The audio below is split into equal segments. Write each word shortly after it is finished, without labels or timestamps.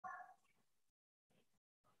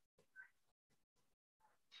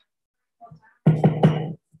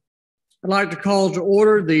I'd like to call to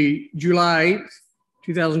order the July 8th,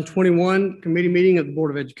 2021 committee meeting of the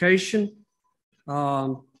Board of Education.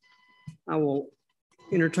 I will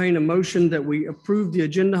entertain a motion that we approve the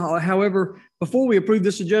agenda. However, before we approve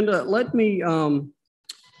this agenda, let me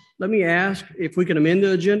ask if we can amend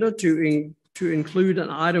the agenda to include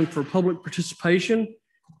an item for public participation,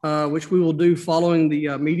 which we will do following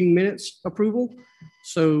the meeting minutes approval.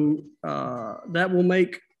 So that will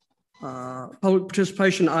make public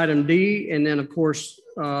participation item D, and then of course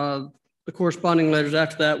the corresponding letters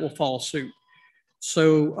after that will follow suit.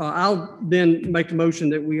 So I'll then make the motion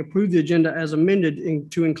that we approve the agenda as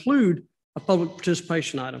amended to include a public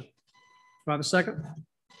participation item. Do I have a second?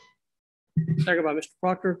 Second by Mr.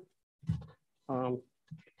 Proctor.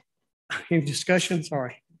 Any discussion?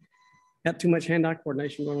 Sorry. Got too much hand-eye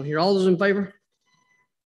coordination going on here. All those in favor?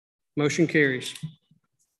 Motion carries.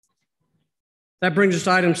 That brings us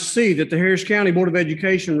to item C, that the Harris County Board of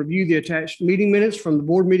Education review the attached meeting minutes from the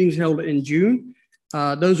board meetings held in June.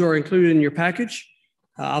 Those are included in your package.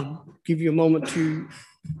 I'll give you a moment to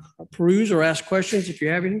peruse or ask questions if you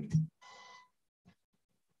have any.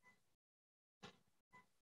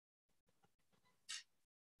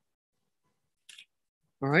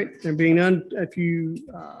 All right, there being none, if you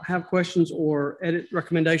have questions or edit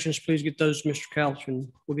recommendations, please get those to Mr. Couch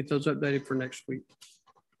and we'll get those updated for next week.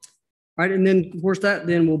 All right, and then of course that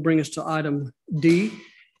then will bring us to item D,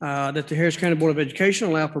 that the Harris County Board of Education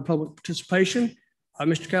allow for public participation.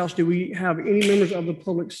 Mr. Couch, do we have any members of the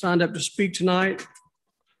public signed up to speak tonight?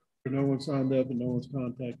 No one signed up and no one's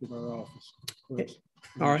contacted our office.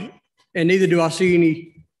 All right, and neither do I see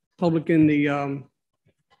any public in the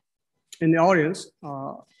audience.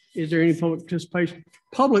 Is there any public participation,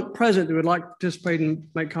 public present that would like to participate and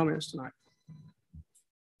make comments tonight?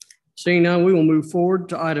 Seeing none, we will move forward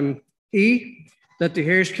to item E, that the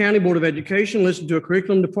Harris County Board of Education listen to a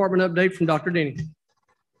curriculum department update from Dr. Denny.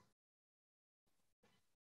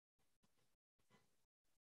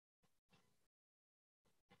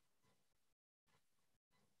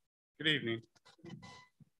 Good evening.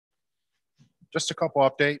 Just a couple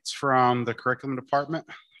updates from the curriculum department.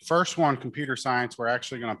 First one, computer science, we're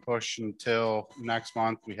actually going to push until next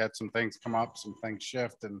month. We had some things come up, some things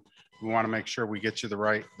shift, and we want to make sure we get you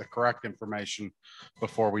the correct information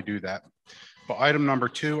before we do that. But item number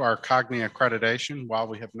 2, our Cogni accreditation. While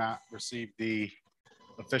we have not received the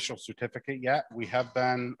official certificate yet, we have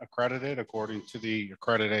been accredited according to the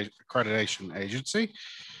accreditation agency.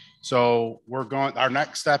 So our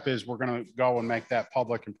next step is we're going to go and make that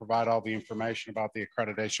public and provide all the information about the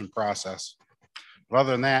accreditation process. But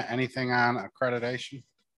other than that, anything on accreditation?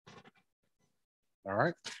 All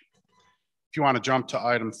right. If you want to jump to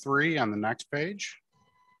item 3 on the next page,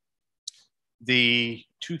 the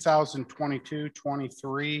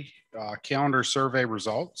 2022-23 calendar survey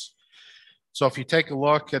results. So if you take a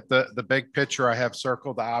look at the big picture I have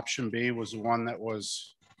circled, the option B was the one that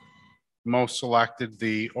was most selected.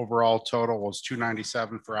 The overall total was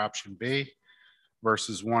 297 for option B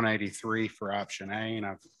versus 183 for option A. And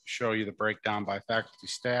I'll show you the breakdown by faculty,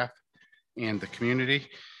 staff, and the community.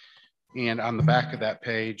 And on the back of that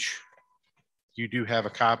page, you do have a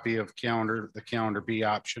copy of the calendar B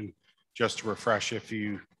option, just to refresh if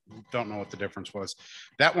you don't know what the difference was.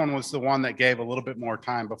 That one was the one that gave a little bit more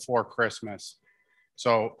time before Christmas.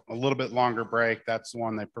 So a little bit longer break. That's the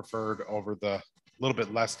one they preferred over the little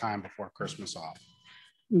bit less time before Christmas off.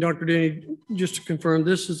 Dr. Denny, just to confirm,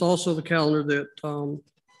 this is also the calendar that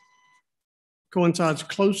coincides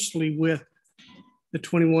closely with the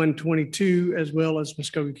 21-22 as well as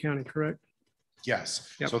Muskogee County, correct?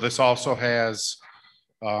 Yes. Yep. So this also has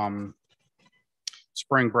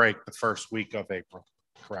spring break the first week of April,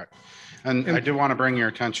 correct? And I do want to bring your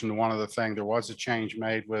attention to one other thing. There was a change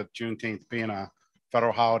made with Juneteenth being a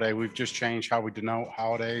federal holiday. We've just changed how we denote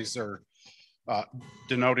holidays, or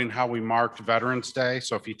denoting how we marked Veterans Day.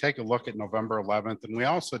 So if you take a look at November 11th, and we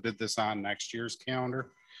also did this on next year's calendar.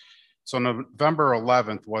 So November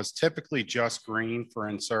 11th was typically just green for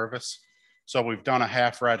in-service. So we've done a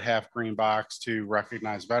half red, half green box to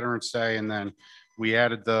recognize Veterans Day. And then we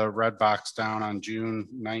added the red box down on June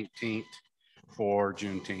 19th for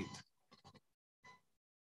Juneteenth.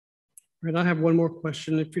 Right, I have one more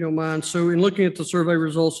question, if you don't mind. So in looking at the survey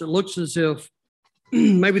results, it looks as if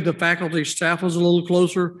maybe the faculty staff was a little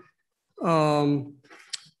closer. But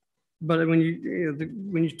when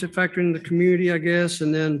you factor in the community, I guess,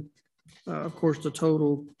 and then of course the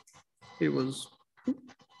total, it was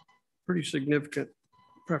pretty significant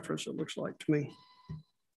preference, it looks like to me.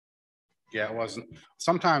 Yeah, it wasn't.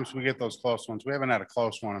 Sometimes we get those close ones. We haven't had a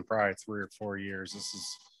close one in probably 3 or 4 years. This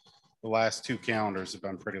is the last 2 calendars have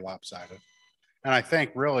been pretty lopsided. And I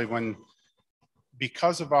think really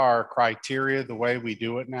because of our criteria, the way we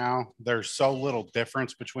do it now, there's so little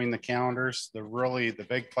difference between the calendars. The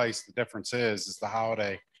big place the difference is the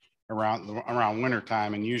holiday around winter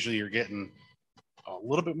time. And usually you're getting a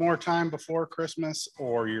little bit more time before Christmas,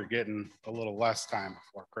 or you're getting a little less time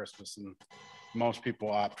before Christmas. And most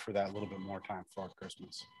people opt for that little bit more time before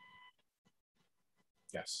Christmas.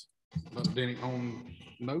 Yes. But Denny, on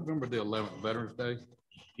November the 11th, Veterans Day,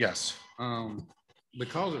 Yes.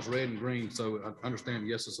 because it's red and green, so I understand,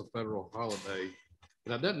 yes, it's a federal holiday.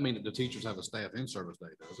 That doesn't mean that the teachers have a staff in service day,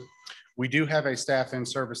 does it? We do have a staff in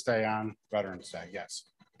service day on Veterans Day, yes.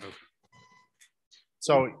 Okay.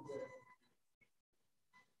 So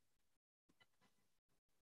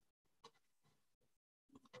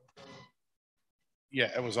yeah,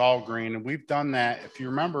 it was all green, and we've done that. If you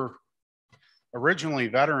remember, originally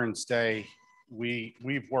Veterans Day,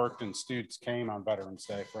 we've worked and students came on Veterans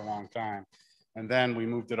Day for a long time. And then we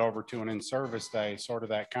moved it over to an in-service day, sort of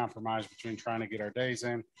that compromise between trying to get our days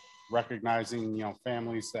in, recognizing,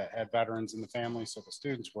 families that had veterans in the family, so the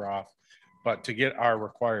students were off. But to get our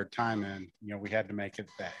required time in, we had to make it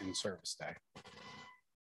that in-service day.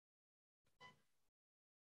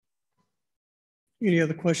 Any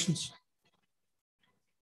other questions?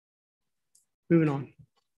 Moving on.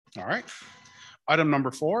 All right. Item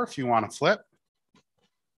number 4, if you want to flip.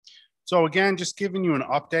 So again, just giving you an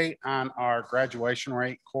update on our graduation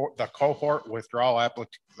rate, the cohort withdrawal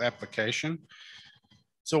application.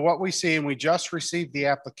 So what we see, and we just received the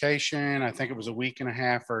application, I think it was a week and a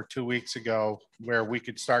half or 2 weeks ago, where we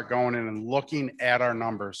could start going in and looking at our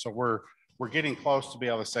numbers. So we're getting close to be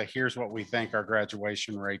able to say, here's what we think our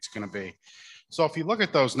graduation rate's going to be. So if you look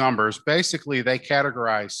at those numbers, basically they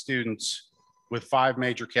categorize students with 5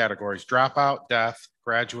 major categories: dropout, death,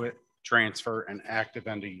 graduate, transfer, and active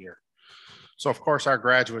end of year. So of course, our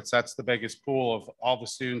graduates, that's the biggest pool of all the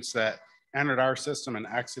students that entered our system and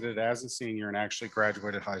exited as a senior and actually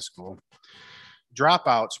graduated high school.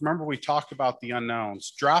 Dropouts, remember we talked about the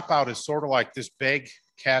unknowns. Dropout is sort of like this big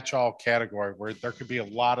catch-all category where there could be a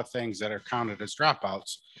lot of things that are counted as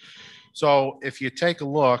dropouts. So if you take a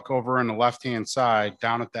look over on the left-hand side,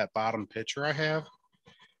 down at that bottom picture I have,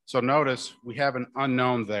 so notice we have an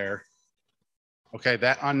unknown there. Okay,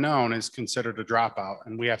 that unknown is considered a dropout,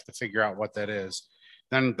 and we have to figure out what that is.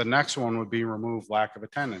 Then the next one would be remove lack of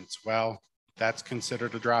attendance. Well, that's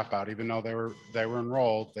considered a dropout, even though they were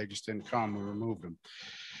enrolled, they just didn't come, we removed them.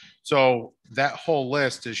 So that whole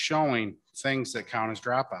list is showing things that count as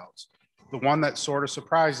dropouts. The one that's sort of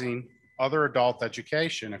surprising, other adult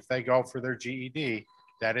education, if they go for their GED,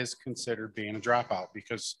 that is considered being a dropout,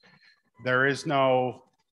 because there is no,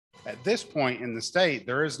 at this point in the state,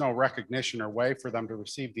 there is no recognition or way for them to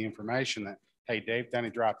receive the information that, hey, Dave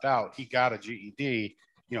Denny dropped out, he got a GED,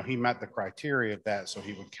 he met the criteria of that, so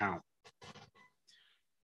he would count.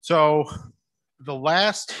 So the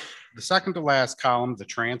second to last column, the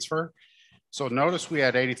transfer. So notice we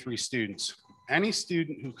had 83 students. Any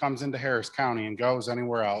student who comes into Harris County and goes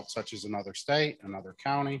anywhere else, such as another state, another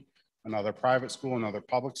county, another private school, another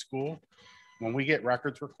public school, when we get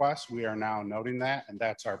records requests, we are now noting that, and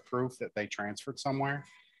that's our proof that they transferred somewhere.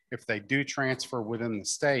 If they do transfer within the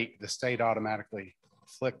state automatically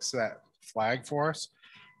flicks that flag for us.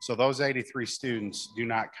 So those 83 students do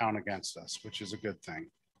not count against us, which is a good thing.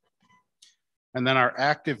 And then our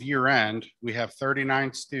active year end, we have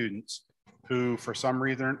 39 students who for some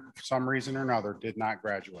reason or another did not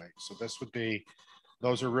graduate. So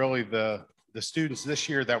those are really the students this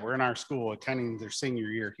year that were in our school attending their senior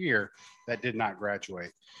year here that did not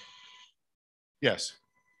graduate. Yes.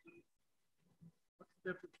 What's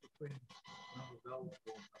the difference between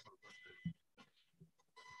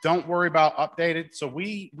don't worry about updated. So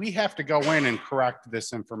we have to go in and correct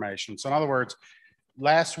this information. So in other words,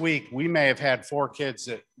 last week we may have had 4 kids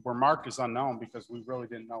that were marked as unknown because we really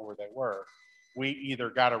didn't know where they were. We either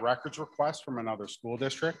got a records request from another school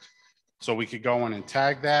district, so we could go in and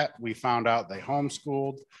tag that. We found out they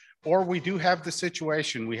homeschooled, or we do have the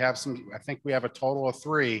situation. We have I think we have a total of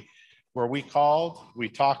 3 where we called, we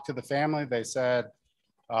talked to the family. They said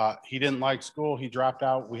he didn't like school, he dropped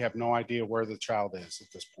out. We have no idea where the child is at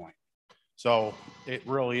this point. So it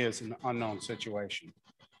really is an unknown situation.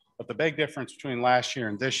 But the big difference between last year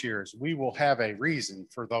and this year is we will have a reason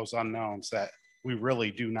for those unknowns that we really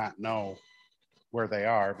do not know where they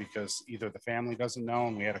are, because either the family doesn't know,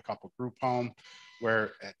 and we had a couple group home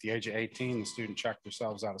where at the age of 18, the student checked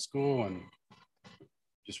themselves out of school and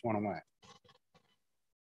just went away.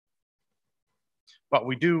 But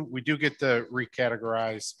we do get to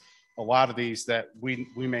recategorize a lot of these that we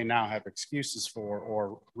may now have excuses for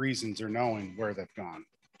or reasons or knowing where they've gone.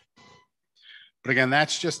 But again,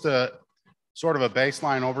 that's just a sort of a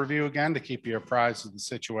baseline overview again to keep you apprised of the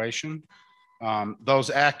situation. Those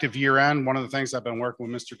active year end, one of the things I've been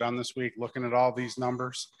working with Mr. Dunn this week, looking at all these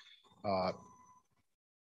numbers.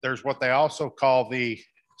 There's what they also call the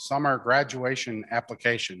summer graduation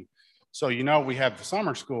application. So, you know, we have the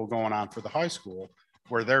summer school going on for the high school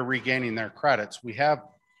where they're regaining their credits. We have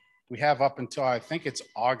up until I think it's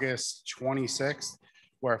August 26th,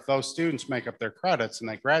 where if those students make up their credits and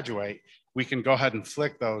they graduate, we can go ahead and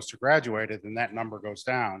flick those to graduated and that number goes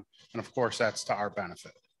down. And of course, that's to our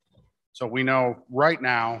benefit. So we know right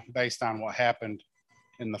now, based on what happened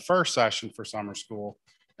in the first session for summer school,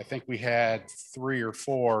 I think we had 3 or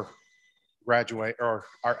 4 graduate or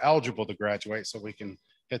are eligible to graduate, so we can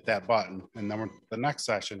hit that button. And then the next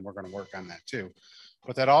session, we're going to work on that too.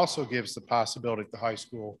 But that also gives the possibility at the high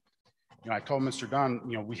school. You know, I told Mr. Dunn,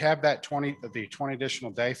 you know, we have that 20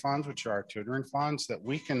 additional day funds, which are our tutoring funds that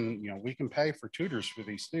we can, you know, we can pay for tutors for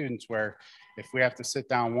these students where if we have to sit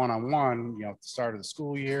down one-on-one, you know, at the start of the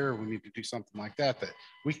school year, we need to do something like that, that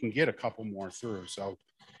we can get a couple more through. So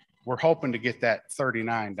we're hoping to get that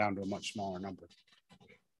 39 down to a much smaller number.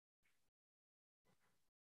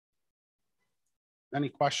 Any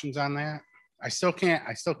questions on that? I still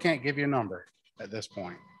can't give you a number at this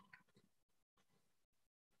point.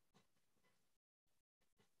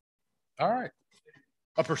 All right.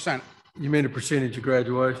 A percent. You mean the percentage of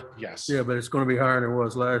graduation? Yes. Yeah, but it's going to be higher than it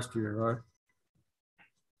was last year, right?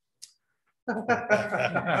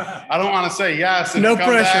 I don't want to say yes and No come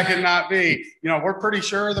pressure. back and not be. You know, we're pretty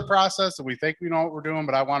sure of the process and we think we know what we're doing,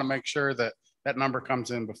 but I want to make sure that that number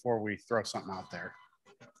comes in before we throw something out there.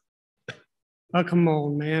 Oh, come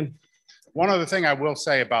on, man. One other thing I will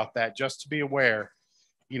say about that, just to be aware,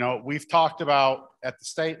 you know, we've talked about at the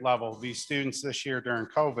state level, these students this year during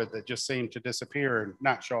COVID that just seemed to disappear and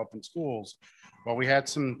not show up in schools. Well, we had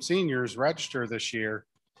some seniors register this year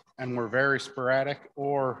and were very sporadic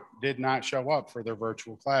or did not show up for their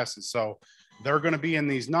virtual classes. So they're going to be in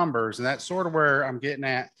these numbers. And that's sort of where I'm getting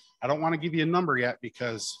at. I don't want to give you a number yet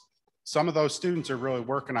because some of those students are really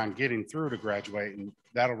working on getting through to graduate, and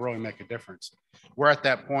that'll really make a difference. We're at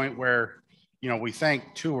that point where, you know, we think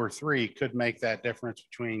 2 or 3 could make that difference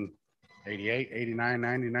between 88, 89,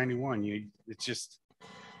 90, 91. It's just,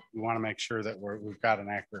 we want to make sure that we've got an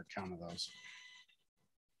accurate count of those.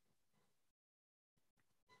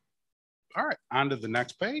 All right, on to the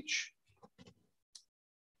next page.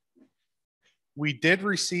 We did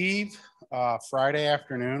receive Friday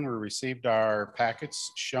afternoon, we received our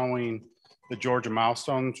packets showing the Georgia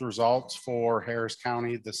milestones results for Harris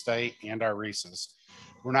County, the state, and our RESAs.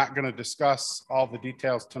 We're not going to discuss all the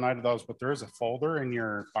details tonight of those, but there is a folder in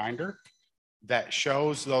your binder that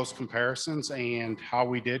shows those comparisons and how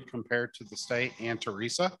we did compared to the state and to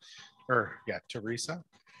RESA, to RESA.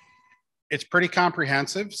 It's pretty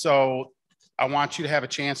comprehensive, so I want you to have a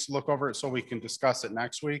chance to look over it so we can discuss it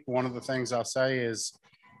next week. One of the things I'll say is,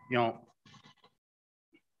 you know,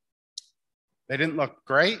 they didn't look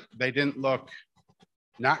great. They didn't look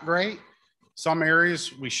not great. Some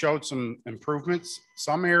areas we showed some improvements.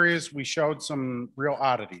 Some areas we showed some real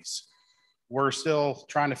oddities. We're still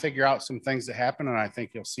trying to figure out some things that happen, and I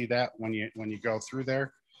think you'll see that when you go through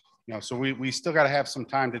there. You know, so we still got to have some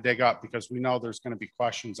time to dig up because we know there's going to be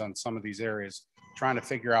questions on some of these areas, trying to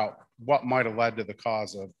figure out what might have led to the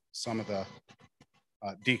cause of some of the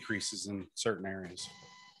decreases in certain areas.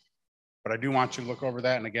 But I do want you to look over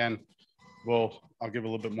that, and again, I'll give a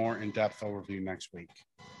little bit more in-depth overview next week.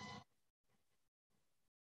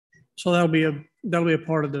 So that'll be a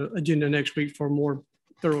part of the agenda next week for a more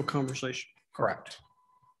thorough conversation. Correct.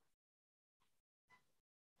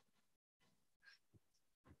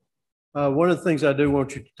 One of the things I do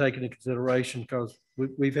want you to take into consideration, because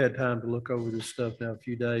we've had time to look over this stuff now a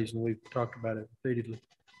few days and we've talked about it repeatedly.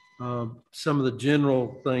 Some of the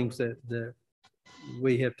general things that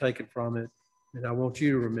we have taken from it, and I want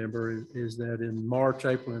you to remember is that in March,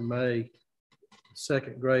 April, and May,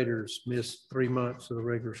 second graders missed 3 months of the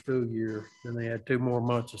regular school year. Then they had 2 more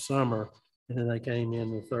months of summer, and then they came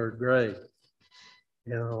in the 3rd grade.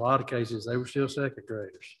 And in a lot of cases, they were still second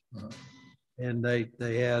graders. And they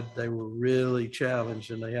were really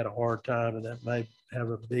challenged and they had a hard time, and that may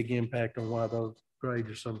have a big impact on why those grades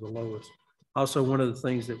are some of the lowest. Also, one of the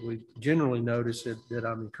things that we generally notice that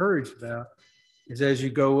I'm encouraged about is as you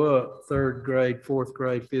go up 3rd grade, 4th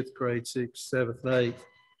grade, 5th grade, 6th, 7th, 8th,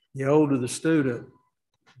 the older the student,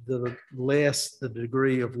 the less the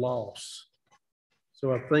degree of loss.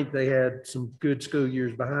 So I think they had some good school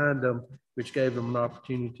years behind them, which gave them an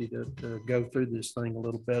opportunity to go through this thing a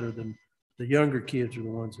little better than the younger kids are the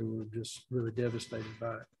ones who were just really devastated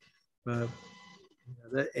by it. But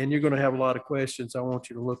And you're going to have a lot of questions. I want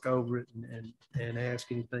you to look over it and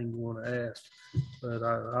ask anything you want to ask. But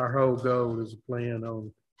our whole goal is a plan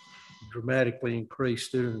on dramatically increase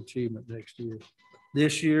student achievement next year.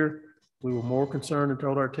 This year, we were more concerned and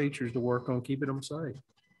told our teachers to work on keeping them safe.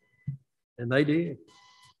 And they did.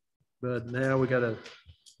 But now we got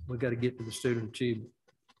to get to the student achievement.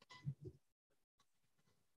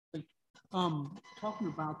 Talking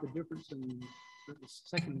about the difference in the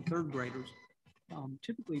second and third graders,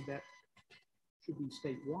 typically that should be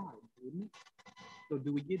statewide, wouldn't it? So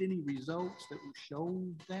do we get any results that will show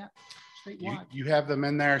that statewide? You have them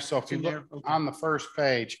in there. So if you look on the first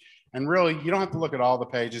page, and really you don't have to look at all the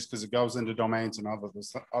pages because it goes into domains and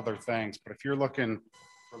other things. But if you're looking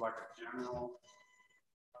for like a general,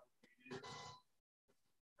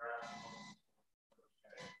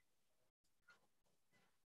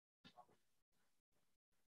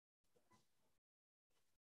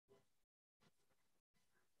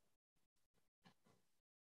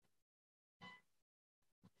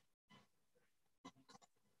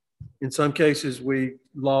 in some cases, we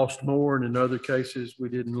lost more, and in other cases, we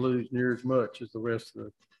didn't lose near as much as the rest of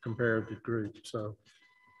the comparative group. So,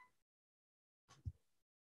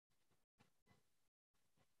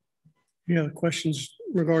 Any other questions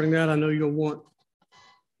regarding that? I know you'll want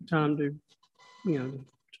time to,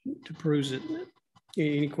 to peruse it.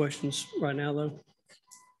 Any questions right now, though?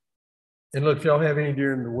 and look, if y'all have any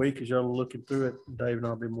during the week as y'all are looking through it, Dave and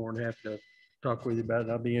I'll be more than happy to talk with you about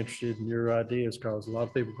it. I'll be interested in your ideas because a lot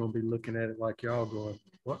of people are going to be looking at it like y'all going,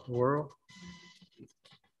 what in the world?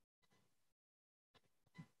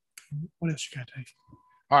 What else you got, Dave?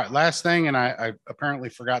 all right, last thing, and I apparently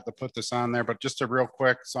forgot to put this on there, but just a real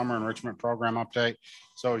quick summer enrichment program update.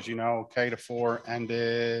 So as you know, K-4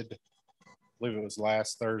 ended, I believe it was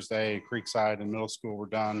last Thursday. Creekside and middle school were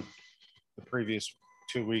done the previous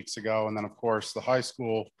 2 weeks ago. And then of course the high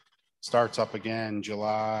school starts up again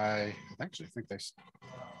July. I think they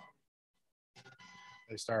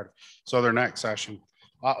started. So their next session.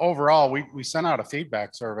 Overall, we sent out a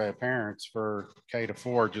feedback survey of parents for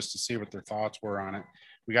K-4 just to see what their thoughts were on it.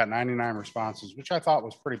 We got 99 responses, which I thought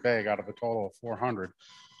was pretty big out of a total of 400.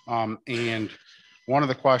 And one of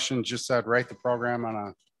the questions just said, rate the program on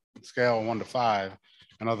a scale of 1 to 5.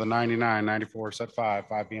 And of the 99, 94 said 5,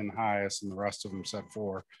 5 being the highest, and the rest of them said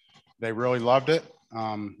 4. They really loved it.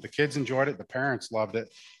 The kids enjoyed it. The parents loved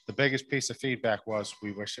it. The biggest piece of feedback was,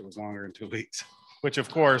 we wish it was longer than 2 weeks, which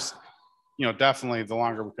of course, definitely the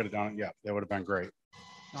longer we could have done it, yeah, that would have been great.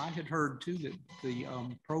 I had heard too that the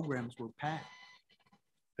programs were packed.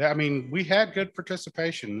 I mean, we had good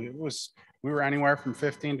participation. We were anywhere from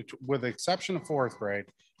 15 to, with the exception of 4th grade,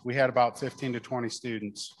 we had about 15 to 20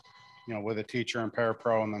 students, with a teacher and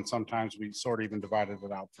parapro, and then sometimes we sort of even divided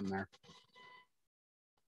it out from there.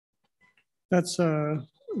 That's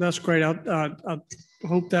great. I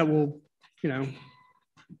hope that will,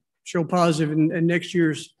 show positive in next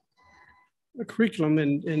year's curriculum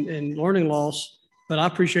and learning loss. But I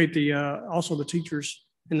appreciate also the teachers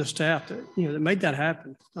and the staff that that made that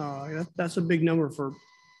happen. That's a big number for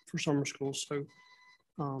summer schools. So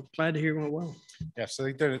glad to hear it went well. Yeah, so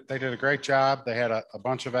they did a great job. They had a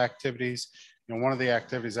bunch of activities. One of the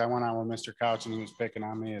activities I went on with Mr. Couch, and he was picking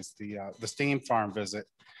on me, is the steam farm visit.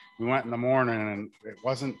 We went in the morning and it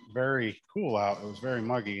wasn't very cool out. It was very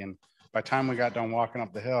muggy. And by the time we got done walking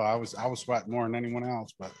up the hill, I was sweating more than anyone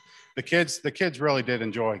else. But the kids really did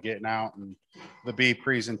enjoy getting out, and the bee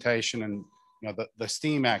presentation and the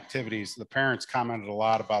STEAM activities. The parents commented a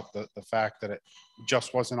lot about the fact that it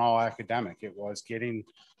just wasn't all academic. It was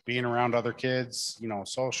being around other kids,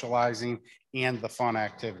 socializing, and the fun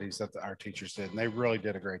activities that our teachers did. And they really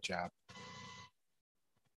did a great job.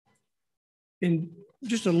 And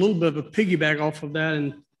just a little bit of a piggyback off of that,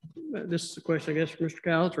 and this is a question, I guess, for Mr.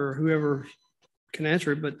 Couch or whoever can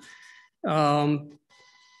answer it, but that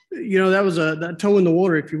was that toe in the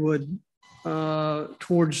water, if you would,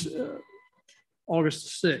 towards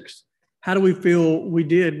August 6th. How do we feel we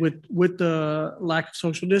did with the lack of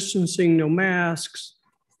social distancing, no masks?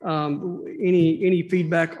 Any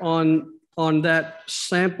feedback on that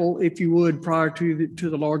sample, if you would, prior to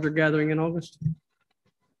the larger gathering in August?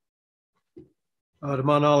 To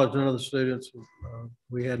my knowledge, none of the students,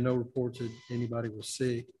 we had no reports that anybody was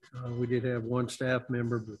sick. We did have one staff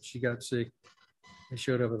member, but she got sick. It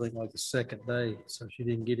showed up, I think, like the second day, so she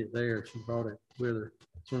didn't get it there. She brought it with her.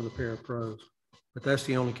 It's one of the parapros. But that's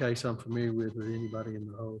the only case I'm familiar with anybody in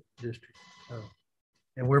the whole district.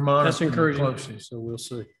 And we're monitoring closely, so we'll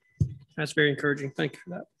see. That's very encouraging. Thank you for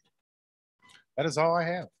that. That is all I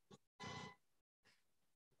have.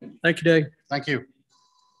 Thank you, Dave. Thank you.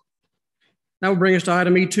 That will bring us to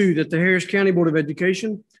item E2, that the Harris County Board of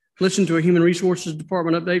Education listen to a Human Resources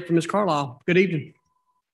Department update from Ms. Carlisle. Good evening.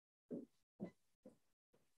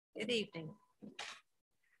 Good evening.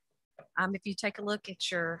 If you take a look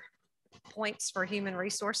at your points for human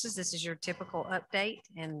resources, this is your typical update.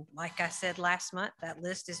 And like I said last month, that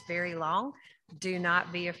list is very long. Do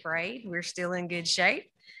not be afraid. We're still in good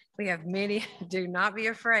shape. We have many. Do not be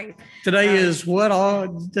afraid. Today is what?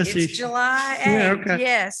 It's July 8th. Yeah, okay.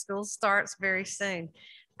 Yes, school starts very soon.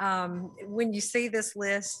 When you see this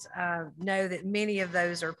list, know that many of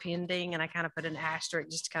those are pending, and I kind of put an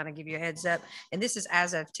asterisk just to kind of give you a heads up. And this is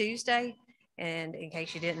as of Tuesday. And in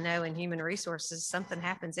case you didn't know, in human resources, something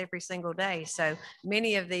happens every single day. So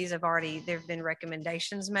many of these have already, there have been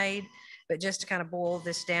recommendations made, but just to kind of boil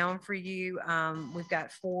this down for you, we've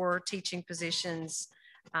got 4 teaching positions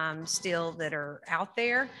still that are out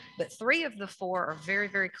there, but 3 of the 4 are very,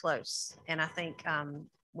 very close. And I think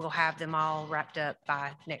we'll have them all wrapped up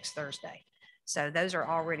by next Thursday. So those are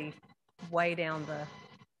already way down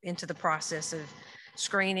into the process of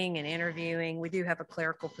screening and interviewing. We do have a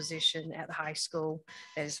clerical position at the high school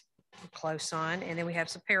that is close on. And then we have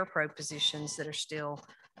some parapro positions that are still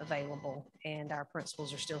available, and our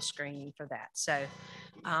principals are still screening for that. So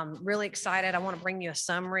really excited. I want to bring you a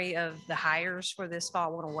summary of the hires for this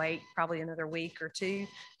fall. I want to wait probably another week or 2,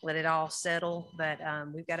 let it all settle. But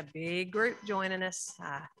we've got a big group joining us,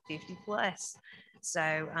 50 plus.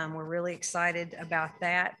 So we're really excited about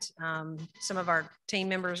that. Some of our team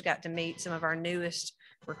members got to meet some of our newest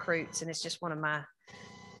recruits, and it's just one of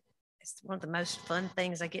the most fun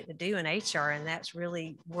things I get to do in HR, and that's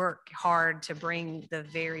really work hard to bring the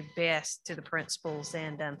very best to the principals.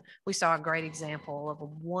 And we saw a great example of a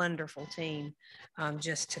wonderful team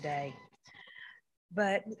just today.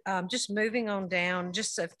 But just moving on down,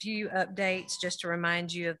 just a few updates just to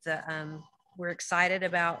remind you of the we're excited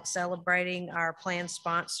about celebrating our plan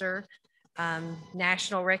sponsor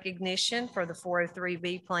national recognition for the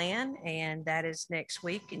 403B plan, and that is next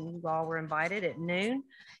week, and you all were invited at noon.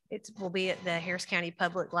 It will be at the Harris County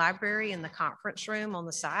Public Library in the conference room on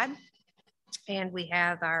the side, and we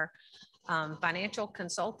have our financial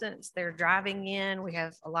consultants. They're driving in. We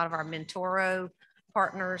have a lot of our Mentoro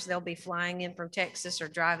partners. They'll be flying in from Texas or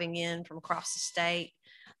driving in from across the state.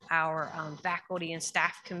 Our faculty and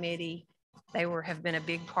staff committee, they have been a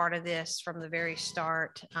big part of this from the very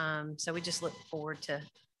start. So we just look forward to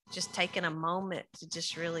just taking a moment to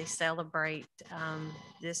just really celebrate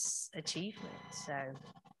this achievement. So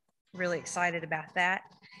really excited about that.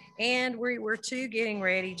 And we're too getting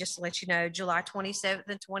ready, just to let you know, July 27th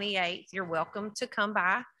and 28th, you're welcome to come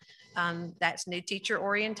by. That's new teacher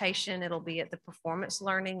orientation. It'll be at the Performance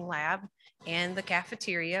Learning Lab and the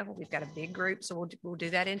cafeteria. We've got a big group, so we'll do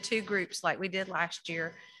that in 2 groups like we did last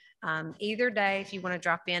year. Either day, if you want to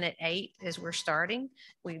drop in at 8 as we're starting,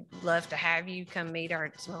 we'd love to have you come meet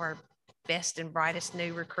some of our best and brightest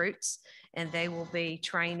new recruits, and they will be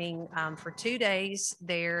training for 2 days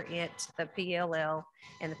there at the PLL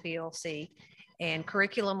and the PLC. And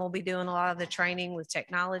curriculum will be doing a lot of the training with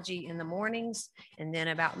technology in the mornings, and then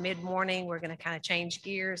about mid-morning we're going to kind of change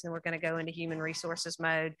gears and we're going to go into human resources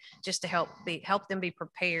mode just to help them be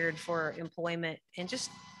prepared for employment and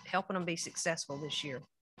just helping them be successful this year.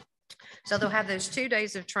 So they'll have those 2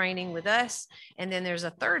 days of training with us. And then there's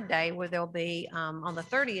a 3rd day where they'll be on the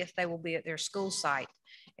 30th, they will be at their school site,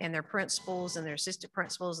 and their principals and their assistant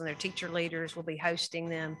principals and their teacher leaders will be hosting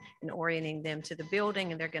them and orienting them to the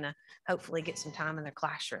building. And they're going to hopefully get some time in their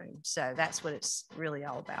classroom. So that's what it's really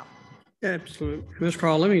all about. Absolutely. Ms.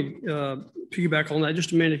 Carl, let me piggyback on that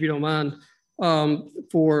just a minute, if you don't mind,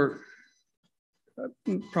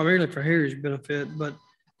 primarily for Harry's benefit, but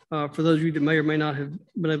for those of you that may or may not have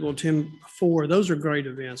been able to attend before, those are great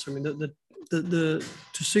events. I mean, to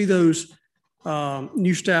see those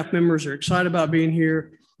new staff members are excited about being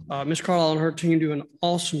here. Ms. Carlisle and her team do an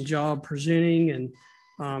awesome job presenting, and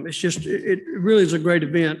it really is a great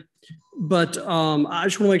event. But I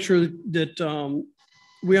just want to make sure that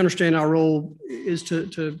we understand our role is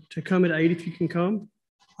to come at 8 if you can come.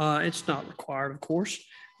 It's not required, of course.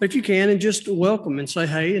 But if you can, and just welcome and say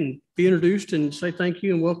hey and be introduced and say thank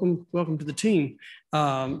you and welcome to the team.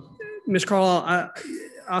 Ms. Carlisle,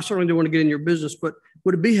 I certainly don't want to get in your business, but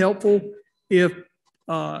would it be helpful if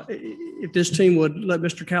this team would let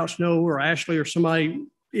Mr. Couch know, or Ashley or somebody,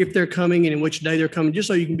 if they're coming and in which day they're coming, just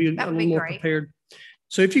so you can be a little more prepared?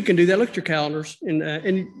 So if you can do that, look at your calendars,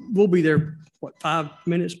 and we'll be there, 5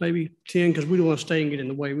 minutes, maybe 10, because we don't want to stay and get in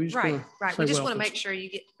the way. We just right. We just want to make sure you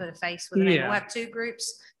get to put a face with it. Yeah. We'll have 2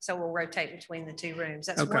 groups, so we'll rotate between the 2 rooms.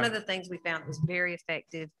 That's one of the things we found was very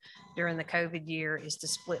effective during the COVID year, is to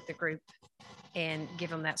split the group and give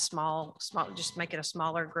them that small, just make it a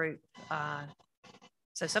smaller group.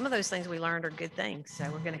 So some of those things we learned are good things. So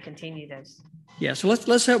we're going to continue those. Yeah, so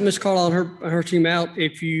let's help Ms. Carlisle and her team out.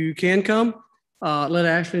 If you can come, let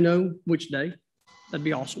Ashley know which day. That'd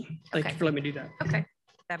be awesome. Thank you for letting me do that. Okay,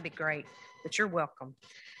 that'd be great. But you're welcome,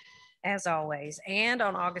 as always. And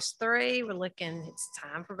on August 3, we're looking, it's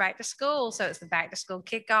time for back to school. So it's the back to school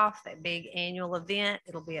kickoff, that big annual event.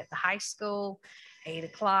 It'll be at the high school, 8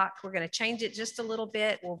 o'clock. We're going to change it just a little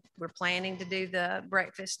bit. We're planning to do the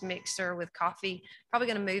breakfast mixer with coffee. Probably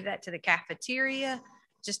going to move that to the cafeteria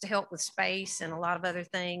just to help with space and a lot of other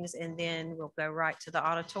things. And then we'll go right to the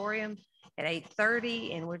auditorium at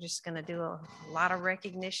 8:30. And we're just going to do a lot of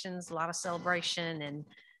recognitions, a lot of celebration. And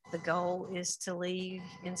the goal is to leave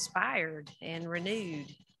inspired and renewed.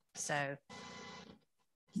 So.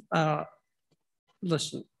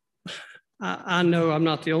 Listen, I know I'm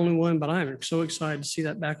not the only one, but I am so excited to see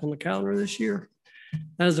that back on the calendar this year.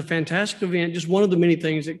 That is a fantastic event. Just one of the many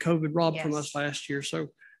things that COVID robbed from us last year. So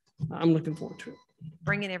I'm looking forward to it.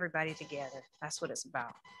 Bringing everybody together. That's what it's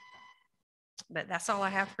about. But that's all I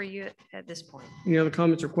have for you at this point. Any other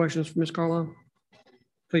comments or questions for Ms. Carlisle?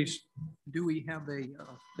 Please. Do we have a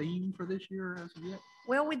theme for this year as of yet?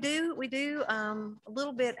 Well, we do a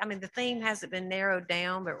little bit. I mean, the theme hasn't been narrowed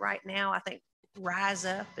down, but right now I think Rise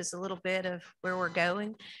Up is a little bit of where we're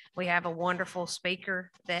going. We have a wonderful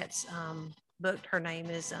speaker that's booked. Her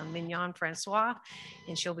name is Mignon Francois,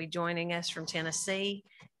 and she'll be joining us from Tennessee.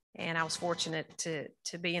 And I was fortunate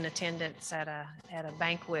to be in attendance at a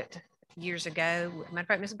banquet years ago. Matter of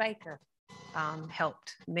fact, Ms. Baker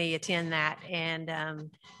helped me attend that,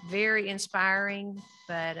 and very inspiring,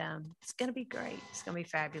 but it's going to be great. It's going to be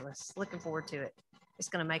fabulous. Looking forward to it. It's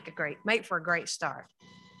going to make for a great start.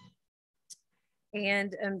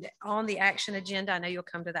 And on the action agenda, I know you'll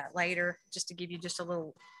come to that later, just to give you just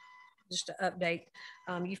an update.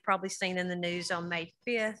 You've probably seen in the news on May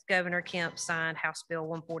 5th, Governor Kemp signed House Bill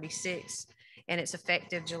 146, and it's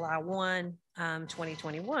effective July 1,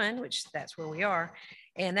 2021, which that's where we are.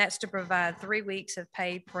 And that's to provide 3 weeks of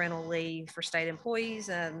paid parental leave for state employees.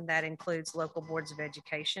 That includes local boards of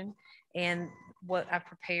education. And what I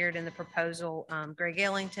prepared in the proposal, Greg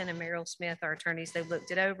Ellington and Meryl Smith, our attorneys, they've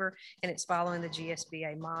looked it over, and it's following the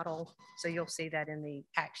GSBA model. So you'll see that in the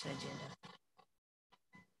action agenda.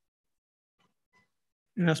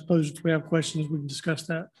 And I suppose if we have questions, we can discuss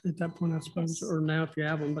that at that point, I suppose, or now if you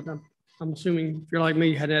have them. But I'm assuming if you're like me,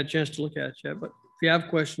 you hadn't had a chance to look at it yet. But if you have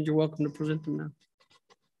questions, you're welcome to present them now.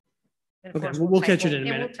 Okay, we'll catch it in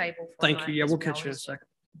a minute. Thank you. Yeah, we'll catch you in a second.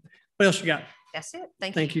 What else you got? That's it.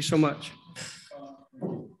 Thank you. Thank you so much.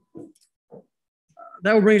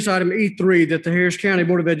 That will bring us to item E3, that the Harris County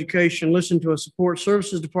Board of Education listen to a support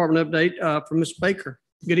services department update from Ms. Baker.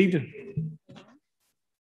 Good evening.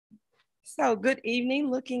 So good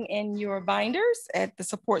evening. Looking in your binders at the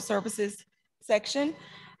support services section.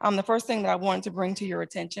 The first thing that I wanted to bring to your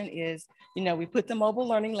attention is, we put the mobile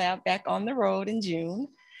learning lab back on the road in June,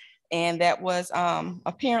 and that was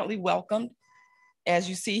apparently welcomed. As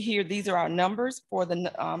you see here, these are our numbers for the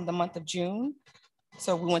month of June.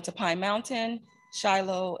 So we went to Pine Mountain,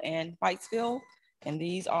 Shiloh, and Whitesville, and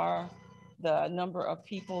these are the number of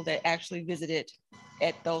people that actually visited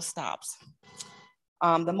at those stops.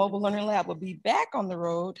 The mobile learning lab will be back on the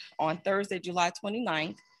road on Thursday, July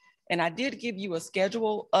 29th. And I did give you a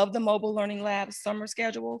schedule of the mobile learning lab summer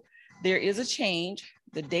schedule. There is a change.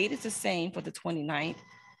 The date is the same for the 29th.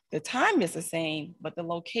 The time is the same, but the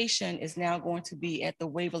location is now going to be at the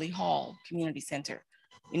Waverly Hall Community Center.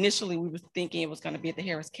 Initially, we were thinking it was going to be at the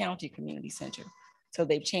Harris County Community Center. So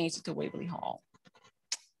they've changed it to Waverly Hall.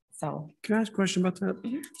 So. Can I ask a question about that?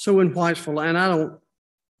 Mm-hmm. So in Whitesville, and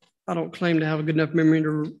I don't claim to have a good enough memory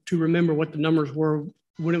to remember what the numbers were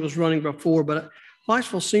when it was running before, but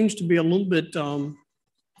Whitesville seems to be a little bit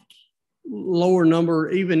lower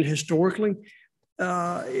number, even historically.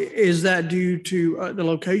 Is that due to the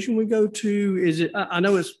location we go to? Is it? I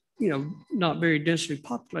know it's not very densely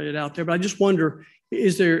populated out there, but I just wonder: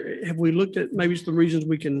 have we looked at maybe it's the reasons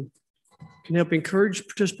we can help encourage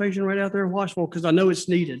participation right out there in Whitesville? Because I know it's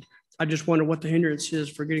needed. I just wonder what the hindrance is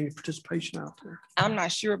for getting the participation out there. I'm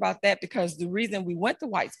not sure about that, because the reason we went to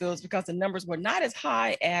Whitesville is because the numbers were not as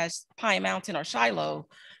high as Pine Mountain or Shiloh,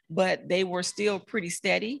 but they were still pretty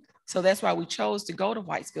steady. So that's why we chose to go to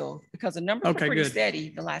Whitesville, because the numbers were pretty steady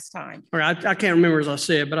the last time. All right, I can't remember, as I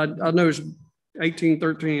said, but I know it's 18,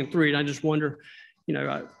 13, and 3. And I just wonder,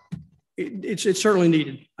 it's certainly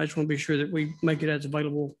needed. I just want to be sure that we make it as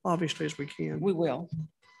available, obviously, as we can. We will.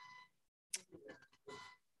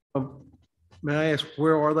 May I ask,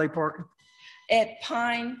 where are they parking? At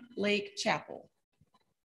Pine Lake Chapel.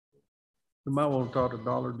 We might want to talk to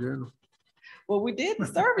Dollar General. Well, we did the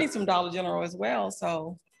surveys from Dollar General as well,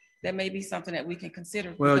 so that may be something that we can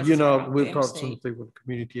consider. Well, because you it's right know, off the we've talked to some interstate. people in the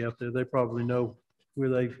community out there. They probably know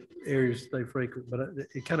where areas they frequent, but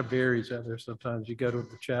it kind of varies out there. Sometimes you go to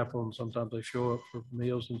the chapel and sometimes they show up for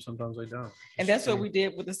meals and sometimes they don't. And that's what we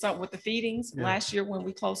did with the feedings Yeah. last year when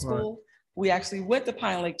we closed Right. school. We actually went to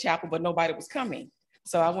Pine Lake Chapel, but nobody was coming.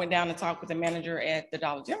 So I went down and talked with the manager at the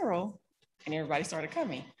Dollar General and everybody started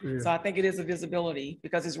coming. Yeah. So I think it is a visibility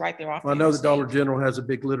because it's right there off. Well, I the know the Dollar interstate. General has a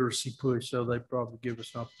big literacy push, so they probably give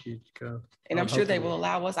us an opportunity to come. And I'm I'd sure hope they will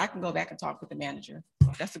allow us. I can go back and talk with the manager.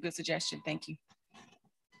 That's a good suggestion. Thank you.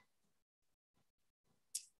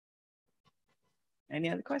 Any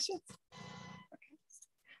other questions?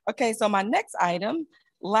 Okay, so my next item,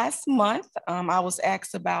 last month, I was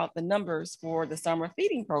asked about the numbers for the summer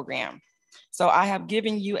feeding program. So I have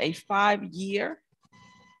given you a 5-year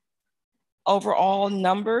overall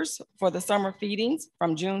numbers for the summer feedings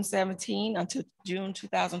from June 17 until June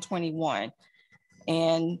 2021.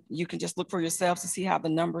 And you can just look for yourselves to see how the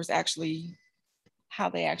numbers actually, how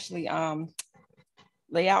they actually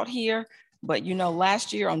lay out here. But you know,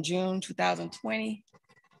 last year on June 2020,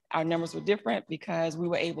 our numbers were different because we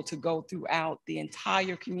were able to go throughout the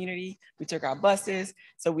entire community. We took our buses,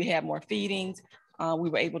 so we had more feedings. We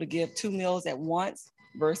were able to give 2 meals at once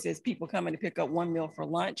versus people coming to pick up 1 meal for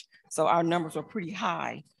lunch. So our numbers were pretty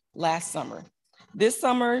high last summer. This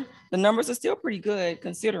summer, the numbers are still pretty good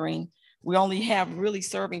considering we only have really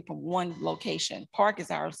serving from 1 location. Park is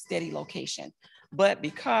our steady location. But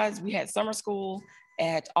because we had summer school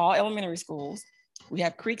at all elementary schools, we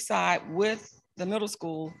have Creekside with the middle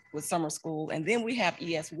school with summer school, and then we have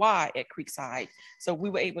ESY at Creekside. So we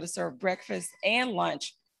were able to serve breakfast and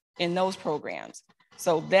lunch in those programs.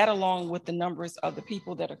 So that, along with the numbers of the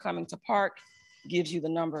people that are coming to Park, gives you the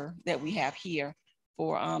number that we have here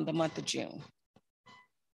for the month of June.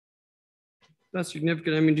 That's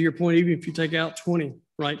significant. I mean, to your point, even if you take out 20,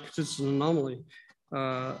 right, because it's an anomaly,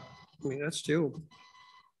 I mean, that's still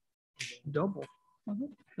double. Mm-hmm.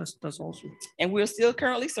 That's awesome. And we're still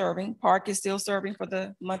currently serving. Park is still serving for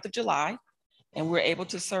the month of July, and we're able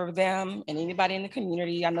to serve them and anybody in the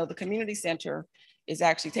community. I know the community center is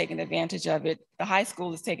actually taking advantage of it. The high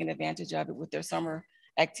school is taking advantage of it with their summer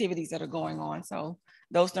activities that are going on. So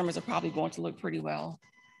those numbers are probably going to look pretty well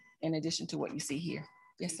in addition to what you see here.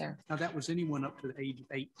 Yes, sir. Now that was anyone up to the age of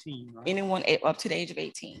 18, right? Anyone up to the age of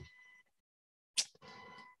 18.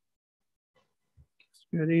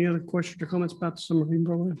 You had any other questions or comments about the summer feeding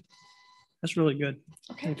program? That's really good.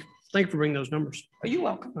 Okay. Thank you for bringing those numbers. Are you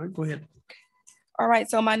welcome? All right, go ahead. All right,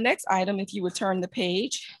 so my next item, if you would turn the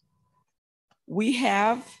page, we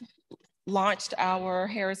have launched our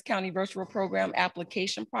Harris County Virtual Program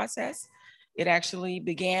application process. It actually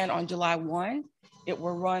began on July 1. It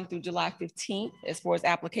will run through July 15th as far as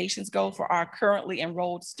applications go for our currently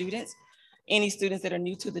enrolled students. Any students that are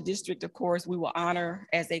new to the district, of course, we will honor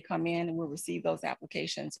as they come in, and we'll receive those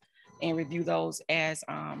applications and review those as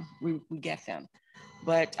we get them.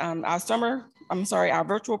 But our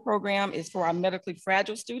virtual program is for our medically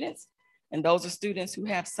fragile students. And those are students who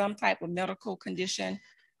have some type of medical condition,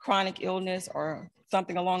 chronic illness, or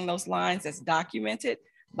something along those lines that's documented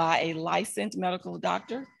by a licensed medical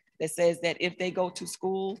doctor that says that if they go to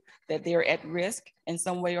school, that they're at risk in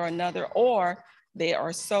some way or another, or they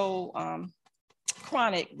are so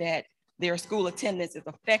chronic that their school attendance is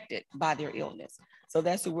affected by their illness. So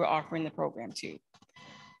that's who we're offering the program to.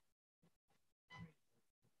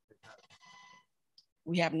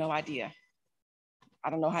 We have no idea. I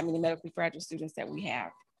don't know how many medically fragile students that we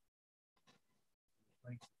have.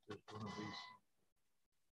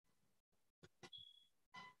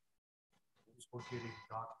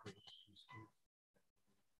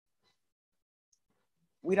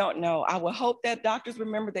 We don't know. I would hope that doctors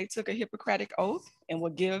remember they took a Hippocratic oath and will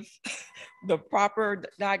give the proper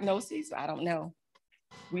diagnoses. I don't know.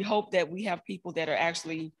 We hope that we have people that are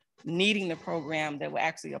actually needing the program that will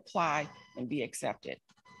actually apply and be accepted.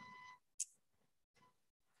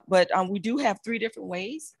 But we do have 3 different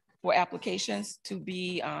ways for applications to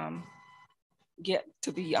be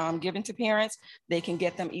given to parents. They can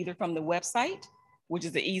get them either from the website, which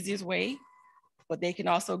is the easiest way, but they can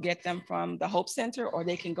also get them from the Hope Center, or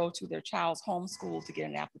they can go to their child's home school to get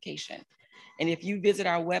an application. And if you visit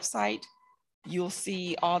our website, you'll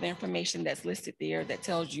see all the information that's listed there that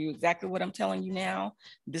tells you exactly what I'm telling you now.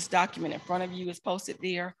 This document in front of you is posted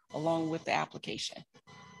there along with the application.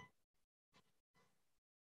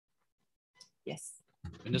 Yes.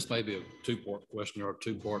 And this may be a 2-part question or a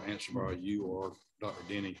 2-part answer by you or Dr.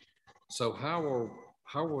 Denny. So how will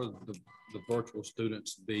the virtual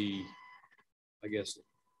students be, I guess,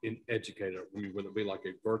 educator? I mean, would it be like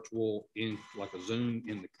a virtual like a Zoom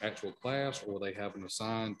in the actual class, or they have an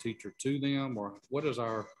assigned teacher to them, or what is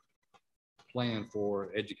our plan for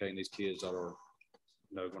educating these kids that are,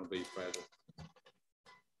 going to be fragile?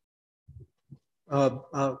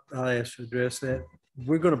 I'll ask to address that.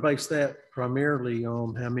 We're going to base that primarily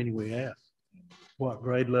on how many we have, what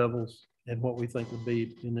grade levels, and what we think would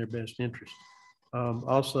be in their best interest.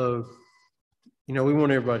 Also, we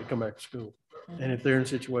want everybody to come back to school. And if they're in a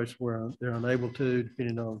situation where they're unable to,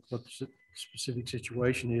 depending on what the specific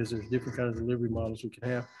situation is, there's different kinds of delivery models we can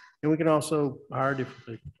have. And we can also hire different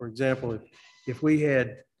people. For example, if we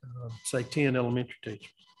had, say, 10 elementary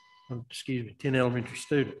teachers, 10 elementary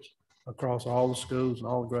students across all the schools and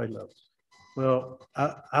all the grade levels. Well,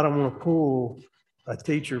 I don't want to pull a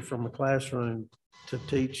teacher from a classroom to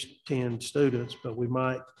teach 10 students, but we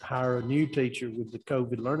might hire a new teacher with the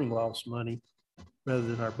COVID learning loss money rather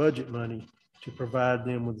than our budget money to provide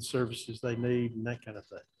them with the services they need and that kind of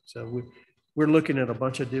thing. So we're looking at a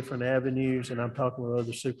bunch of different avenues, and I'm talking with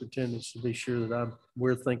other superintendents to be sure that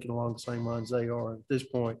we're thinking along the same lines they are. At this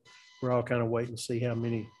point, we're all kind of waiting to see how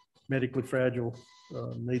many medically fragile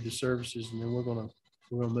need the services, and then we're gonna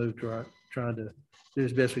move to trying to do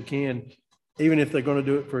as best we can, even if they're going to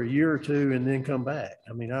do it for a year or two and then come back.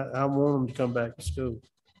 I mean, I want them to come back to school,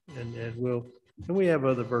 and we have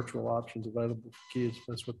other virtual options available for kids if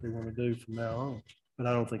that's what they want to do from now on. But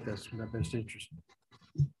I don't think that's in their best interest.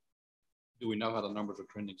 Do we know how the numbers are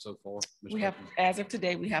trending so far? We have, as of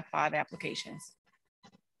today, we have 5 applications.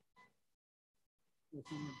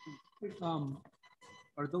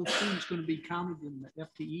 Are those students going to be counted in the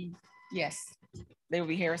FTE? Yes, they will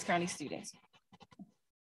be Harris County students.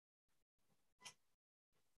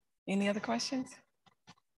 Any other questions?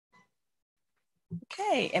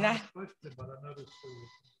 Okay, and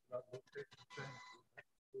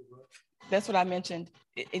that's what I mentioned.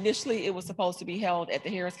 Initially, it was supposed to be held at the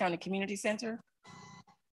Harris County Community Center.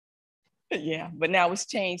 Yeah, but now it's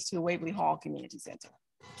changed to Waverly Hall Community Center.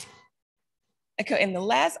 Okay, and the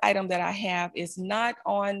last item that I have is not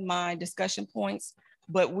on my discussion points,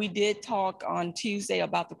 but we did talk on Tuesday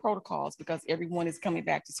about the protocols because everyone is coming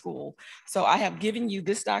back to school. So I have given you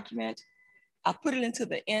this document. I put it into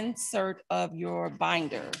the insert of your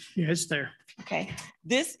binder. Yeah, it's there. Okay,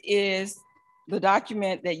 this is the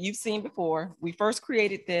document that you've seen before. We first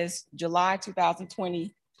created this July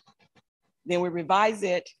 2020. Then we revised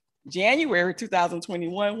it January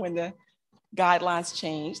 2021 when the guidelines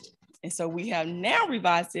changed. And so we have now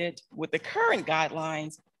revised it with the current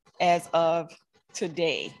guidelines as of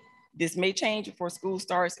today. This may change before school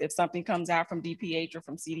starts if something comes out from DPH or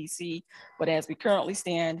from CDC, but as we currently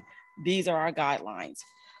stand, these are our guidelines.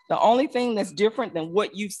 The only thing that's different than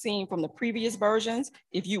what you've seen from the previous versions,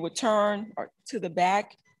 if you would turn to the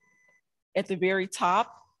back at the very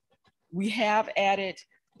top, we have added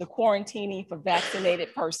the quarantining for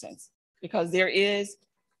vaccinated persons because there is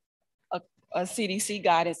a CDC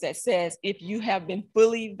guidance that says if you have been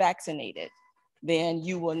fully vaccinated, then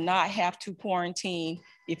you will not have to quarantine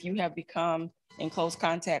if you have become in close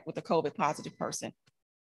contact with a COVID positive person.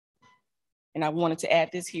 And I wanted to add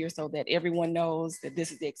this here so that everyone knows that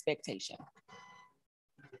this is the expectation.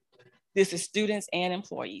 This is students and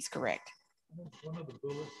employees, correct? One of the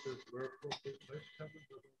bullets is where appropriate place coverage.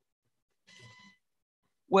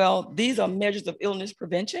 Well, these are measures of illness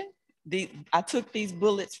prevention. I took these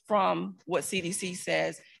bullets from what CDC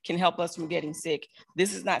says can help us from getting sick.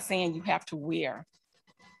 This is not saying you have to wear.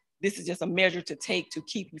 This is just a measure to take to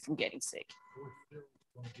keep you from getting sick.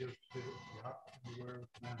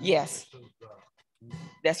 Yes,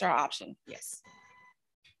 that's our option, yes.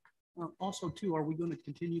 Also too, are we going to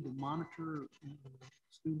continue to monitor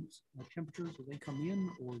students' temperatures as they come in,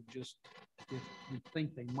 or just if we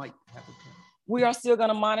think they might have a temperature? We are still going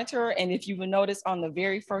to monitor. And if you will notice on the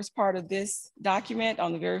very first part of this document,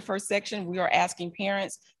 on the very first section, we are asking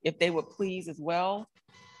parents if they would please as well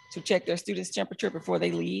to check their students' temperature before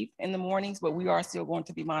they leave in the mornings, but we are still going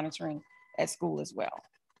to be monitoring at school as well.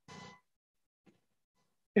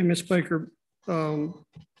 And Ms. Baker, what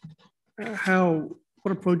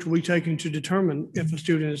approach are we taking to determine if a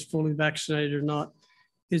student is fully vaccinated or not?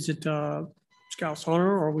 Is it Scout's honor,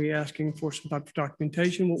 or are we asking for some type of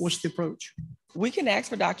documentation? What's the approach? We can ask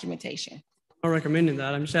for documentation. I'm not recommending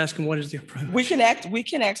that. I'm just asking what is the approach? We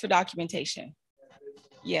can ask for documentation.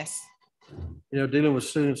 Yes. Dealing with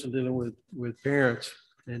students and dealing with parents,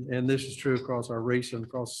 and this is true across our region and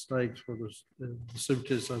across the states for the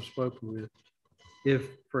superintendents I've spoken with. If,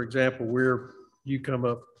 for example, you come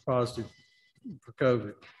up positive for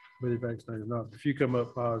COVID, whether you're vaccinated or not, if you come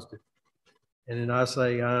up positive, and then I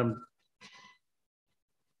say I'm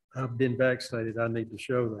I've been vaccinated, I need to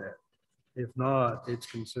show that. If not, it's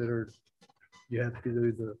considered, you have to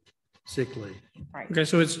do the sick leave. Okay,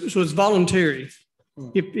 so it's voluntary.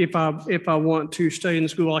 If I want to stay in the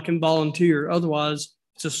school, I can volunteer. Otherwise,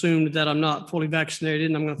 it's assumed that I'm not fully vaccinated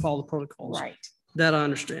and I'm going to follow the protocols. Right. That I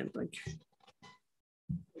understand. Thank you.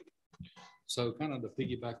 So kind of to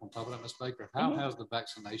piggyback on top of that, Ms. Baker, how has the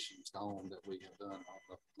vaccinations gone that we have done?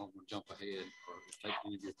 I'm going to jump ahead or take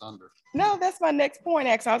any of your thunder. No, that's my next point.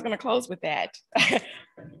 Actually, I was going to close with that. If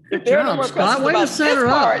Good there are no job, more Scott. questions Way to about set this her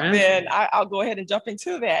up, part, man. then I'll go ahead and jump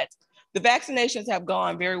into that. The vaccinations have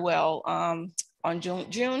gone very well. On June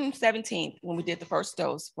 17th, when we did the first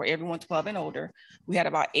dose for everyone 12 and older, we had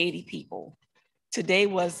about 80 people. Today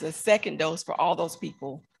was the second dose for all those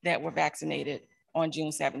people that were vaccinated on June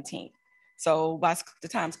 17th. So by the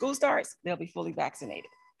time school starts, they'll be fully vaccinated.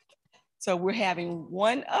 So we're having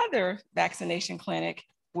one other vaccination clinic,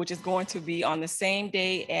 which is going to be on the same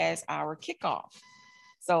day as our kickoff.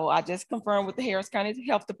 So I just confirmed with the Harris County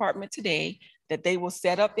Health Department today that they will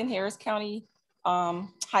set up in Harris County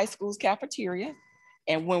High School's cafeteria.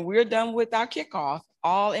 And when we're done with our kickoff,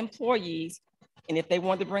 all employees, and if they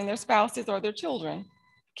want to bring their spouses or their children,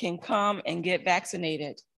 can come and get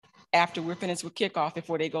vaccinated after we're finished with kickoff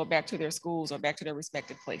before they go back to their schools or back to their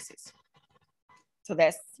respective places. So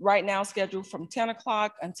that's right now scheduled from 10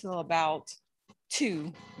 o'clock until about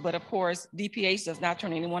 2. But of course, DPH does not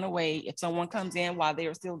turn anyone away. If someone comes in while they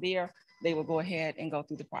are still there, they will go ahead and go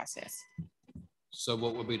through the process. So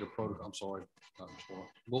what would be the protocol? I'm sorry.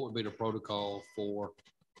 What would be the protocol for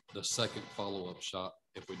the second follow-up shot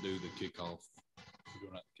if we do the kickoff?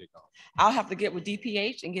 I'll have to get with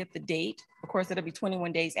DPH and get the date. Of course, it'll be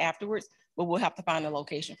 21 days afterwards, but we'll have to find a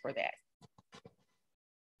location for that.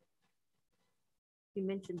 You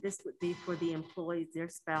mentioned this would be for the employees, their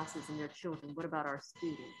spouses, and their children. What about our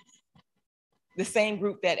students? The same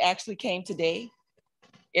group that actually came today,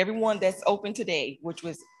 everyone that's open today, which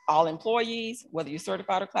was all employees, whether you're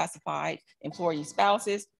certified or classified, employee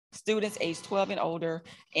spouses, students aged 12 and older,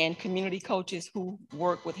 and community coaches who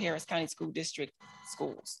work with Harris County School District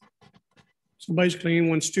schools. So basically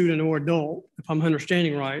anyone student or adult, if I'm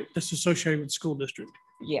understanding right, that's associated with the school district.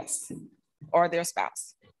 Yes, or their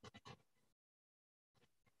spouse.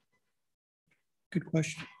 Good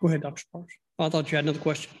question. Go ahead, Dr. Sparks. I thought you had another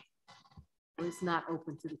question. It's not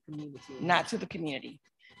open to the community. Not to the community.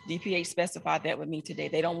 DPH specified that with me today.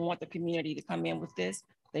 They don't want the community to come in with this.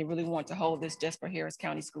 They really want to hold this just for Harris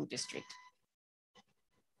County School District.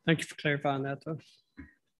 Thank you for clarifying that, though.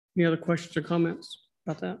 Any other questions or comments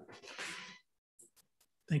about that?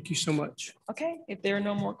 Thank you so much. Okay, if there are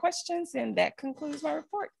no more questions, then that concludes my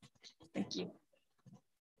report. Thank you.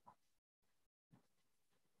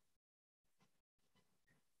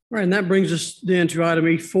 All right, and that brings us then to item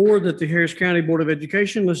E4, that the Harris County Board of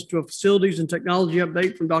Education listens to a facilities and technology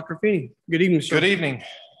update from Dr. Finney. Good evening, sir. Good evening.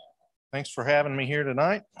 Thanks for having me here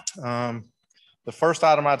tonight. The first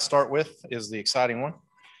item I'd start with is the exciting one.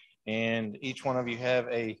 And each one of you have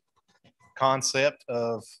a concept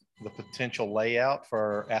of the potential layout for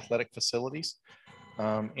our athletic facilities.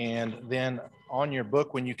 And then on your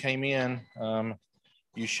book, when you came in,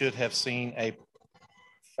 you should have seen a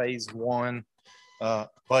phase 1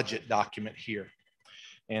 budget document here.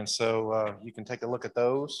 And so you can take a look at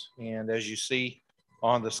those. And as you see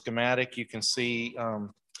on the schematic, you can see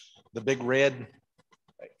the big red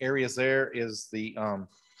areas there is the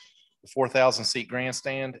 4,000 seat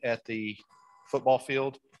grandstand at the football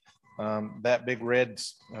field. That big red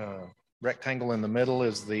rectangle in the middle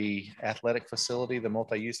is the athletic facility, the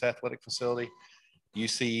multi-use athletic facility. You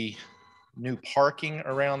see new parking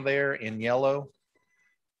around there in yellow.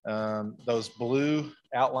 Those blue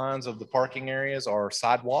outlines of the parking areas are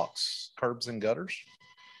sidewalks, curbs, and gutters.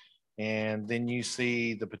 And then you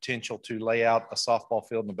see the potential to lay out a softball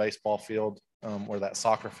field and a baseball field where that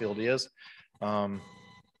soccer field is.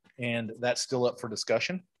 And that's still up for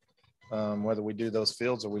discussion, whether we do those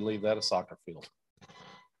fields or we leave that a soccer field.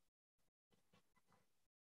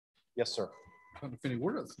 Yes, sir.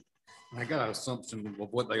 I got an assumption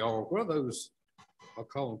of what they are. What are those? I'll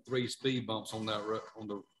call them 3 speed bumps on that on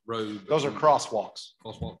the road. Those are crosswalks.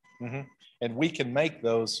 Crosswalk. Mm-hmm. And we can make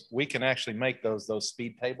those. We can actually make those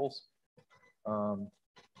speed tables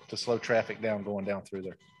to slow traffic down going down through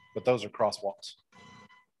there. But those are crosswalks.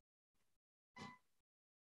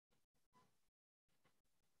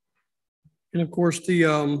 And of course,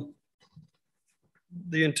 the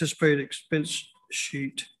anticipated expense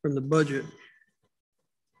sheet from the budget.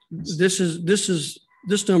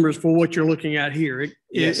 This number is for what you're looking at here.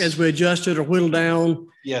 Yes. As we adjust it or whittle down,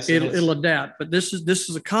 yes, it'll adapt. But this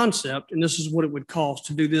is a concept, and this is what it would cost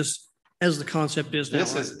to do this as the concept is now.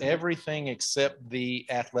 This right? is everything except the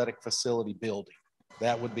athletic facility building.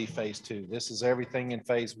 That would be phase 2. This is everything in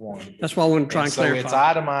phase 1. That's why I want to try and So clarify. it's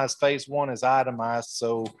itemized. Phase 1 is itemized.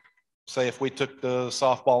 So say if we took the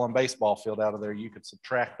softball and baseball field out of there, you could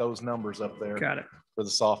subtract those numbers up there. Got it. For the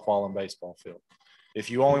softball and baseball field. If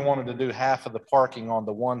you only wanted to do half of the parking on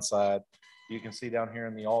the one side, you can see down here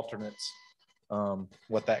in the alternates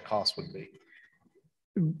what that cost would be.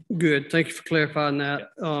 Good. Thank you for clarifying that.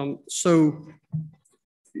 So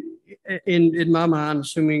in my mind,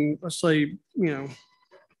 assuming, let's say,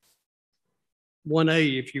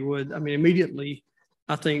 1A, if you would, I mean, immediately,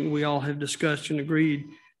 I think we all have discussed and agreed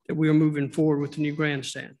that we are moving forward with the new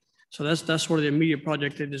grandstand. So that's sort of the immediate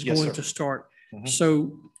project that is Yes, going sir. to start. Mhm.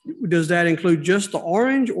 So does that include just the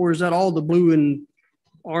orange, or is that all the blue and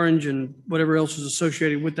orange and whatever else is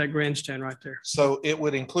associated with that grandstand right there? So it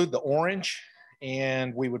would include the orange,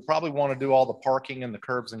 and we would probably want to do all the parking and the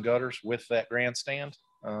curbs and gutters with that grandstand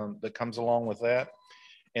that comes along with that.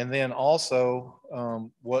 And then also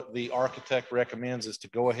what the architect recommends is to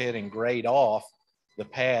go ahead and grade off the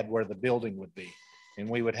pad where the building would be. And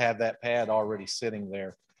we would have that pad already sitting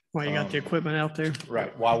there. While you got the equipment out there?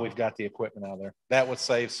 Right, while we've got the equipment out there. That would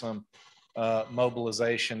save some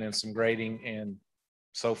mobilization and some grading and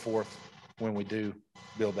so forth when we do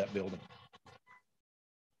build that building.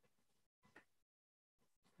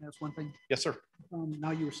 That's one thing. Yes, sir.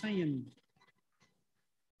 Now you were saying,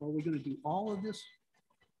 are we going to do all of this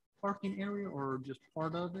parking area or just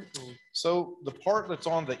part of it? Or? So the part that's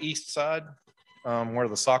on the east side, where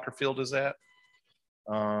the soccer field is at,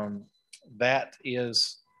 that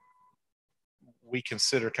is, we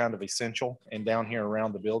consider kind of essential and down here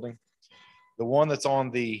around the building. The one that's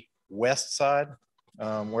on the west side,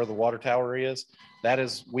 where the water tower is, that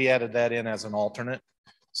is, we added that in as an alternate.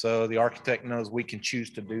 So the architect knows we can choose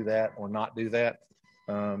to do that or not do that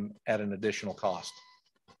at an additional cost.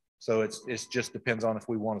 So it's just depends on if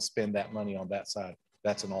we want to spend that money on that side.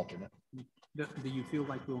 That's an alternate. Do you feel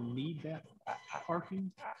like we'll need that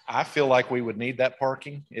parking? I feel like we would need that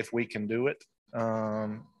parking if we can do it.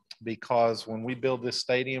 Because when we build this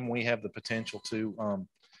stadium, we have the potential to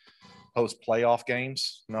host playoff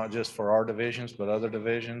games, not just for our divisions, but other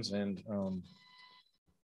divisions. And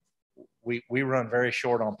we run very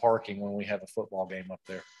short on parking when we have a football game up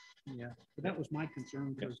there. Yeah, but that was my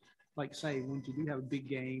concern because, like, say, when you do have a big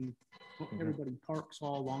game, everybody parks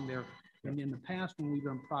all along there. And in the past, when we've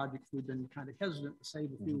done projects, we've been kind of hesitant to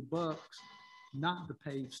save a few bucks, not to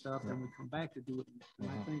pave stuff, and we come back to do it. And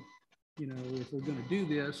I think, if we're going to do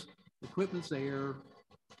this, the equipment's there,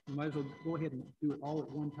 we might as well go ahead and do it all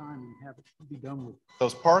at one time and have it be done with.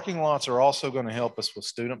 Those parking lots are also going to help us with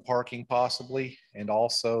student parking possibly, and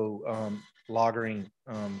also loggering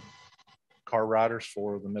car riders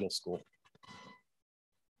for the middle school.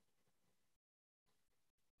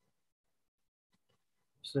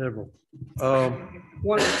 Several.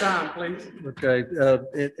 One at a time, please. Okay,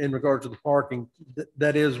 in regard to the parking,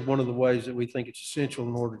 that is one of the ways that we think it's essential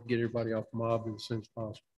in order to get everybody off the mob as soon as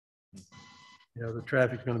possible. The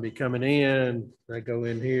traffic's going to be coming in, they go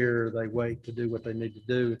in here, they wait to do what they need to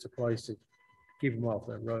do. It's a place to keep them off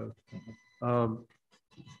that road.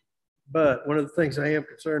 But one of the things I am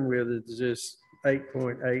concerned with is this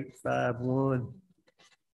 8.851.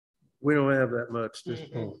 We don't have that much at this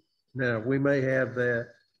point. Now, we may have that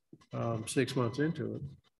 6 months into it,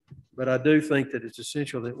 but I do think that it's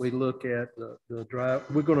essential that we look at the drive.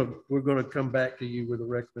 We're going to come back to you with a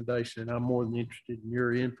recommendation, and I'm more than interested in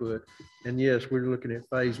your input. And yes, we're looking at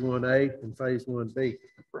phase 1A and phase 1B.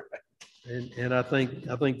 Right. And I think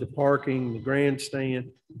the parking, the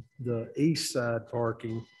grandstand, the east side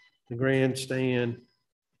parking, the grandstand,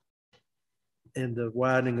 and the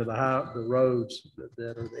widening of the roads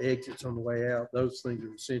that are the exits on the way out, those things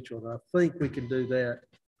are essential. And I think we can do that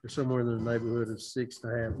for somewhere in the neighborhood of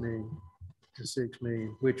 $6.5 million to $6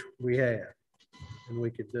 million, which we have and we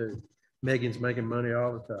could do. Megan's making money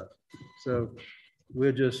all the time. So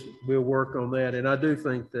we'll work on that. And I do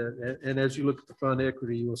think that, and as you look at the fund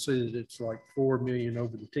equity, you'll see that it's like 4 million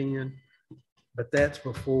over the 10. But that's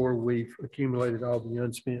before we've accumulated all the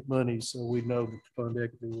unspent money, so we know that the fund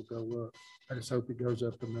equity will go up. I just hope it goes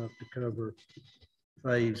up enough to cover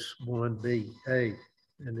phase 1B, A,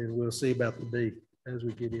 and then we'll see about the B as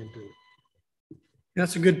we get into it.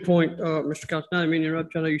 That's a good point, Mr. Cox. I didn't mean to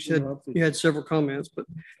interrupt you. I know you said you had several comments, but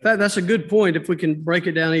that's a good point if we can break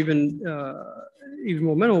it down even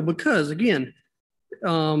more minimal, because again,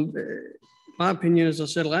 my opinion, as I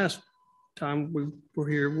said last time we were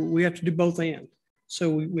here, we have to do both and. So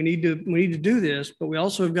we need to do this, but we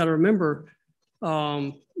also have got to remember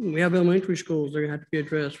We have elementary schools that are gonna have to be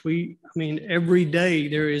addressed. I mean, every day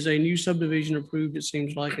there is a new subdivision approved, it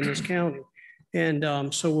seems like, in this county. And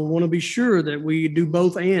so we want to be sure that we do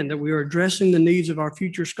both and that we are addressing the needs of our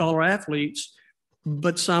future scholar athletes,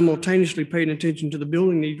 but simultaneously paying attention to the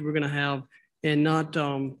building needs we're going to have and not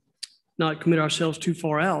commit ourselves too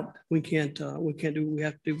far out. We can't do what we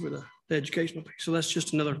have to do for the educational piece. So that's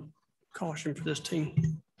just another caution for this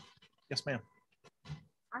team. Yes, ma'am.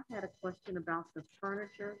 I had a question about the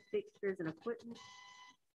furniture, fixtures, and equipment.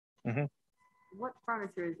 Mm-hmm. What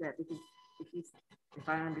furniture is that? Because if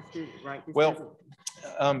I understood it right, well,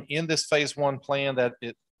 in this phase 1 plan,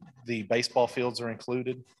 the baseball fields are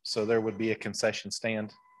included, so there would be a concession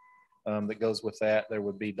stand that goes with that. There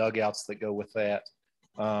would be dugouts that go with that.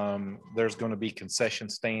 There's going to be concession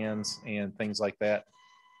stands and things like that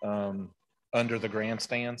under the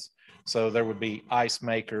grandstands. So there would be ice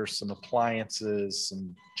makers, some appliances,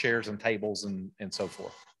 some chairs and tables, and so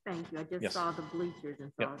forth. Thank you. I just Yes. saw the bleachers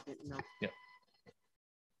and so I didn't know. Yep.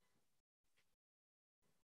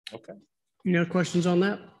 Okay. Any other questions on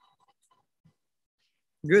that?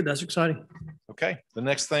 Good. That's exciting. Okay. The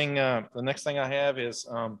next thing I have is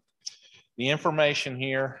the information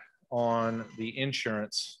here on the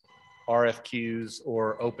insurance RFQs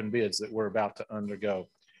or open bids that we're about to undergo.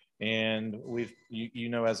 And you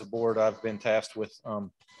know, as a board, I've been tasked with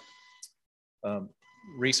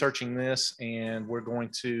researching this, and we're going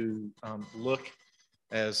to look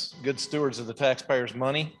as good stewards of the taxpayers'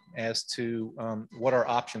 money as to what our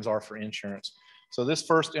options are for insurance. So this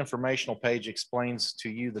first informational page explains to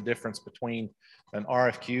you the difference between an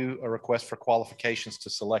RFQ, a request for qualifications to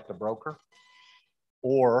select a broker,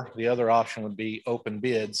 or the other option would be open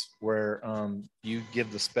bids, where you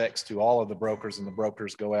give the specs to all of the brokers and the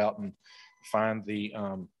brokers go out and find the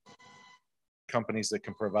companies that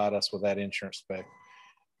can provide us with that insurance spec.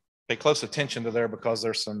 Pay close attention to there because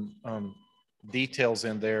there's some details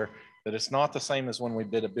in there that it's not the same as when we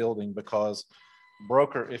bid a building, because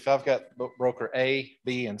if I've got broker A,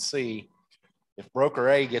 B, and C, if broker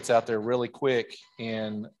A gets out there really quick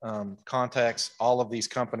and contacts all of these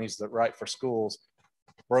companies that write for schools,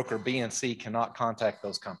 broker B and C cannot contact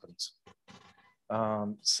those companies.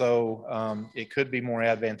 So it could be more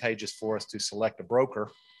advantageous for us to select a broker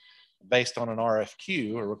based on an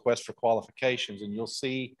RFQ, a request for qualifications. And you'll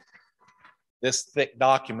see this thick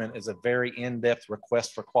document is a very in-depth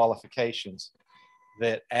request for qualifications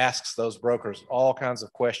that asks those brokers all kinds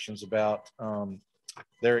of questions about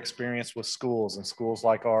their experience with schools and schools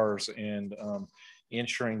like ours, and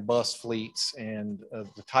insuring bus fleets, and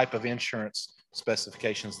the type of insurance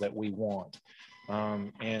specifications that we want.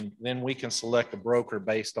 And then we can select a broker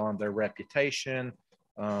based on their reputation,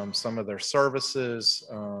 some of their services,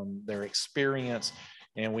 their experience,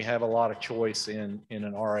 and we have a lot of choice in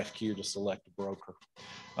an RFQ to select a broker.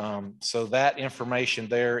 So that information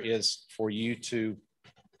there is for you to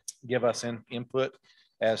give us input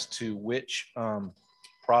as to which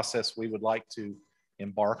process we would like to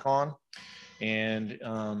embark on. And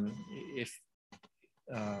if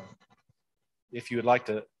you would like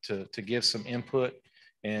to give some input,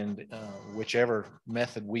 and whichever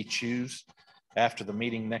method we choose after the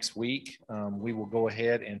meeting next week, we will go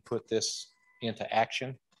ahead and put this into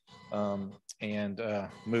action and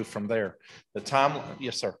move from there. The timeline,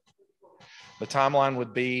 yes, sir. The timeline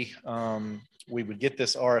would be we would get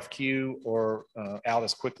this RFQ or out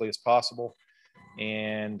as quickly as possible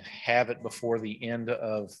and have it before the end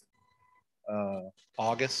of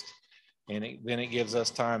August. And then it gives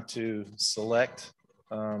us time to select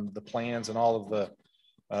the plans and all of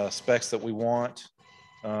the specs that we want.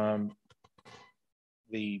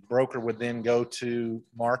 The broker would then go to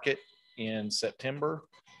market in September.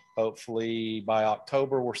 Hopefully by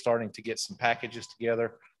October, we're starting to get some packages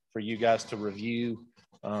together for you guys to review.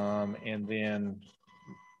 And then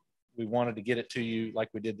we wanted to get it to you like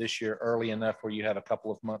we did this year, early enough where you have a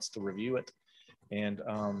couple of months to review it. And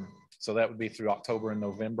so that would be through October and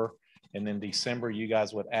November. And then December, you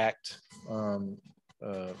guys would act on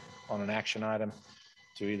an action item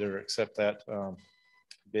to either accept that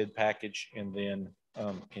bid package, and then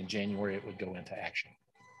in January, it would go into action.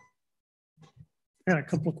 I got a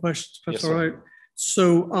couple of questions. That's Yes, all right.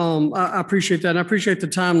 So I appreciate that. And I appreciate the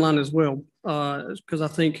timeline as well, because I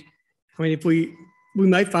mean, if we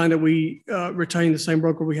may find that we retain the same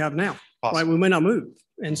broker we have now, right? We may not move.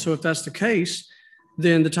 And so if that's the case,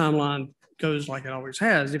 then the timeline goes like it always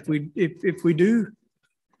has. If we do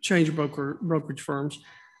change brokerage firms,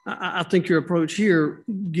 I think your approach here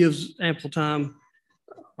gives ample time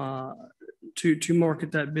to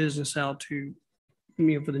market that business out to,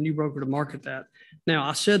 for the new broker to market that. Now,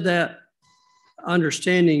 I said that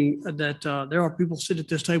understanding that there are people sitting at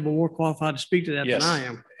this table more qualified to speak to that than I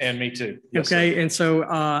am. And me too. Yes, Okay. sir. And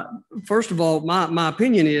so, first of all, my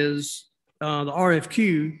opinion is the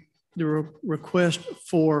RFQ, the request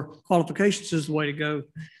for qualifications is the way to go.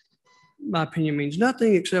 My opinion means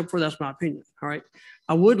nothing except for that's my opinion. All right.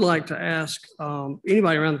 I would like to ask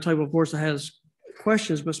anybody around the table, of course, that has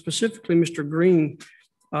questions, but specifically Mr. Green,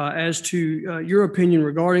 as to your opinion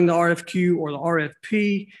regarding the RFQ or the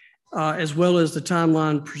RFP, as well as the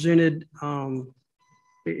timeline presented.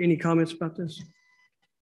 Any comments about this?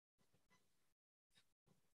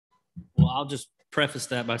 Well, I'll just preface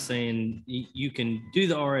that by saying you can do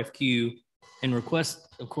the RFQ and request,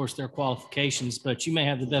 of course, their qualifications, but you may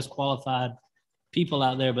have the best qualified people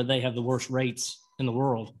out there, but they have the worst rates in the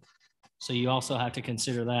world. So you also have to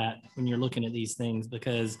consider that when you're looking at these things,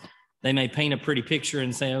 because they may paint a pretty picture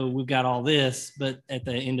and say, oh, we've got all this, but at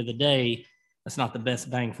the end of the day, that's not the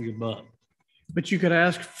best bang for your buck. But you could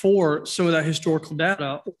ask for some of that historical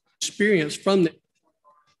data experience from the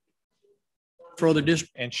for other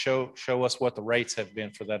districts. And show us what the rates have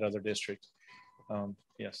been for that other district.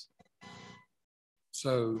 Yes.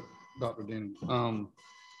 So, Dr. Denny,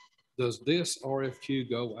 does this RFQ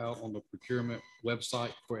go out on the procurement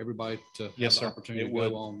website for everybody to have Yes, the sir. opportunity It to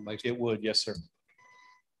would. go on? It would. Yes, sir.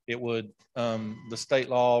 It would. The state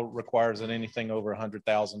law requires that anything over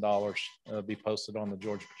 $100,000 be posted on the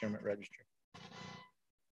Georgia Procurement Registry.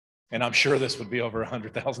 And I'm sure this would be over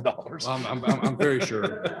 $100,000. I'm very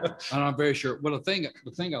sure. And I'm very sure. Well, the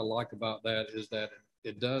thing I like about that is that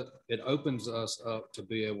it opens us up to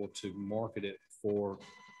be able to market it for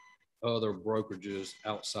other brokerages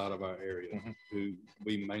outside of our area who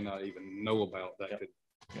we may not even know about that could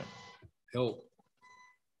help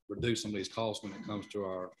reduce some of these costs when it comes to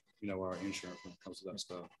our, our insurance, when it comes to that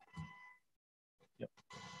stuff.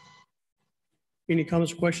 Any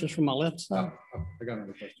comments or questions from my left side? I got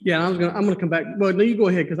another question. Yeah, I'm gonna come back. Well, no, you go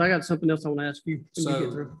ahead because I got something else I want to ask you.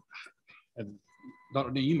 And Dr.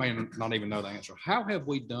 D, you may not even know the answer. How have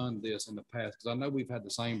we done this in the past? Because I know we've had the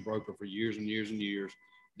same broker for years and years and years.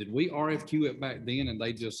 Did we RFQ it back then and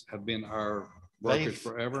they just have been our brokers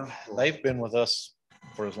forever? They've been with us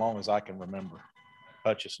for as long as I can remember.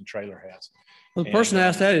 Hutchison Trailer has. Well, the person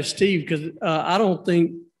asked that is Steve, because I don't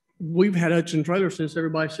think we've had Hutchison Trailer since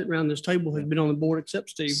everybody sitting around this table has been on the board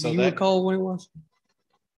except Steve. So do you recall when it was?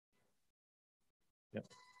 Yep.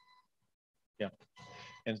 Yeah.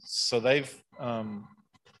 And so they've,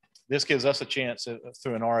 this gives us a chance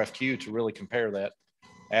through an RFQ to really compare that,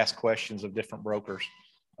 ask questions of different brokers.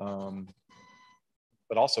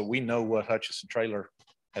 But also we know what Hutchison Trailer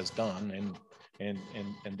has done, and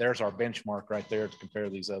there's our benchmark right there to compare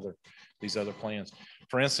these other plans.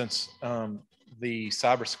 For instance, the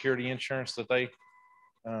cybersecurity insurance that they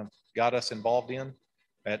got us involved in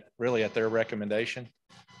at their recommendation,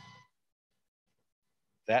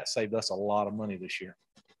 that saved us a lot of money this year,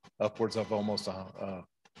 upwards of almost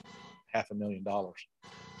 $500,000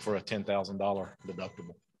 for a $10,000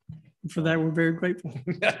 deductible. For that, we're very grateful.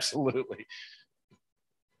 Absolutely.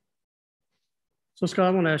 So Scott, I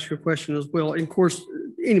want to ask you a question as well. And of course,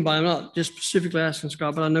 anybody, I'm not just specifically asking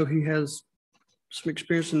Scott, but I know he has some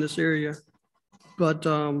experience in this area. But,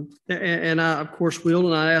 and I, of course, will,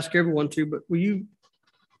 and I ask everyone to, but will you,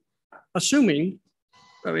 assuming,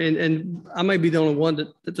 I mean, and I may be the only one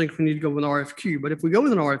that thinks we need to go with an RFQ, but if we go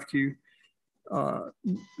with an RFQ,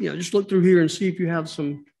 just look through here and see if you have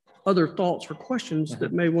some other thoughts or questions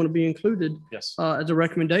that may want to be included as a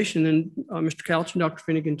recommendation. And Mr. Couch and Dr.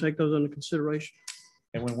 Finney can take those under consideration.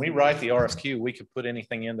 And when we write the RFQ, we can put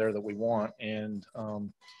anything in there that we want. And,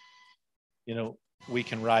 we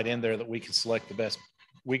can write in there that we can select the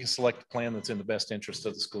plan that's in the best interest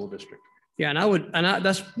of the school district. Yeah. And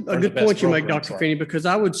that's a good point you make, Dr. Finney, because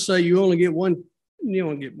I would say you only get one,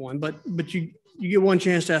 but you get one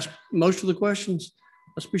chance to ask most of the questions.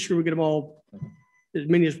 Let's be sure we get them all, as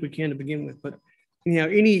many as we can to begin with. But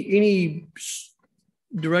any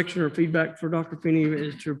direction or feedback for Dr. Finney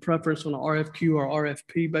is to preference on the RFQ or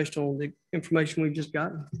RFP based on the information we've just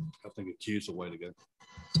gotten? I think a Q is the way to go.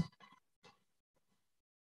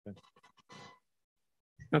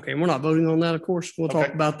 Okay, we're not voting on that, of course. We'll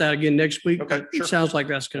talk about that again next week. Okay, It sounds like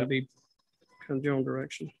that's going to be kind of general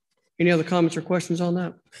direction. Any other comments or questions on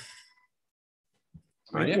that?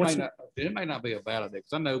 I mean, it may not be a bad idea,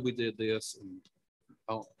 because I know we did this, and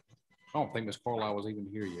I don't think Ms. Carlisle was even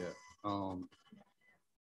here yet.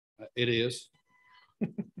 It is.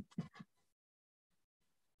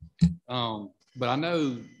 But I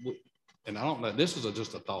know, and I don't know, this is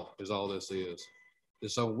just a thought, is all this is. And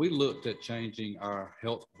so we looked at changing our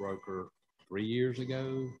health broker 3 years ago.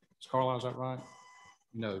 Ms. Carlisle, is that right?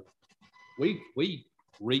 we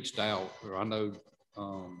reached out, or I know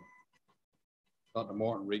Dr.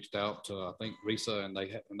 Martin reached out to, I think, Risa, and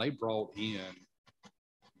they brought in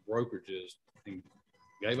brokerages and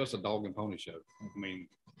gave us a dog and pony show. I mean,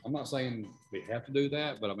 I'm not saying we have to do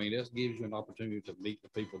that, but I mean, this gives you an opportunity to meet the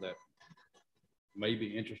people that may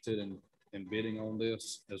be interested in bidding on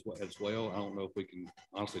this as well. I don't know if we can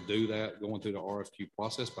honestly do that going through the RFQ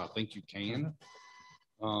process, but I think you can.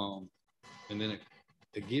 And then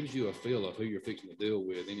it gives you a feel of who you're fixing to deal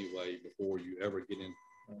with anyway before you ever get in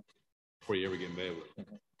bed with it.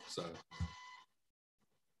 So.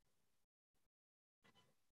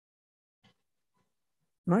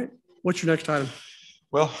 All right. What's your next item?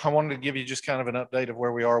 Well, I wanted to give you just kind of an update of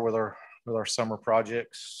where we are with our summer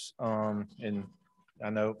projects. And I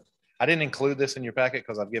know I didn't include this in your packet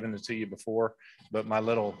because I've given it to you before, but my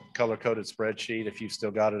little color-coded spreadsheet, if you've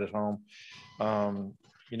still got it at home.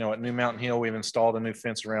 You know, at New Mountain Hill, we've installed a new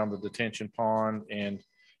fence around the detention pond and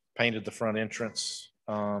painted the front entrance.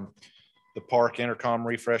 The park intercom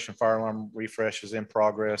refresh and fire alarm refresh is in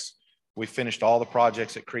progress. We finished all the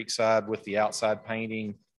projects at Creekside with the outside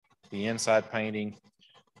painting, the inside painting,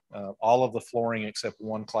 all of the flooring except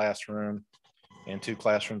one classroom and 2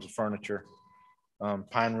 classrooms of furniture.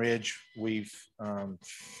 Pine Ridge, we've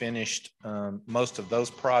finished most of those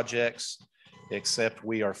projects, except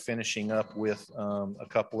we are finishing up with a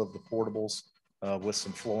couple of the portables with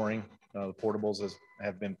some flooring. The portables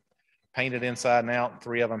have been painted inside and out.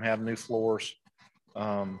 3 of them have new floors.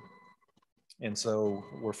 And so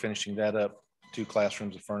we're finishing that up, 2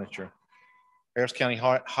 classrooms of furniture. Harris County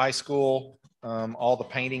High School, all the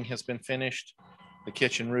painting has been finished. The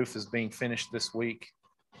kitchen roof is being finished this week.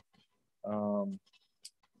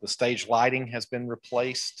 The stage lighting has been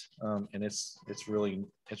replaced, and it's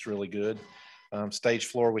really good. Stage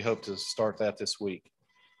floor, we hope to start that this week.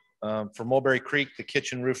 For Mulberry Creek, the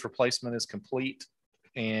kitchen roof replacement is complete,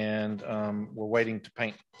 and we're waiting to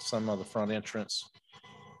paint some of the front entrance.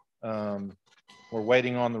 We're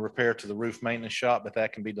waiting on the repair to the roof maintenance shop, but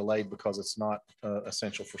that can be delayed because it's not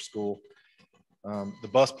essential for school. The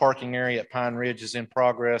bus parking area at Pine Ridge is in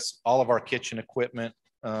progress. All of our kitchen equipment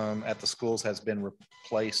at the schools has been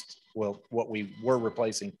replaced. Well, what we were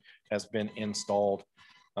replacing has been installed.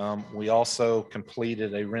 We also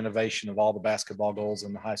completed a renovation of all the basketball goals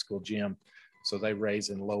in the high school gym, so they raise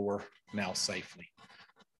and lower now safely.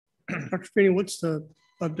 Dr. Feeney, what's the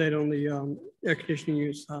update on the air conditioning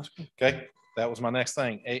units at the high school? Okay, that was my next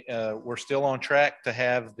thing. We're still on track to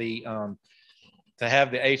have the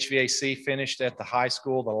HVAC finished at the high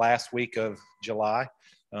school the last week of July.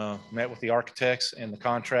 Met with the architects and the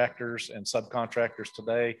contractors and subcontractors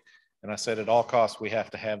today, and I said at all costs we have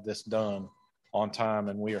to have this done on time,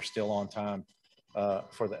 and we are still on time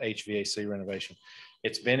for the HVAC renovation.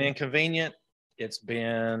 It's been inconvenient. It's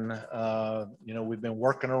been, we've been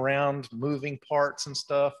working around moving parts and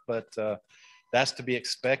stuff, but that's to be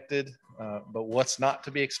expected. But what's not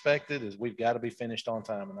to be expected is we've got to be finished on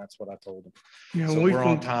time, and that's what I told them. Yeah, so we're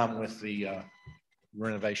on time with the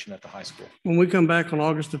renovation at the high school. When we come back on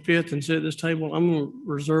August the 5th and sit at this table, I'm going to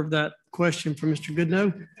reserve that question for Mr.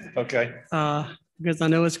 Goodnow. Okay. Because I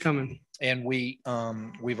know it's coming. And we've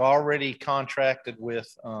already contracted with,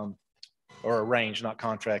 or arranged, not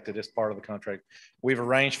contracted, as part of the contract. We've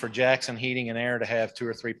arranged for Jackson Heating and Air to have 2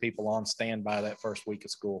 or 3 people on standby that first week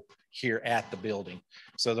of school here at the building.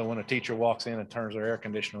 So that when a teacher walks in and turns their air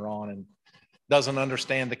conditioner on and doesn't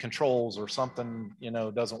understand the controls or something,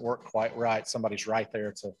 doesn't work quite right, somebody's right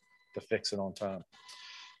there to fix it on time.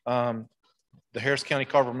 The Harris County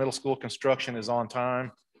Carver Middle School construction is on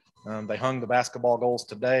time. They hung the basketball goals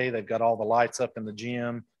today. They've got all the lights up in the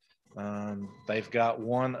gym. They've got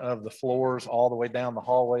one of the floors all the way down the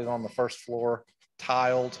hallway on the first floor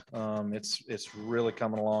tiled. It's really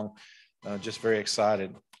coming along. Just very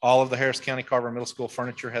excited. All of the Harris County Carver Middle School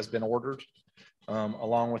furniture has been ordered,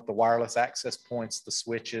 along with the wireless access points, the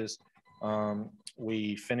switches.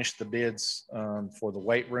 We finished the bids for the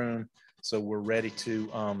weight room, so we're ready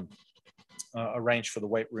to arrange for the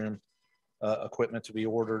weight room equipment to be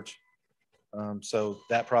ordered. So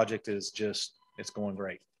that project is it's going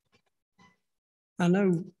great. I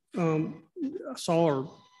know I saw, or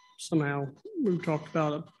somehow we talked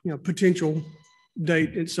about a potential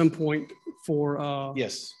date at some point for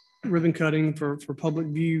yes, ribbon cutting for public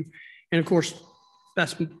view, and of course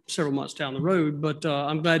that's several months down the road. But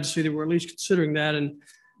I'm glad to see that we're at least considering that, and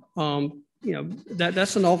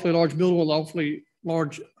that's an awfully large building with an awfully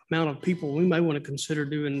large amount of people. We may want to consider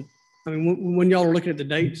doing. I mean, when y'all are looking at the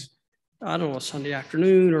dates, I don't know, Sunday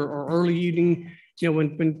afternoon or early evening,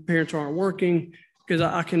 when parents aren't working. because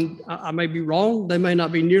I may be wrong. They may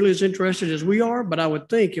not be nearly as interested as we are, but I would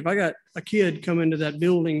think if I got a kid come into that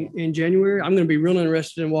building in January, I'm going to be real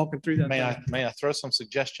interested in walking through that. May I throw some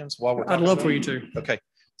suggestions while we're I'd talking love about for it? you to. Okay,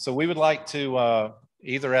 so we would like to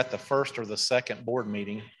either at the first or the second board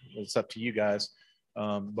meeting, it's up to you guys,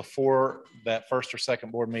 before that first or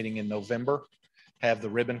second board meeting in November, have the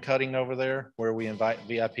ribbon cutting over there where we invite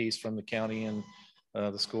VIPs from the county and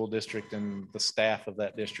the school district and the staff of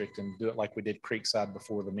that district, and do it like we did Creekside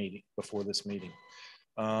before this meeting.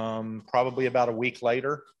 Probably about a week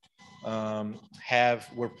later,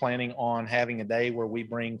 we're planning on having a day where we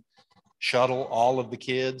shuttle all of the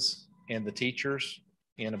kids and the teachers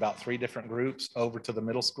in about 3 different groups over to the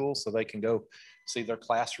middle school so they can go see their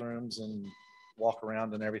classrooms and walk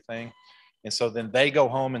around and everything. And so then they go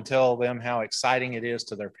home and tell them how exciting it is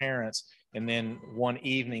to their parents. And then one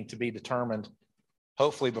evening, to be determined,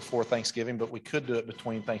 hopefully before Thanksgiving, but we could do it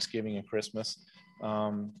between Thanksgiving and Christmas,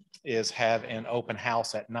 is have an open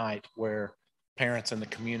house at night where parents in the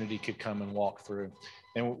community could come and walk through.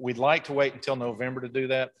 And we'd like to wait until November to do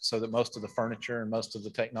that so that most of the furniture and most of the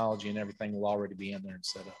technology and everything will already be in there and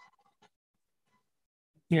set up.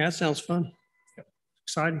 Yeah, that sounds fun. Yep.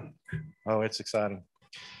 Exciting. Oh, it's exciting.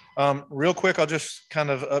 Real quick, I'll just kind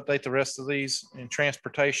of update the rest of these. In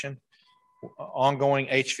transportation, ongoing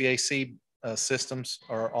HVAC systems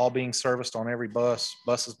are all being serviced on every bus.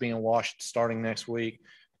 Buses being washed starting next week.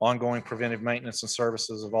 Ongoing preventive maintenance and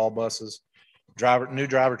services of all buses. New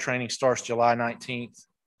driver training starts July 19th.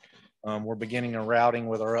 We're beginning a routing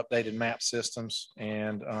with our updated map systems,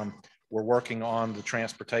 and we're working on the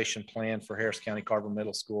transportation plan for Harris County Carver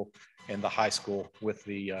Middle School and the high school with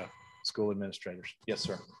the school administrators. Yes,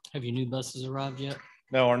 sir. Have your new buses arrived yet?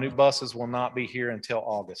 No, our new buses will not be here until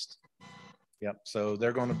August. Yep. So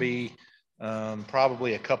they're going to be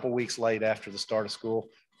probably a couple weeks late after the start of school,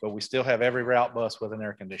 but we still have every route bus with an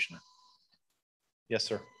air conditioner. Yes,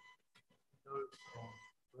 sir.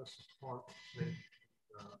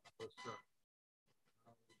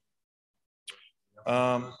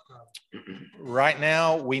 Right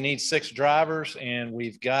now we need 6 drivers and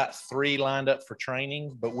we've got 3 lined up for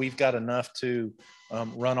training, but we've got enough to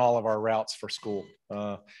run all of our routes for school.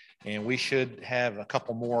 And we should have a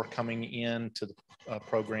couple more coming in to the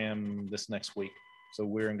program this next week. So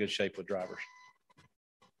we're in good shape with drivers.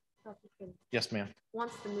 Yes, ma'am.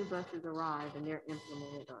 Once the new buses arrive and they're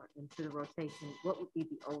implemented into the rotation, what would be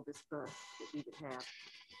the oldest bus that we would have?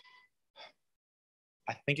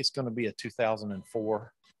 I think it's going to be a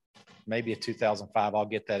 2004, maybe a 2005. I'll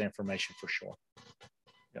get that information for sure.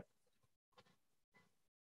 Yep.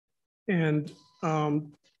 And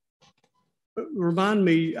remind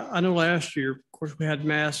me, I know last year, of course, we had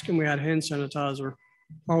masks and we had hand sanitizer.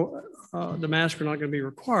 The masks are not going to be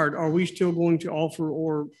required. Are we still going to offer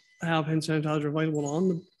or have hand sanitizer available on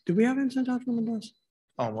the, do we have hand sanitizer on the bus?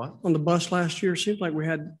 On what? On the bus last year, it seemed like we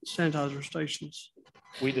had sanitizer stations.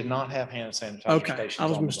 We did not have hand sanitizer okay, stations. I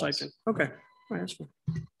was on mistaken. Okay, all right, that's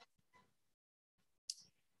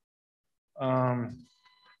fine.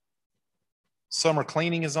 Summer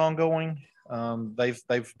cleaning is ongoing.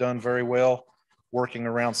 They've done very well working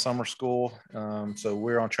around summer school. So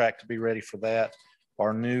we're on track to be ready for that.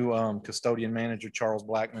 Our new custodian manager, Charles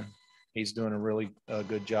Blackman, he's doing a really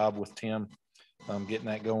good job with Tim getting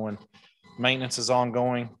that going. Maintenance is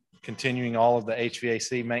ongoing, continuing all of the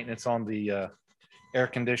HVAC maintenance on the air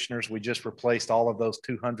conditioners. We just replaced all of those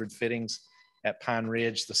 200 fittings at Pine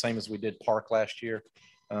Ridge, the same as we did Park last year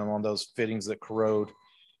on those fittings that corrode.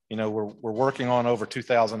 You know, we're working on over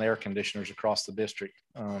 2,000 air conditioners across the district,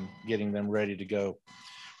 getting them ready to go.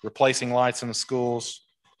 Replacing lights in the schools,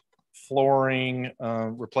 flooring,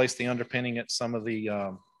 replace the underpinning at some of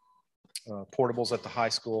the portables at the high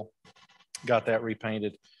school. Got that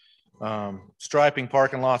repainted. Striping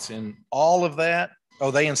parking lots and all of that. Oh,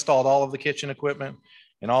 they installed all of the kitchen equipment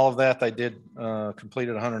and all of that. They did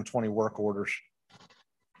completed 120 work orders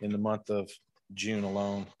in the month of June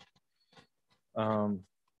alone.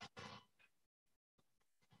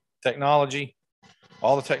 Technology,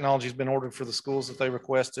 all the technology has been ordered for the schools that they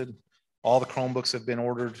requested. All the Chromebooks have been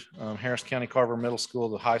ordered. Harris County Carver Middle School,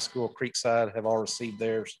 the high school, Creekside have all received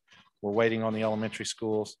theirs. We're waiting on the elementary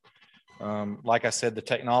schools. Like I said, the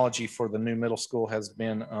technology for the new middle school has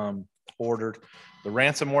been ordered. The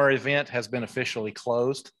ransomware event has been officially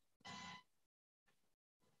closed.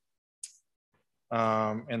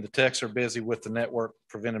 And the techs are busy with the network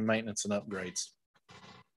preventive maintenance and upgrades.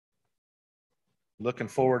 Looking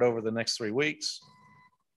forward over the next 3 weeks.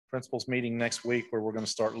 Principals meeting next week where we're going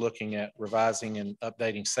to start looking at revising and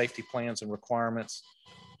updating safety plans and requirements,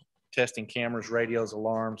 testing cameras, radios,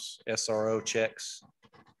 alarms, SRO checks,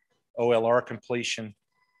 OLR completion.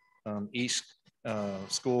 Each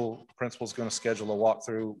school principal is going to schedule a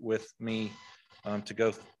walkthrough with me to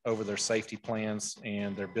go over their safety plans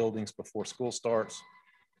and their buildings before school starts.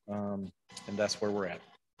 And that's where we're at.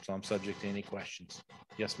 So I'm subject to any questions.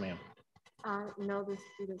 Yes, ma'am. I know the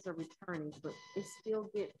students are returning, but they still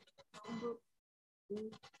get Chromebooks?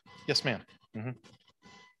 Yes, ma'am.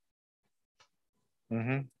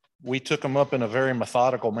 We took them up in a very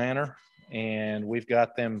methodical manner, and we've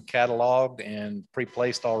got them cataloged and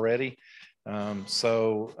pre-placed already.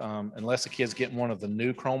 Unless the kid's getting one of the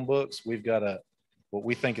new Chromebooks, we've got what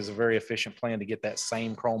we think is a very efficient plan to get that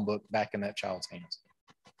same Chromebook back in that child's hands.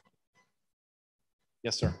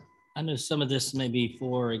 Yes, sir. I know some of this may be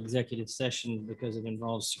for executive session because it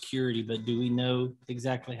involves security, but do we know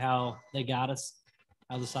exactly how they got us,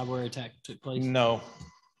 how the cyber attack took place? No.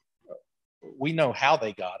 We know how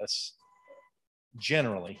they got us,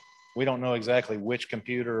 generally. We don't know exactly which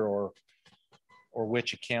computer or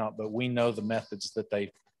which account, but we know the methods that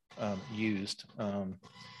they used.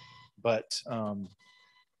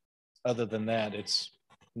 Other than that, it's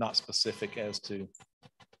not specific as to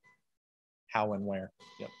how and where.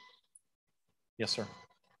 Yep. Yes, sir.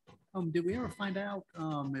 Did we ever find out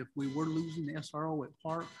if we were losing the SRO at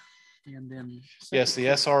Park? And then yes, the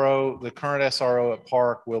SRO, the current SRO at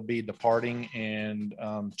Park will be departing, and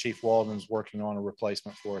Chief Walden's working on a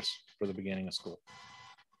replacement for us for the beginning of school.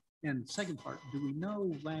 And second part, do we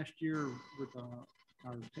know last year with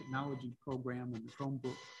our technology program and the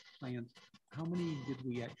Chromebook plans, how many did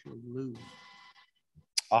we actually lose?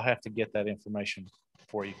 I'll have to get that information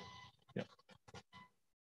for you. Yep.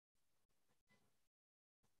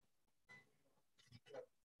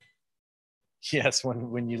 Yes,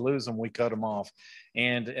 when you lose them, we cut them off.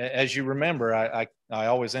 And as you remember, I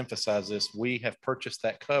always emphasize this, we have purchased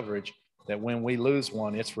that coverage that when we lose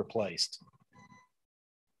one, it's replaced.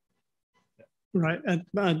 Right.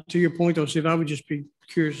 To your point, though, Steve, I would just be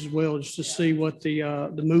curious as well, just to see what the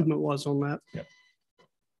movement was on that. Yep.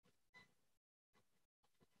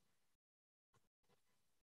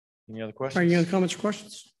 Any other questions? Any other comments or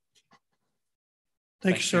questions?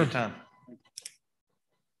 Thank you, sir. For your time.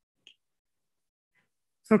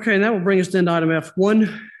 Okay, and that will bring us then to item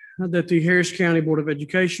F1, that the Harris County Board of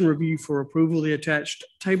Education review for approval the attached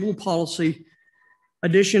table policy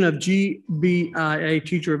addition of GBIA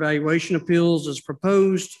teacher evaluation appeals as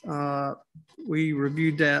proposed. We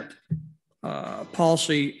reviewed that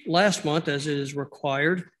policy last month as it is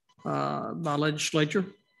required by legislature.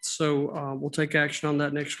 So we'll take action on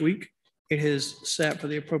that next week. It has sat for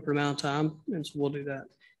the appropriate amount of time, and so we'll do that.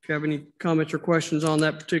 If you have any comments or questions on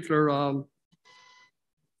that particular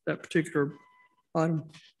item.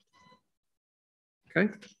 Okay.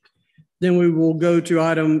 Then we will go to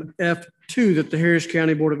item F2, that the Harris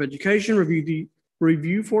County Board of Education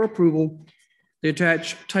review for approval the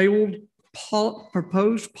attached tabled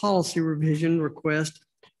proposed policy revision request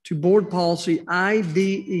to board policy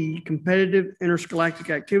IDE, competitive interscholastic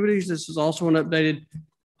activities. This is also an updated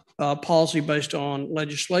policy based on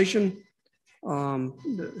legislation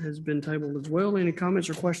that has been tabled as well. Any comments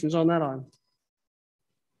or questions on that item?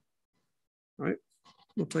 All right,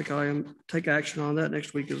 we'll take action on that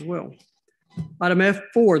next week as well. Item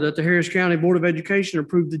F4, that the Harris County Board of Education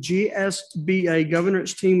approve the GSBA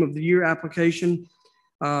Governance Team of the Year application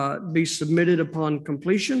be submitted upon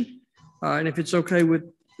completion. And if it's okay with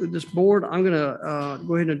this board, I'm going to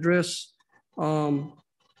go ahead and address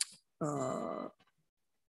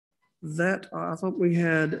that. I thought we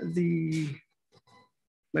had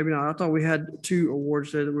maybe not. I thought we had 2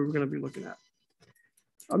 awards there that we were going to be looking at.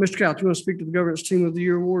 Mr. Couch, you want to speak to the Governance Team of the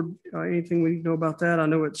Year award? Anything we need to know about that? I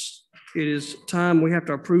know it is time. We have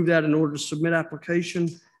to approve that in order to submit application.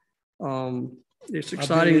 It's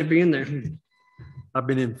exciting to be in there. I've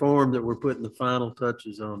been informed that we're putting the final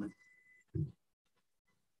touches on it.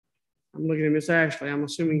 I'm looking at Miss Ashley. I'm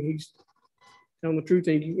assuming he's telling the truth.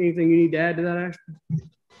 Anything you need to add to that, Ashley?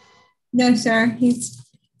 No, sir. He's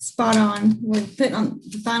spot on. We're putting on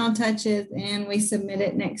the final touches and we submit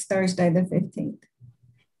it next Thursday, the 15th.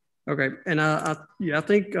 Okay. And I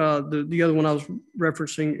think the other one I was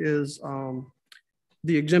referencing is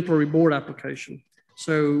the exemplary board application.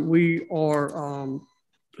 So we are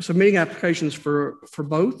submitting applications for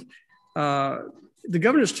both. The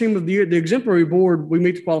Governance Team of the Year, the exemplary board, we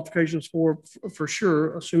meet the qualifications for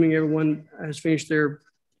sure, assuming everyone has finished their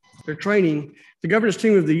training. The Governance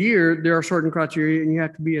Team of the Year, there are certain criteria and you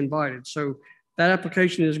have to be invited. So that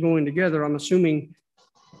application is going together. I'm assuming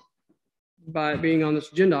by being on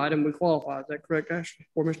this agenda item, we qualify. Is that correct, Ashley,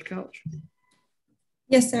 or Mr. Couch?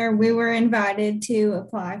 Yes, sir. We were invited to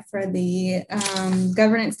apply for the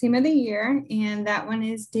Governance Team of the Year, and that one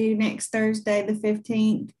is due next Thursday, the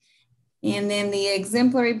 15th. And then the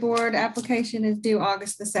Exemplary Board application is due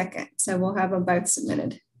August the 2nd. So we'll have them both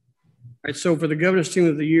submitted. All right, so for the Governance Team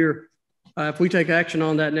of the Year, if we take action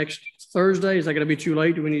on that next Thursday, is that going to be too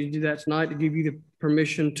late? Do we need to do that tonight to give you the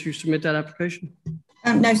permission to submit that application?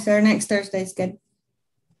 No, sir. Next Thursday is good.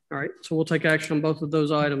 All right, so we'll take action on both of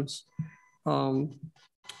those items.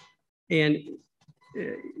 And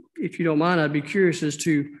if you don't mind, I'd be curious as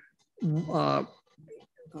to and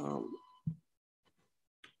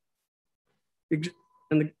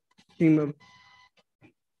the team of,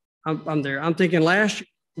 I'm there. I'm thinking last year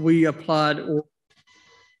we applied or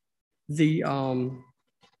the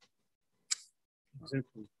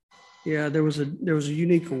yeah, there was a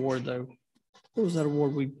unique award though. What was that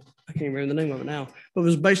award? I can't remember the name of it now, but it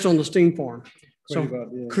was based on the STEAM farm. So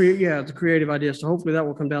the creative idea. So hopefully that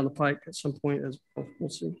will come down the pike at some point as well. We'll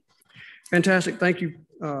see. Fantastic. Thank you,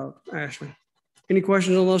 Ashley. Any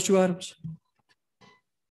questions on those two items?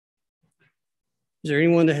 Is there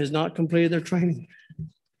anyone that has not completed their training?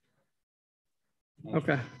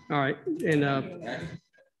 Okay. All right. And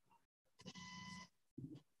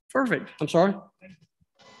perfect. I'm sorry.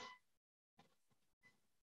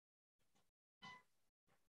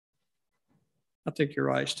 I think you're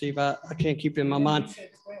right, Steve. I can't keep it in my mind.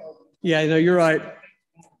 Yeah, no, you're right.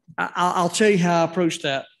 I'll tell you how I approach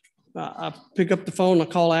that. I pick up the phone, I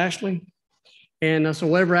call Ashley. And so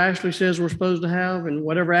whatever Ashley says we're supposed to have and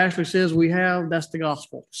whatever Ashley says we have, that's the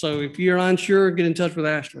gospel. So if you're unsure, get in touch with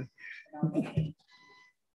Ashley.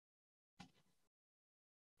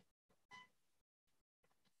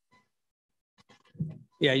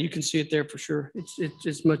 Yeah, you can see it there for sure.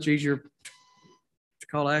 It's much easier to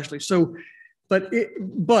call Ashley. So,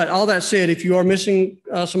 but all that said, if you are missing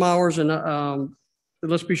some hours, and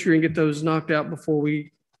let's be sure and get those knocked out before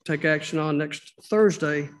we take action on next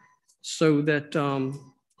Thursday, so that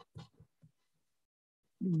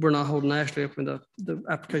we're not holding Ashley up in the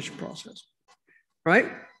application process. Right?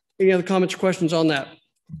 Any other comments or questions on that?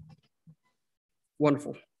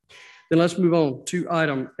 Wonderful. Then let's move on to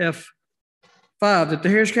item F5, that the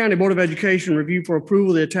Harris County Board of Education review for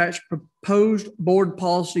approval the attached proposed board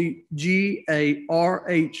policy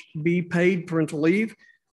GARHB, paid parental leave.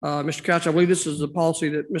 Mr. Couch, I believe this is the policy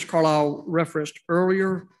that Ms. Carlisle referenced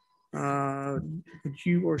earlier. Would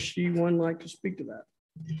you or she one like to speak to that?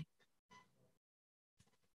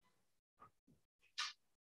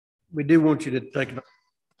 We do want you to take it.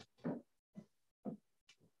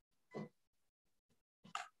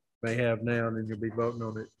 May have now, and then you'll be voting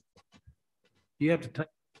on it. You have to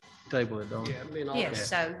table it, don't you? Yeah, yes,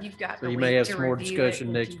 so you've got. So you may have some more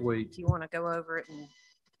discussion next week. If you want to go over it and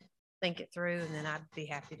think it through, and then I'd be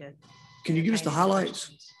happy to. Can you give us the highlights?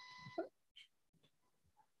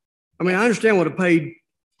 I mean, I understand what a paid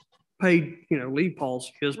leave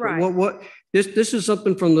policy is, but right. what this is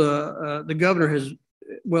something from the governor has,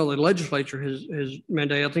 well, the legislature has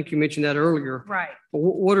mandated. I think you mentioned that earlier. Right. But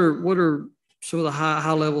what are some of the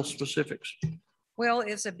high level specifics? Well,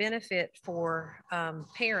 it's a benefit for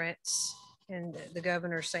parents, and the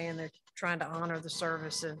governor's saying they're trying to honor the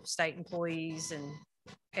service of state employees and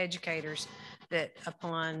educators, that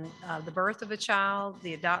upon the birth of a child,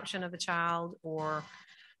 the adoption of a child, or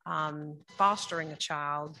fostering a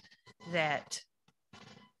child, that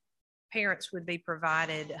parents would be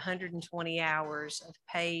provided 120 hours of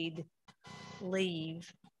paid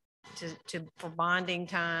leave for bonding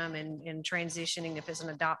time and transitioning, if it's an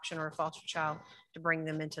adoption or a foster child, to bring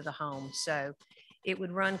them into the home. So it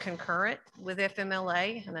would run concurrent with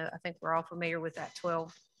FMLA, and I think we're all familiar with that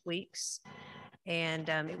 12 weeks. And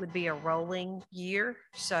it would be a rolling year.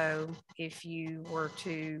 So if you were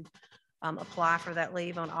to apply for that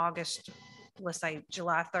leave on August, let's say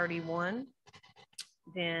July 31,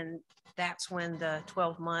 then that's when the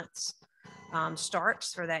 12 months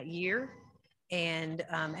starts for that year. And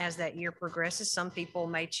as that year progresses, some people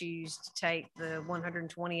may choose to take the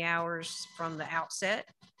 120 hours from the outset.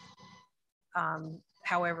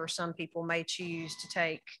 However, some people may choose to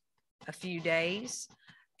take a few days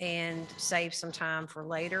and save some time for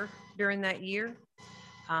later during that year.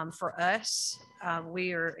 For us,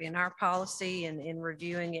 we are in our policy and in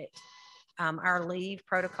reviewing it, our leave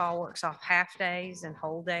protocol works off half days and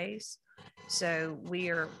whole days. So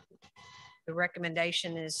the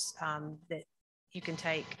recommendation is that you can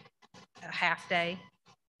take a half day,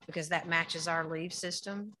 because that matches our leave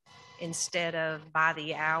system, instead of by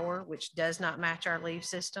the hour, which does not match our leave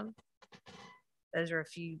system. Those are a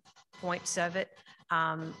few points of it.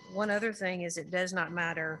 One other thing is it does not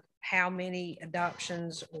matter how many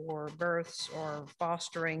adoptions or births or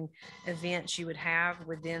fostering events you would have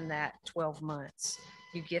within that 12 months.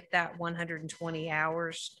 You get that 120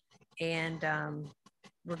 hours, and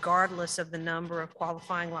regardless of the number of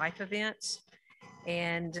qualifying life events.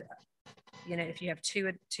 And if you have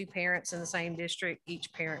two parents in the same district,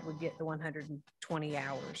 each parent would get the 120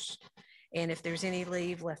 hours. And if there's any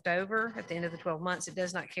leave left over at the end of the 12 months, it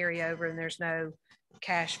does not carry over, and there's no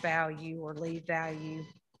cash value or leave value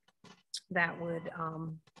that would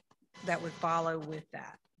follow with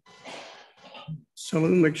that. So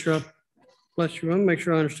let me make sure, bless you, let me make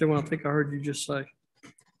sure I understand what I think I heard you just say.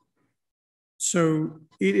 So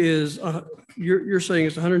it is, you're saying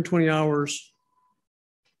it's 120 hours,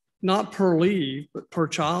 not per leave, but per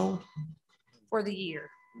child? For the year.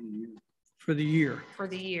 For the year. For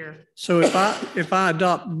the year. So if I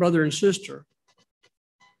adopt brother and sister,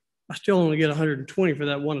 I still only get 120 for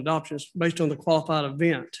that one adoption. It's based on the qualified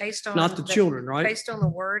event, based on not the children, right? Based on the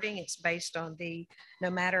wording, it's based on no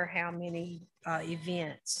matter how many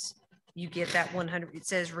events, you get that 100. It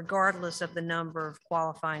says regardless of the number of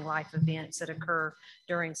qualifying life events that occur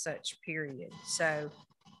during such period. So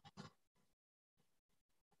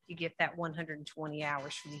you get that 120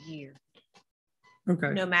 hours for the year.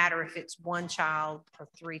 Okay. No matter if it's one child or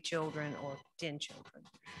 3 children or 10 children.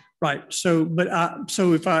 Right. So,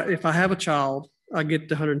 so if I have a child, I get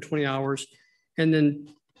the 120 hours, and then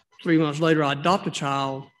 3 months later I adopt a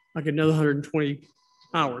child, I get another 120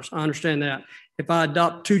 hours. I understand that. If I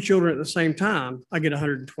adopt 2 children at the same time, I get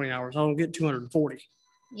 120 hours. I don't get 240.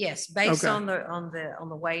 Yes, based Okay. on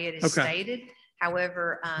the way it is stated.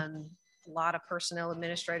 However, a lot of personnel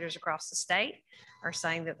administrators across the state are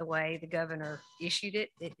saying that the way the governor issued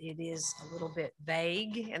it is a little bit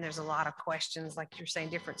vague, and there's a lot of questions, like you're saying,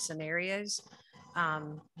 different scenarios.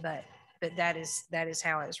 But that is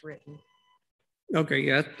how it's written. Okay,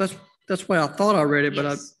 yeah, that's why I thought I read it, but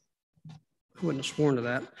Yes. I wouldn't have sworn to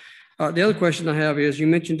that. The other question I have is, you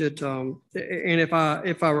mentioned it, and if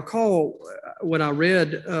I recall, when I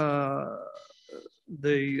read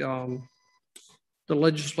the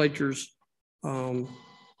legislature's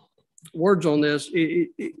words on this,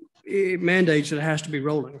 it mandates that it has to be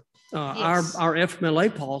rolling. Yes. Our FMLA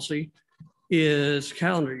policy is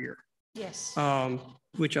calendar year, Yes.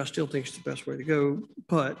 which I still think is the best way to go.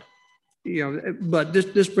 But but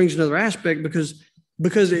this brings another aspect, because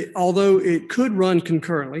although it could run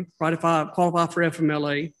concurrently, right? If I qualify for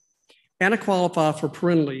FMLA and I qualify for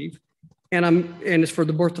parental leave, and it's for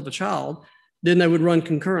the birth of a child, then they would run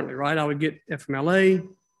concurrently, right? I would get FMLA,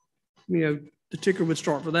 the ticker would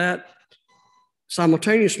start for that.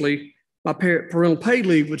 Simultaneously, my parental paid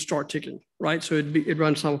leave would start ticking, right? So it'd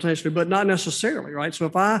run simultaneously, but not necessarily, right? So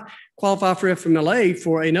if I qualify for FMLA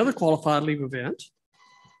for another qualified leave event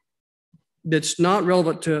that's not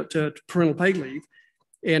relevant to parental paid leave,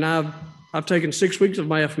 and I've taken 6 weeks of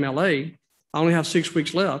my FMLA, I only have 6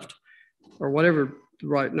 weeks left, or whatever the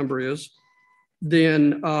right number is,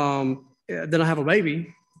 then I have a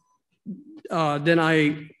baby,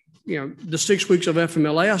 then the 6 weeks of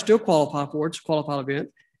FMLA, I still qualify for it. It's a qualified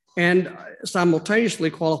event, and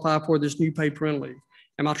simultaneously qualify for this new paid parental leave.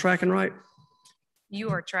 Am I tracking right? You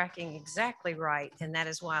are tracking exactly right. And that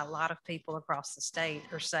is why a lot of people across the state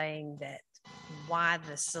are saying that why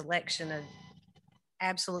the selection of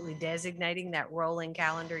absolutely designating that rolling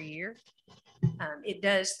calendar year. It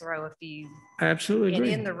does throw a few. Absolutely. And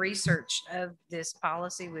in the research of this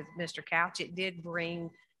policy with Mr. Couch, it did bring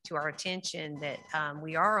to our attention that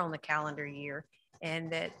we are on the calendar year,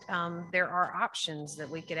 and that there are options that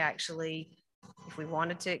we could actually, if we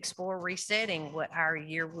wanted to explore resetting what our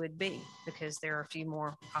year would be, because there are a few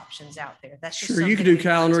more options out there. That's just sure. You could do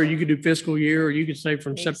calendar, you could do fiscal year, or you could say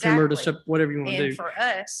from September to whatever you want to do. And for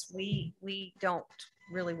us, we don't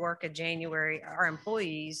really work a January. Our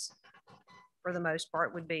employees, for the most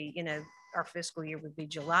part, would be, our fiscal year would be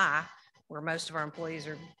July, where most of our employees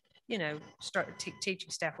are, teaching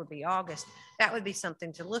staff would be August. That would be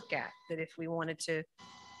something to look at, that if we wanted to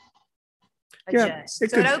adjust. So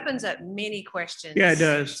it opens up many questions. Yeah, it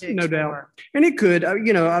does, no doubt. And it could,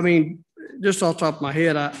 just off the top of my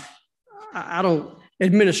head, I don't,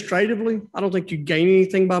 administratively, I don't think you gain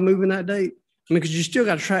anything by moving that date. Because you still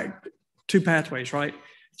got to track 2 pathways, right?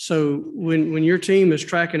 So when your team is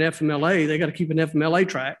tracking FMLA, they got to keep an FMLA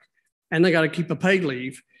track, and they got to keep a paid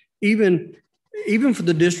leave, even for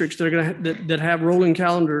the districts that are that have rolling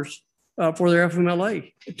calendars for their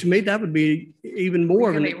FMLA. To me, that would be even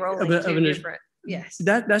more of yes.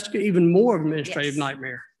 That's even more of an administrative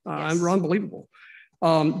nightmare. Unbelievable.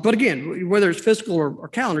 But again, whether it's fiscal or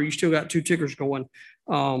calendar, you still got 2 tickers going.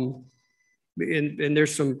 and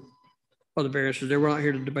there's some other variances there. We're not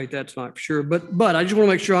here to debate that tonight for sure, but I just want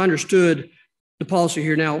to make sure I understood the policy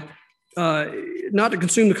here. Now, not to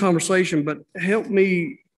consume the conversation, but help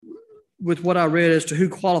me with what I read as to who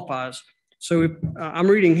qualifies. So if I'm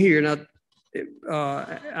reading here, and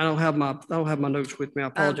I don't have my notes with me. I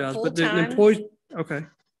apologize, but the employees, okay.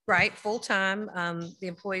 Right, full-time. The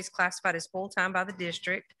employees classified as full-time by the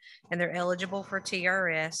district, and they're eligible for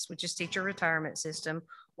TRS, which is Teacher Retirement System,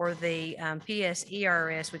 or the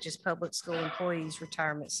PSERS, which is Public School Employees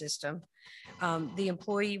Retirement System. The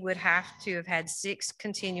employee would have to have had 6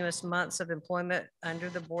 continuous months of employment under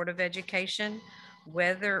the Board of Education,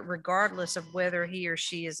 regardless of whether he or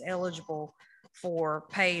she is eligible for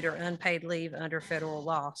paid or unpaid leave under federal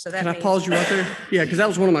law. So that Can I pause you right there? Yeah, because that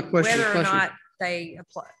was one of my questions. Whether or not they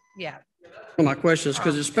apply, yeah. One of my questions,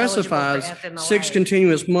 because it specifies 6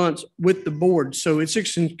 continuous months with the board. So it's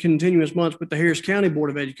 6 continuous months with the Harris County Board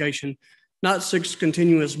of Education, not 6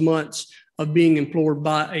 continuous months of being employed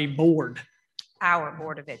by a board. Our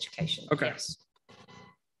Board of Education. Okay. Yes.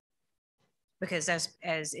 Because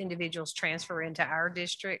as individuals transfer into our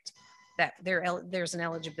district, that there's an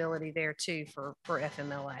eligibility there too for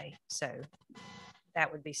FMLA. So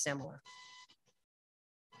that would be similar.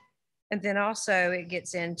 And then also it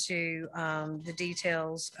gets into the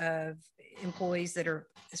details of employees that are,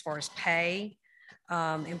 as far as pay,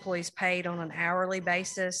 employees paid on an hourly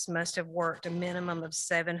basis must have worked a minimum of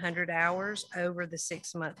 700 hours over the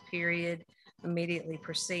 6-month period immediately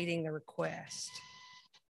preceding the request.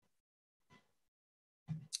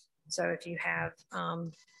 So if you have,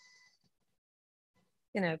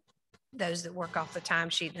 those that work off the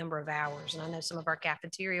timesheet number of hours, and I know some of our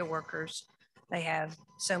cafeteria workers, they have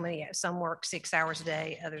so many, some work 6 hours a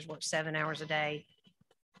day, others work 7 hours a day.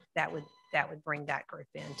 That would bring that group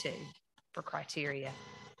in too for criteria.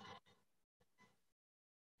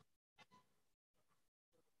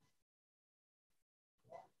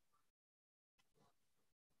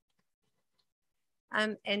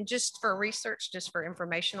 And just for research, just for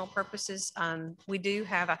informational purposes, we do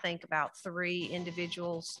have, I think, about 3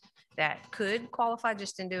 individuals that could qualify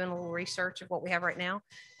just in doing a little research of what we have right now.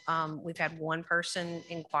 We've had 1 person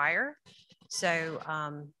inquire. So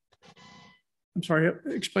I'm sorry,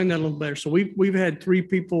 explain that a little better. So we've had 3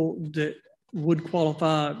 people that would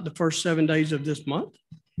qualify the first 7 days of this month.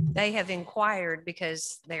 they have inquired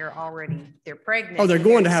because they're pregnant. Oh, they're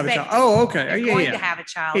going to have a child. Oh, okay. They're going to have a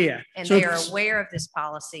child. Yeah. And So they are aware of this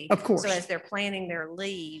policy. Of course. So as they're planning their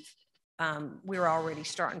leave, we're already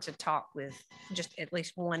starting to talk with just at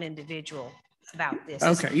least 1 individual about this.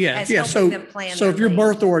 Okay. Yeah. Yeah. So if your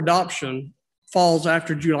birth or adoption falls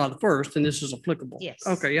after July the 1st, then this is applicable. Yes.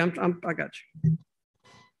 Okay. I got you.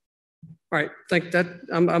 All right. Think that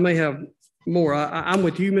I may have more. I'm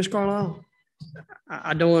with you, Ms. Carlisle.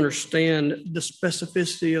 I don't understand the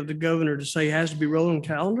specificity of the governor to say it has to be rolling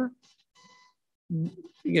calendar.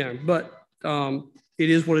 Yeah, but it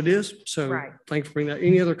is what it is. So right. Thanks for bringing that.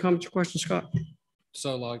 Any other comments or questions, Scott?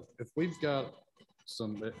 So like if we got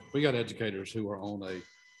educators who are on a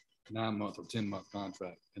 9-month or 10-month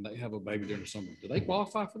contract and they have a baby during the summer, do they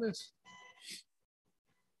qualify for this?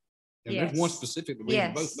 And yes. There's one specific that we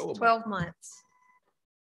both know about. 12 months.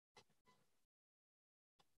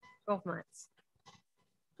 12 months.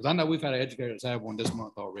 Because I know we've had educators have one this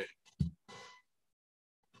month already.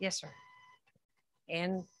 Yes, sir.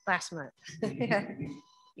 And last month.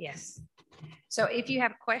 Yes. So if you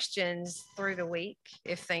have questions through the week,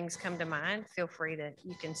 if things come to mind, feel free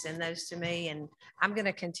you can send those to me. And I'm going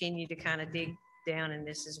to continue to kind of dig down in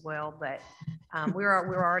this as well. But we're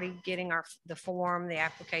already getting the form. The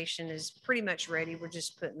application is pretty much ready. We're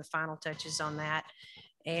just putting the final touches on that.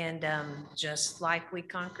 And just like we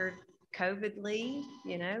conquered COVID leave,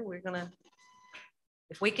 we're gonna,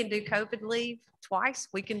 if we can do COVID leave twice,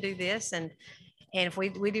 we can do this. And if we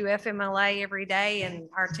do FMLA every day, and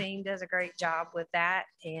our team does a great job with that,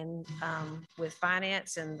 and with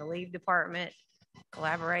finance and the leave department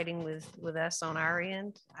collaborating with us on our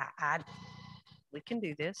end, we can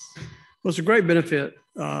do this. Well, it's a great benefit,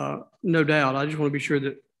 no doubt. I just want to be sure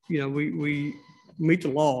that we meet the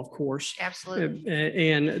law, of course.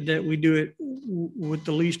 Absolutely. And that we do it with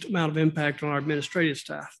the least amount of impact on our administrative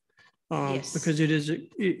staff. Yes. Because it is, at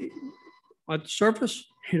the surface,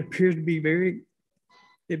 it appears to be very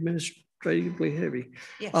administratively heavy.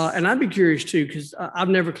 Yes. And I'd be curious too, because I've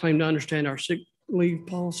never claimed to understand our sick leave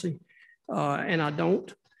policy, and I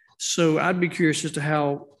don't. So I'd be curious as to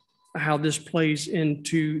how this plays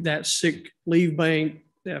into that sick leave bank,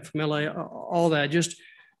 the FMLA, all that, just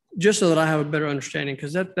so that I have a better understanding,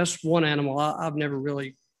 because that's one animal I've never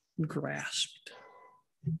really grasped.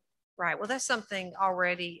 Right. Well, that's something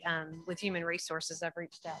already with Human Resources. I've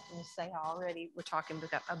reached out to Ms. Seha already. We're talking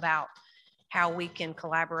about how we can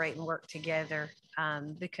collaborate and work together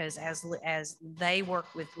because as they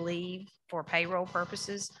work with leave for payroll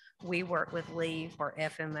purposes, we work with leave for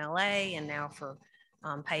FMLA and now for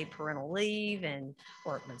paid parental leave and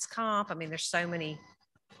workman's comp. I mean, there's so many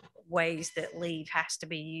ways that leave has to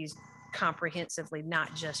be used comprehensively,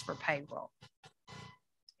 not just for payroll.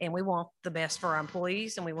 And we want the best for our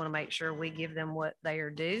employees, and we want to make sure we give them what they are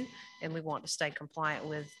due, and we want to stay compliant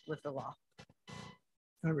with the law.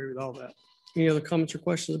 I agree with all that. Any other comments or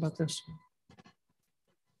questions about this?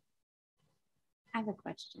 I have a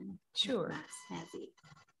question. Sure. Nice, snazzy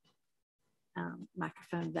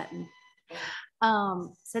microphone button.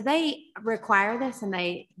 So they require this, and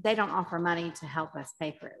they don't offer money to help us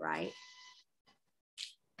pay for it, right?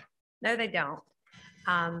 No, they don't.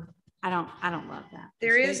 I don't love that.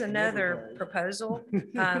 There is another proposal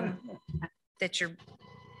that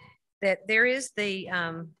there is the,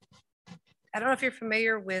 I don't know if you're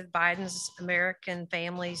familiar with Biden's American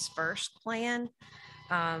Families First plan.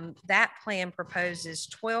 That plan proposes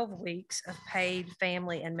 12 weeks of paid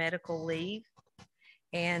family and medical leave,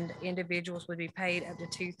 and individuals would be paid up to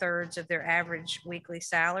 2/3 of their average weekly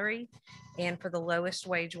salary. And for the lowest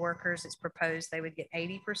wage workers, it's proposed they would get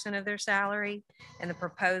 80% of their salary. And the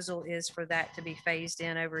proposal is for that to be phased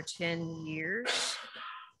in over 10 years.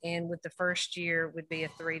 And with the first year would be a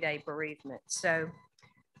 3-day bereavement. So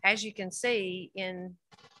as you can see I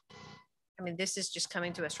mean, this is just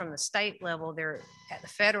coming to us from the state level. There at the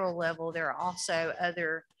federal level, there are also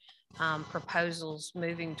other proposals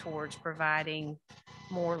moving towards providing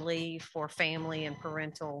more leave for family and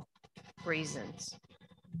parental reasons.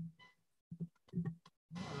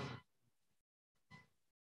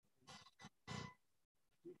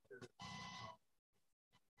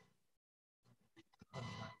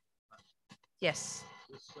 Yes.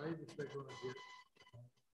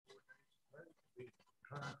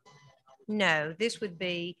 No, this would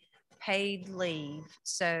be paid leave.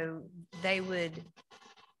 So they would,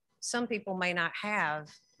 some people may not have,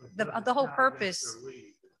 the whole purpose,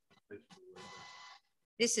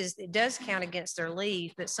 it does count against their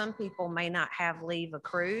leave, but some people may not have leave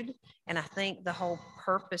accrued. And I think the whole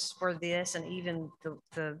purpose for this, and even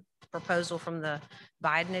the proposal from the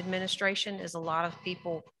Biden administration, is a lot of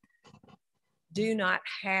people do not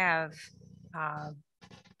have,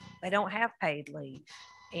 they don't have paid leave.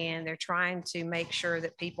 And they're trying to make sure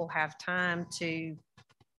that people have time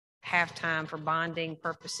for bonding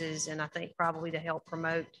purposes. And I think probably to help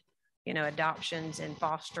promote, adoptions and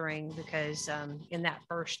fostering, because in that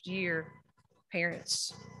first year,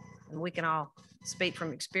 parents, and we can all speak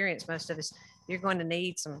from experience, most of us, you're going to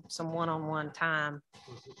need some one-on-one time.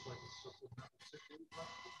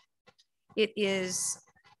 It is,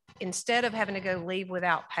 instead of having to go leave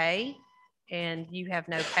without pay and you have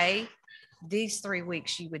no pay, these 3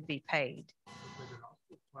 weeks you would be paid.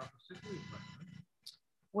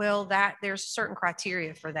 Well, there's certain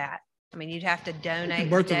criteria for that. I mean, you'd have to donate. The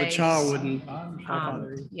birth of a child wouldn't.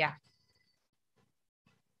 Yeah.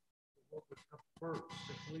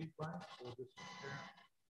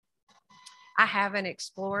 I haven't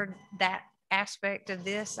explored that aspect of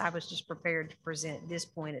this. I was just prepared to present this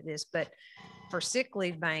point at this, but for sick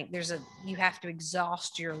leave bank, you have to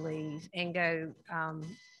exhaust your leave and go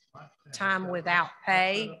time without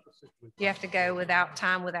pay. You have to go without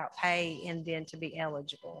time without pay and then to be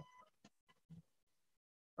eligible.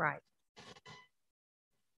 Right.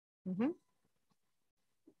 Mm-hmm.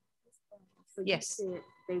 So yes. You said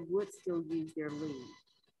they would still use their leave.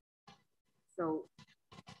 So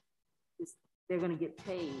they're going to get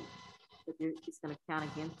paid, but it's going to count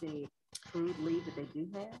against any accrued leave that they do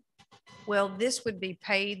have? Well, this would be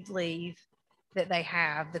paid leave that they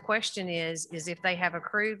have. The question is if they have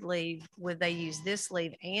accrued leave, would they use this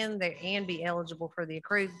leave and be eligible for the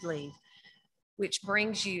accrued leave? Which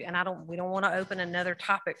brings you, and we don't want to open another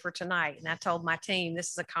topic for tonight. And I told my team, this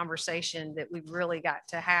is a conversation that we've really got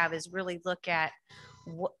to have, is really look at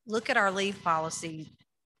our leave policy.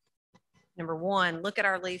 Number one, look at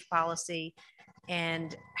our leave policy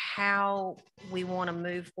and how we want to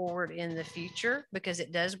move forward in the future, because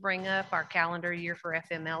it does bring up our calendar year for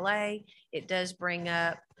FMLA. It does bring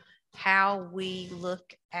up how we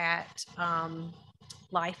look at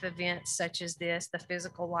life events such as this, the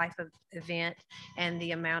physical life event, and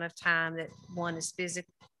the amount of time that one is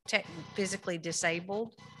physically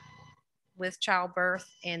disabled with childbirth,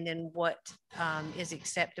 and then what is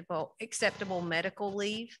acceptable medical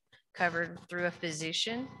leave covered through a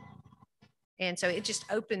physician. And so it just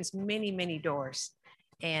opens many, many doors.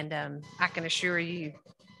 And I can assure you,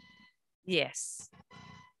 yes.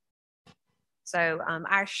 So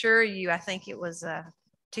I assure you, I think it was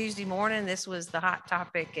Tuesday morning. This was the hot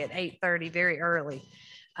topic at 8:30, very early.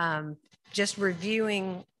 Just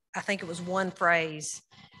reviewing, I think it was one phrase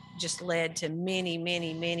just led to many,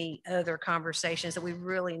 many, many other conversations that we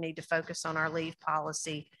really need to focus on our leave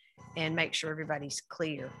policy and make sure everybody's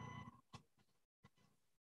clear.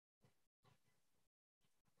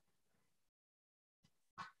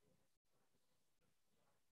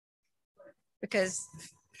 Because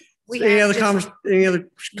we Any have other just- comments, any other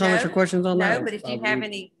comments or No, questions on that? No, but if you have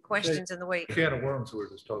any questions in the week. Can of worms we're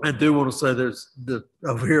just talking. I do want to say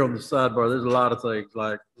over here on the sidebar, there's a lot of things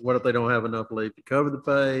like, what if they don't have enough leave to cover the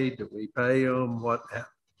pay? Do we pay them? What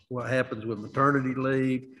happens with maternity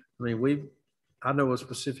leave? I mean, I know of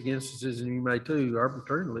specific instances, and you may too, our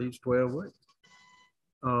maternity leave's 12 weeks.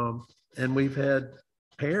 And we've had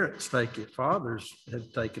parents take it, fathers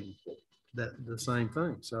have taken the same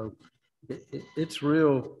thing. So it's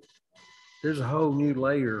real. There's a whole new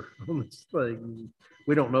layer on this thing.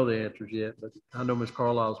 We don't know the answers yet, but I know Ms.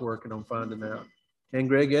 Carlisle's working on finding out. And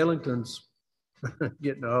Greg Ellington's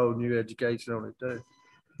getting a whole new education on it too.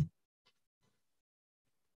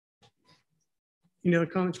 Any other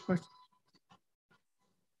comments, questions?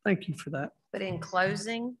 Thank you for that. But in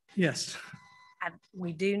closing, Yes.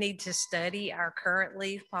 we do need to study our current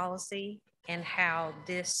leave policy and how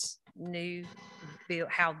this new bill,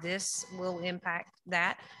 how this will impact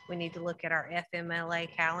that. We need to look at our FMLA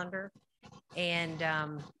calendar,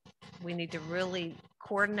 and we need to really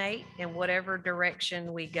coordinate in whatever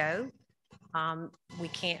direction we go. We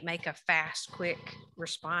can't make a fast, quick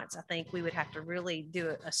response. I think we would have to really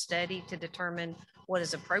do a study to determine what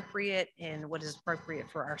is appropriate and what is appropriate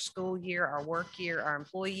for our school year, our work year, our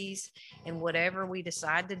employees, and whatever we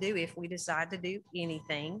decide to do, if we decide to do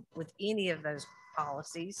anything with any of those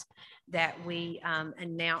policies, that we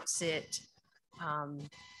announce it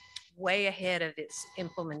way ahead of its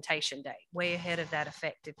implementation date, way ahead of that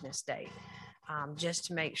effectiveness date. Just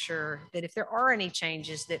to make sure that if there are any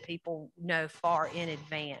changes that people know far in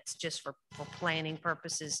advance, just for planning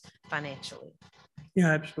purposes financially.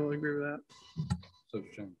 Yeah, I absolutely agree with that.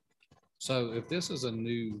 So if this is a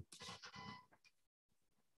new,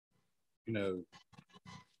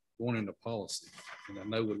 going into policy, and I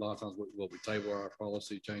know a lot of times we table our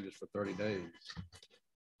policy changes for 30 days.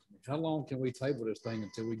 How long can we table this thing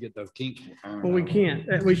until we get those kinks? Well, we can't.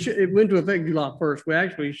 It went to effect July 1st. We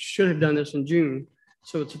actually should have done this in June,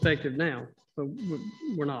 so it's effective now. But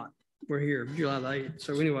we're not. We're here, July the 8th.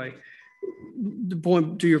 So anyway, the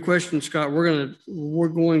point to your question, Scott, we're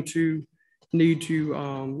going to need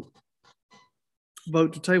to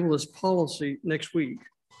vote to table this policy next week,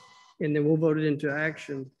 and then we'll vote it into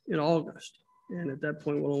action in August. And at that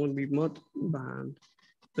point, we'll only be a month behind.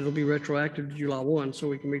 But it'll be retroactive to July 1, so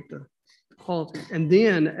we can meet the quality. And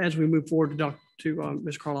then as we move forward to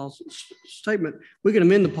Ms. Carlisle's statement, we can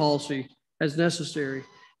amend the policy as necessary.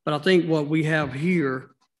 But I think what we have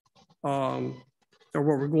here, or what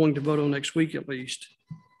we're going to vote on next week at least,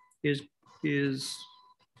 is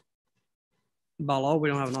by law, we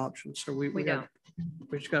don't have an option. So we got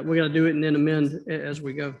to do it and then amend as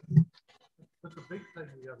we go. But the big thing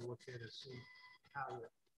we got to look at is see how it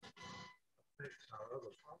affects our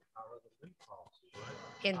other leave policies,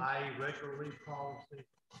 right? I.e. regular leave policy,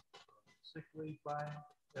 sick leave by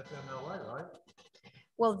FMLA, right?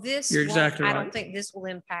 Well, You're exactly right. I don't think this will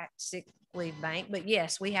impact sick leave bank, but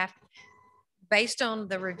yes, we have, based on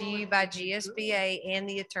the review by GSBA and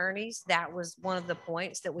the attorneys, that was one of the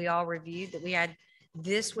points that we all reviewed, that we had.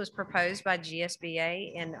 This was proposed by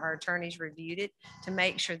GSBA and our attorneys reviewed it to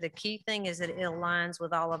make sure the key thing is that it aligns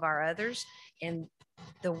with all of our others, and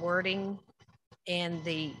the wording and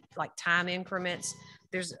the time increments.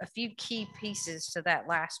 There's a few key pieces to that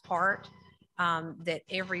last part that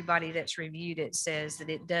everybody that's reviewed it says that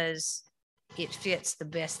it fits the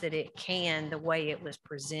best that it can, the way it was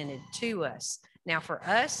presented to us. Now for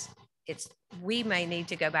us, we may need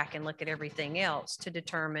to go back and look at everything else to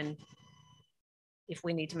determine if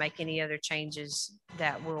we need to make any other changes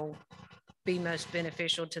that will be most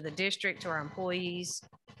beneficial to the district, to our employees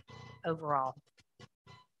overall.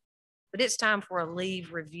 But it's time for a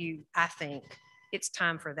leave review. I think it's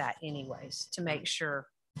time for that anyways, to make sure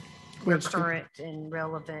we're current and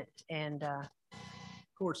relevant. And of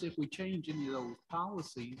course, if we change any of those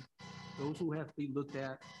policies, those will have to be looked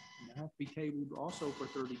at and have to be tabled also for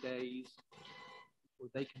 30 days where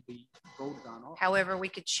they can be voted on. Also. However, we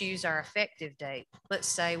could choose our effective date. Let's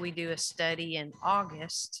say we do a study in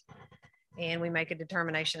August and we make a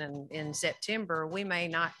determination in September. We may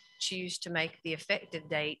not choose to make the effective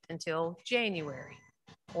date until January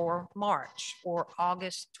or March or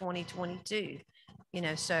August 2022.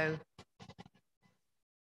 So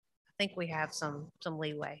think we have some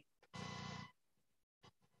leeway.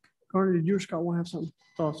 Carter, did you or Scott want to have some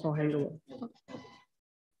thoughts? I'll handle it.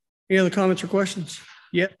 Any other comments or questions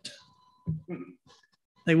yet?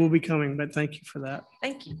 They will be coming, but thank you for that.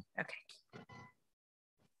 Thank you. Okay.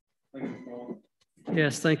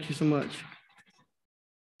 Yes, thank you so much.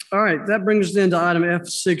 All right, that brings us into item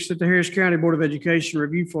F6, that the Harris County Board of Education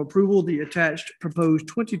review for approval the attached proposed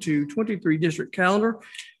 22-23 district calendar,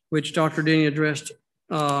 which Dr. Denny addressed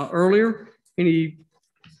earlier. Any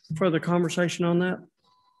further conversation on that?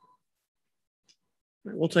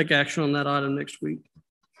 We'll take action on that item next week.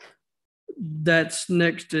 That's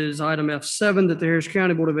next is item F7, that the Harris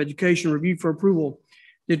County Board of Education review for approval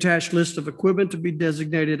the attached list of equipment to be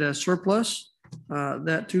designated as surplus.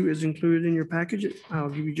 That too is included in your package. I'll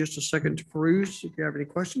give you just a second to peruse if you have any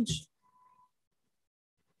questions.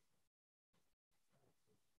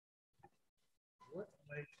 What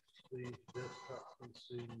makes the desktop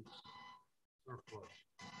PCs surplus?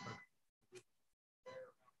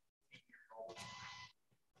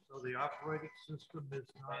 So the operating system is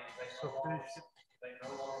not sufficient. They no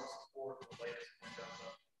longer support the latest Windows.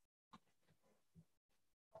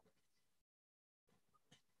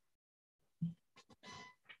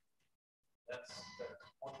 That's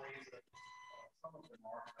one reason. Some of them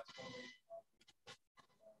are. That's one reason.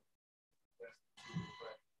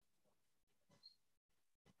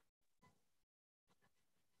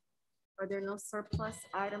 Are there no surplus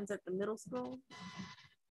items at the middle school?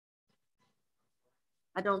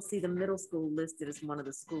 I don't see the middle school listed as one of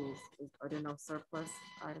the schools. Are there no surplus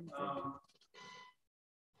items?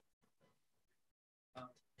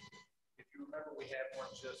 If you remember, we had one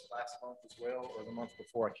just last month as well, or the month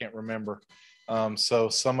before, I can't remember. So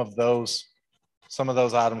some of those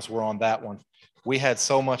items were on that one. We had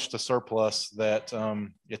so much to surplus that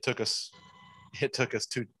it took us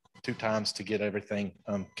two times to get everything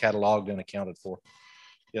cataloged and accounted for.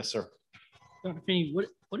 Yes, sir. Dr. Finney,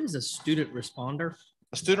 what is a student responder?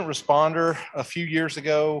 A student responder, a few years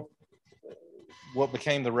ago, what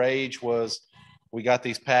became the rage was we got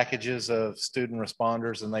these packages of student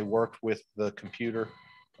responders and they worked with the computer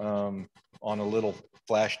on a little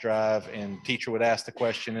flash drive, and teacher would ask the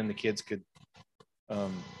question and the kids could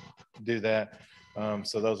do that.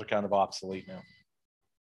 So those are kind of obsolete now.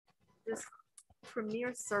 This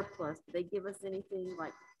Premier Surplus, do they give us anything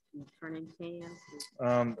like turning cans?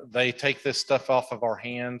 They take this stuff off of our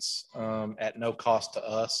hands at no cost to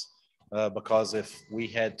us, because if we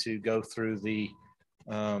had to go through the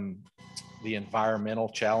environmental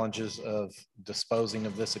challenges of disposing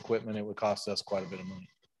of this equipment, it would cost us quite a bit of money.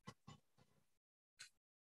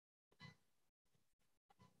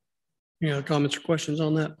 Any other comments or questions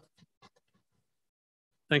on that?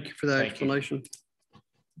 Thank you for that explanation.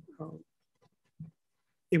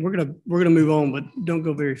 Yeah, we're gonna move on, but don't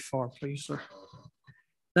go very far, please, sir.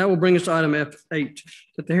 That will bring us to item F8,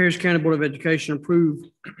 that the Harris County Board of Education approve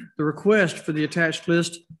the request for the attached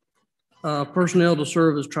list personnel to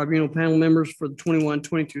serve as tribunal panel members for the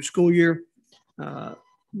 21-22 school year.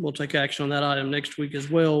 We'll take action on that item next week as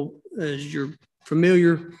well. As you're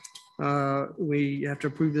familiar, we have to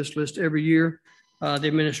approve this list every year. The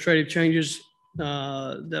administrative changes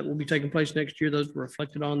that will be taking place next year, those were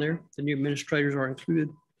reflected on there. The new administrators are included.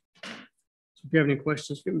 So if you have any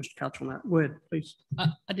questions, get Mr. Couch on that. Go ahead, please.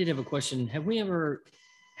 I did have a question. Have we ever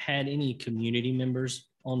had any community members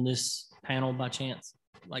on this panel by chance,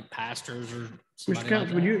 like pastors or somebody? Mr. Couch,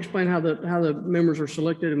 like would you explain how the members are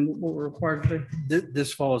selected and what we're required to do?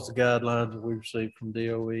 This follows the guidelines that we received from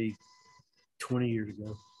BOE 20 years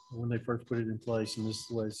ago when they first put it in place, and this is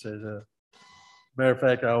the way it says. Matter of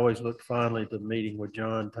fact, I always look fondly at the meeting with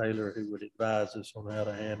John Taylor, who would advise us on how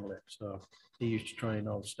to handle it. So he used to train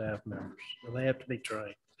all the staff members. So they have to be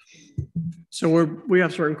trained. So we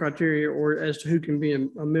have certain criteria or as to who can be a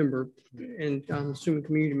member, and I'm assuming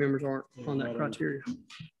community members aren't on that criteria.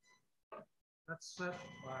 That's set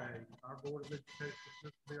by our Board of Education.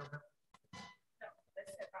 To be our member. No,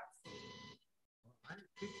 that's set by the city. I have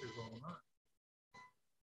teachers on mine.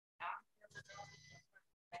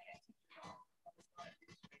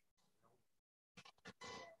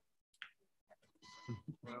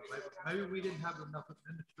 Well, maybe we didn't have enough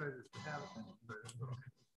administrators to have administrators.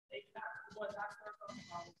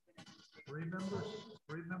 Three members?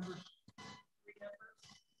 Three members?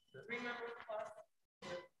 Three members plus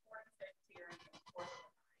the foreign secretary and of course.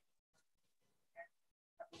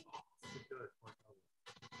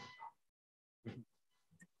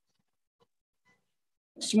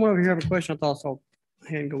 Someone over here have a question? I thought I saw a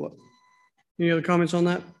hand go up. Any other comments on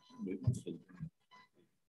that?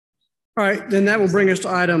 All right, then that will bring us to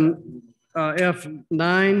item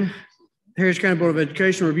F9, Harris County Board of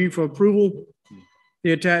Education review for approval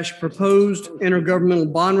the attached proposed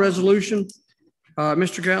intergovernmental bond resolution.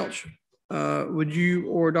 Mr. Couch, would you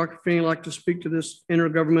or Dr. Finney like to speak to this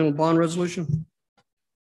intergovernmental bond resolution?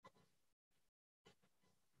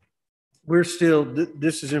 We're still,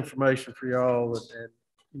 this is information for y'all,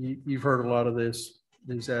 and you've heard a lot of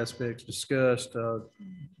these aspects discussed.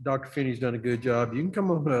 Dr. Finney's done a good job. You can come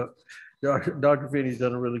on up. Dr. Finney's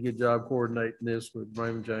done a really good job coordinating this with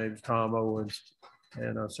Raymond James, Tom Owens,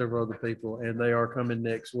 and several other people, and they are coming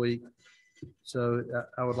next week. So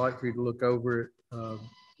I would like for you to look over it.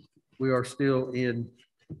 We are still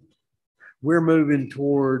we're moving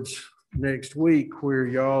towards next week where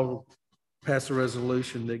y'all pass a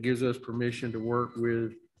resolution that gives us permission to work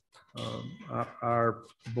with our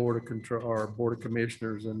board of control, our board of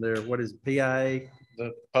commissioners and their, what is it, PIA?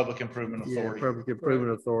 The Public Improvement Authority. Yeah, Public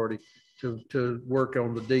Improvement Authority to work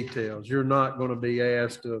on the details. You're not going to be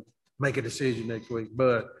asked to make a decision next week,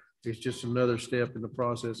 but it's just another step in the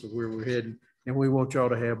process of where we're heading. And we want y'all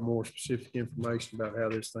to have more specific information about how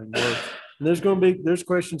this thing works. And there's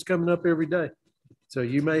questions coming up every day. So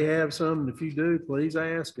you may have some. If you do, please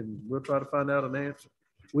ask, and we'll try to find out an answer.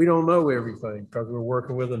 We don't know everything because we're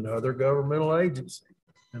working with another governmental agency,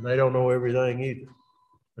 and they don't know everything either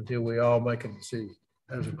until we all make a decision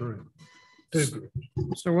as a group.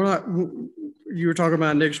 So we're not, you were talking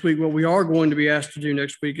about next week. What we are going to be asked to do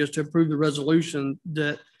next week is to approve the resolution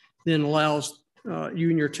that then allows you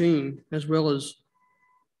and your team, as well as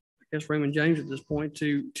I guess Raymond James at this point,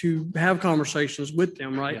 to have conversations with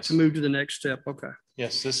them, right? Yes. To move to the next step. Okay.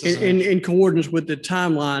 Yes, this is in coordinates with the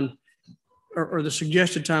timeline or the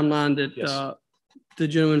suggested timeline that yes. The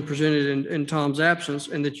gentleman presented in Tom's absence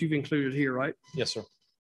and that you've included here, right? Yes, sir.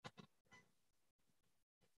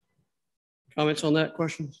 Comments on that?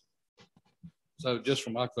 Questions? So just for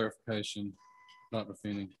my clarification, Dr.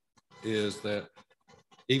 Finney, is that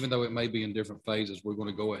even though it may be in different phases, we're going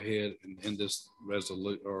to go ahead and in this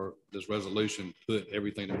resolution put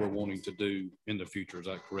everything that we're wanting to do in the future. Is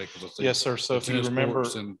that correct? Yes, sir. So if you remember,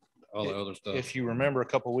 and all the other stuff. If you remember a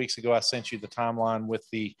couple of weeks ago, I sent you the timeline with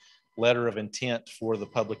the letter of intent for the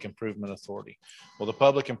Public Improvement Authority. Well, the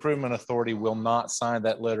Public Improvement Authority will not sign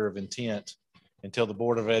that letter of intent until the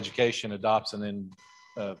Board of Education adopts an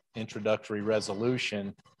introductory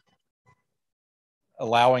resolution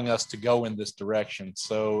allowing us to go in this direction.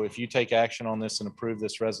 So if you take action on this and approve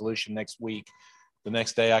this resolution next week, the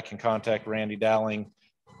next day I can contact Randy Dowling.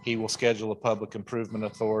 He will schedule a Public Improvement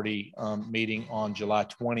Authority meeting on July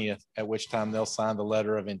 20th, at which time they'll sign the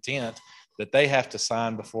letter of intent that they have to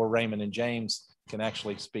sign before Raymond and James can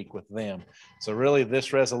actually speak with them. So really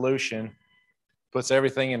this resolution puts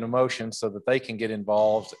everything into motion so that they can get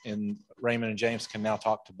involved, and Raymond and James can now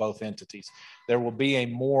talk to both entities. There will be a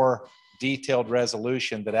more detailed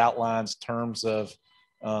resolution that outlines terms of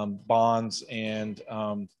bonds and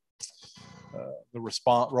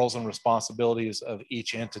the roles and responsibilities of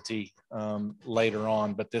each entity later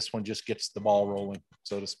on, but this one just gets the ball rolling,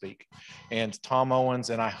 so to speak. And Tom Owens,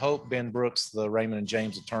 and I hope Ben Brooks, the Raymond and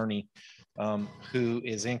James attorney, who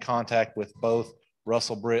is in contact with both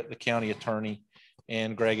Russell Britt, the county attorney,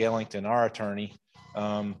 and Greg Ellington, our attorney,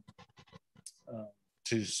 to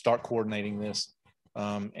start coordinating this.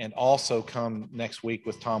 And also come next week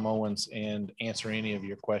with Tom Owens and answer any of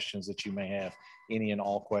your questions that you may have, any and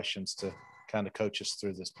all questions to kind of coach us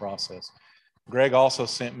through this process. Greg also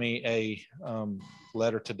sent me a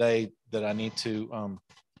letter today that I need to,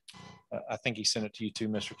 I think he sent it to you too,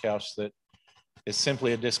 Mr. Couch, that is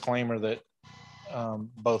simply a disclaimer that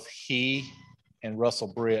both he and Russell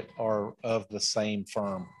Britt are of the same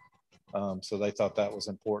firm. So they thought that was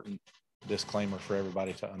important disclaimer for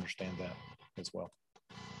everybody to understand that as well.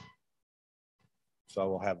 So I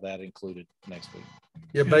will have that included next week.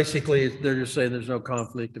 Yeah, basically, they're just saying there's no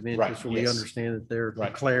conflict of interest. Right, So we yes. understand that they're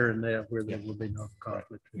Right. declaring that where there will be no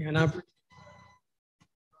conflict. Yeah, and I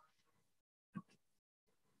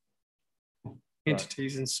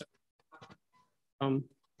entities and so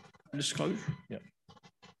disclosure. Yeah.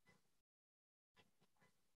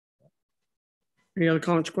 Any other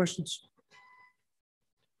comments, questions?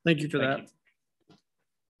 Thank you for Thank that.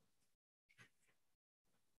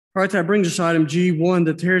 All right, that brings us to item G1,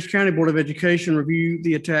 that the Harris County Board of Education review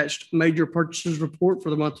the attached major purchases report for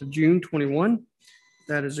the month of June 21.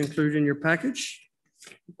 That is included in your package.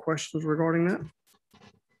 Questions regarding that?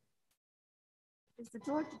 Is the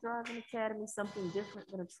Georgia Driving Academy something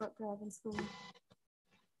different than a truck driving school?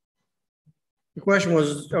 The question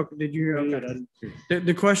was, okay, did you hear? Okay.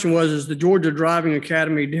 The question was, is the Georgia Driving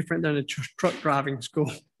Academy different than a truck driving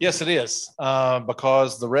school? Yes, it is,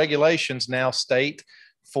 because the regulations now state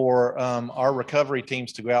for our recovery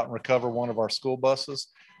teams to go out and recover one of our school buses,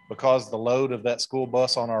 because the load of that school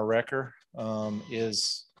bus on our wrecker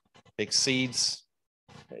exceeds,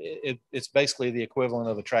 it's basically the equivalent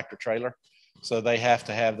of a tractor trailer. So they have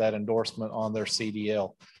to have that endorsement on their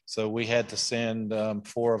CDL. So we had to send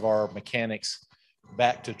 4 of our mechanics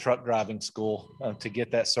back to truck driving school to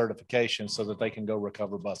get that certification so that they can go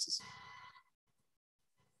recover buses.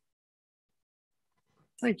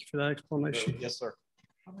 Thank you for that explanation. Yes, sir.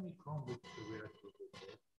 How many Chromebooks do we actually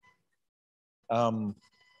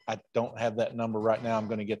I don't have that number right now. I'm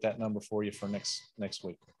going to get that number for you for next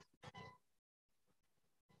week.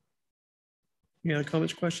 Any other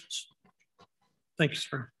comments, questions? Thank you,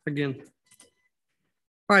 sir. Again.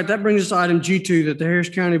 All right, that brings us to item G2, that the Harris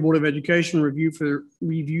County Board of Education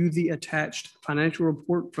review the attached financial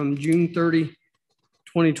report from June 30,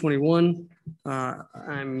 2021. I'm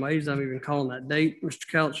amazed I'm even calling that date. Mr.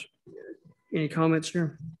 Couch, any comments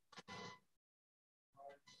here?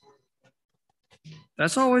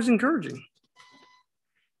 That's always encouraging.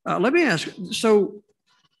 Let me ask, so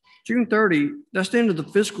June 30, that's the end of the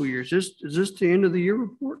fiscal year. Is this the end of the year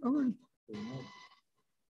report already?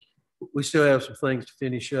 We still have some things to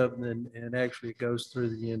finish up, and actually it goes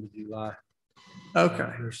through the end of July. Okay.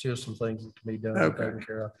 There's still some things that can be done. Okay. Taken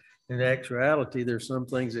care of. In actuality, there's some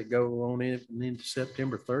things that go on into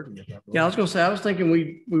September 30th. Yeah, I was going to say, I was thinking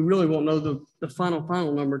we really won't know the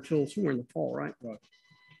final number till somewhere in the fall, right? Right.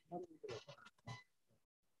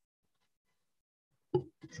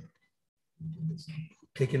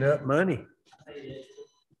 Picking up money.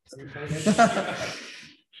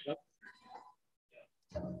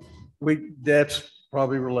 That's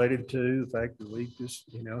probably related to the fact that we just,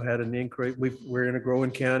 had an increase. We're in a growing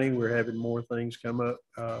county. We're having more things come up.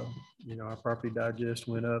 Our property digest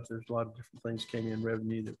went up. There's a lot of different things came in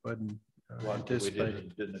revenue that wasn't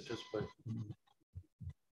anticipated. Didn't anticipate.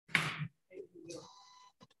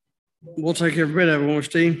 We'll take every bit of it, won't we,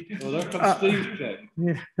 Steve? Well, there comes Steve's check.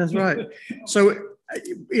 Yeah, that's right. So,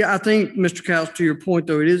 yeah, I think, Mr. Couch, to your point,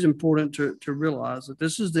 though, it is important to realize that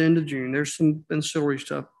this is the end of June. There's some ancillary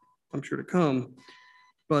stuff, I'm sure, to come,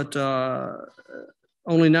 but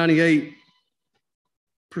only 98%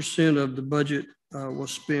 of the budget was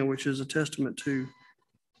spent, which is a testament to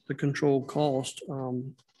the controlled cost,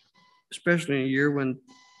 especially in a year when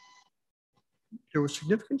there were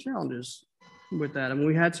significant challenges with that. And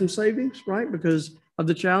we had some savings, right, because of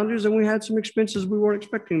the challenges, and we had some expenses we weren't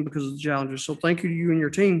expecting because of the challenges. So thank you to you and your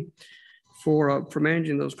team for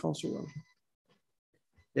managing those costs well.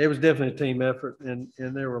 It was definitely a team effort, and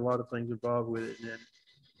there were a lot of things involved with it. And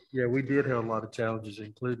yeah, we did have a lot of challenges,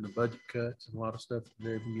 including the budget cuts and a lot of stuff at the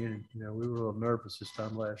very beginning. We were a little nervous this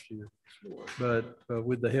time last year, but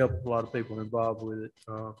with the help of a lot of people involved with it,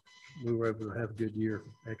 we were able to have a good year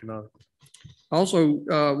economically. I also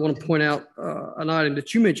want to point out an item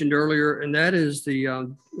that you mentioned earlier, and that is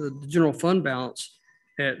the general fund balance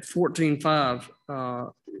at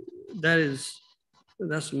 14.5.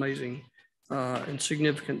 That's amazing and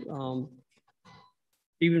significant,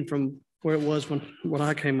 even from where it was when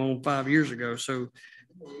I came on 5 years ago. So,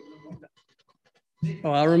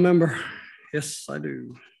 I remember. Yes, I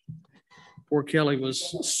do. Poor Kelly was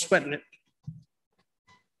sweating it.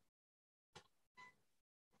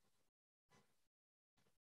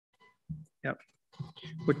 Yep.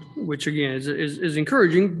 Which again is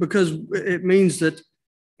encouraging, because it means that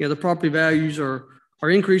the property values are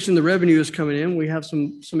increasing, the revenue is coming in. We have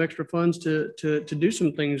some extra funds to do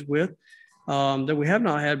some things with that we have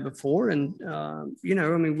not had before. And we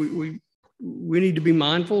need to be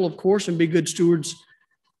mindful, of course, and be good stewards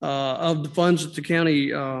of the funds that the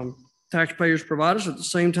county taxpayers provide us. At the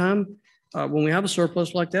same time, when we have a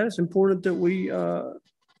surplus like that, it's important that we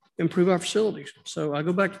improve our facilities. So I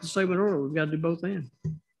go back to the statement earlier, we've got to do both ends.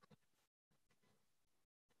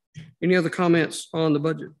 Any other comments on the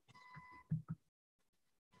budget?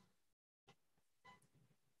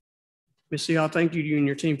 Ms. C, I'll thank you and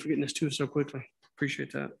your team for getting this to us so quickly.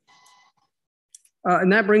 Appreciate that.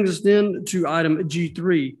 And that brings us then to item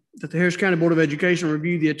G3, that the Harris County Board of Education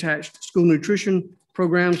review the attached school nutrition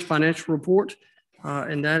programs financial report.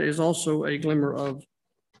 And that is also a glimmer of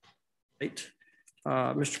light.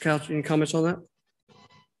 Mr. Couch, any comments on that?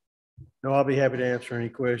 No, I'll be happy to answer any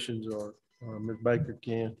questions, or Ms. Baker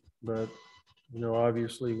can. But,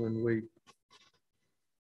 obviously when we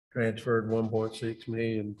transferred 1.6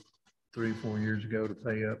 million 3 or 4 years ago to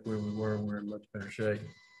pay up where we were, we're in much better shape.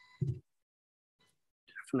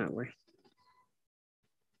 Definitely.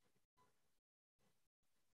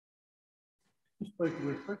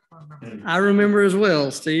 I remember as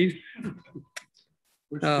well, Steve.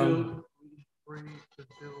 We're still free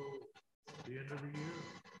until the end of the year.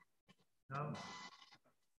 No.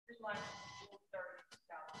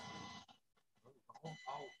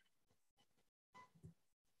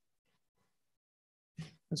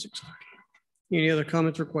 That's exciting. Any other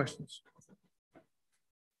comments or questions?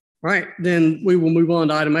 All right, then we will move on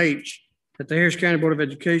to item H. That the Harris County Board of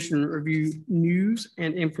Education review news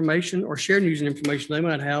and information or share news and information they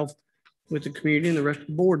might have with the community and the rest of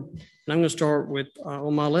the board. And I'm going to start with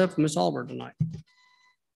on my left, Ms. Oliver tonight.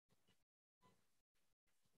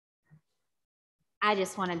 I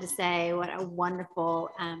just wanted to say what a wonderful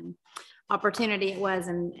opportunity it was,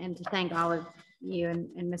 and to thank all of you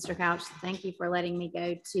and Mr. Couch. Thank you for letting me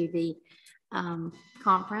go to the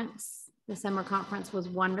conference. The summer conference was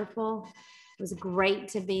wonderful. It was great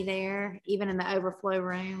to be there, even in the overflow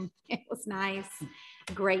room. It was nice.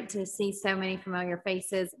 Great to see so many familiar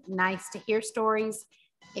faces. Nice to hear stories.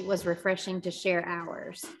 It was refreshing to share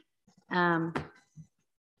ours. I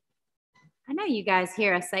know you guys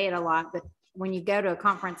hear us say it a lot, but when you go to a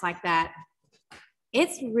conference like that,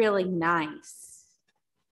 it's really nice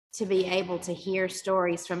to be able to hear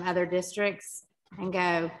stories from other districts and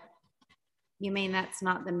go, you mean that's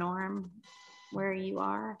not the norm where you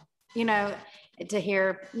are? You know, to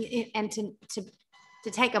hear and to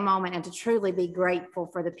take a moment and to truly be grateful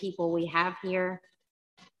for the people we have here,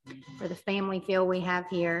 for the family feel we have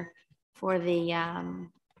here, for the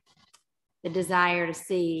desire to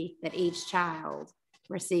see that each child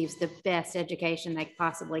receives the best education they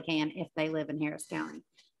possibly can if they live in Harris County.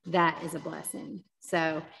 That is a blessing.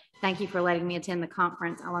 So thank you for letting me attend the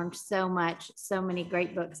conference. I learned so much, so many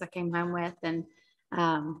great books I came home with, and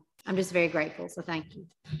I'm just very grateful. So thank you.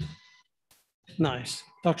 Nice.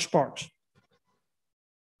 Dr. Sparks.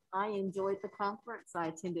 I enjoyed the conference. I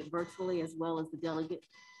attended virtually as well as the delegate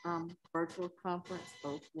virtual conference.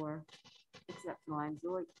 Both were exceptional. I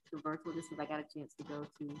enjoyed the virtual just because I got a chance to go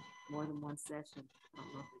to more than one session. I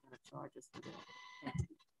don't know if they're going to charge us for that. Thank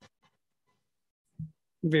you.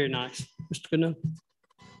 Very nice. Mr. Goodenough.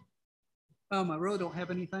 I really don't have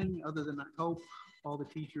anything other than I hope all the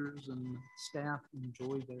teachers and staff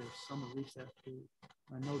enjoy their summer recess period.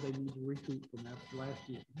 I know they need to recoup from after last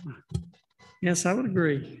year. Yes, I would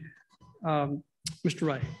agree. Mr.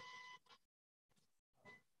 Ray.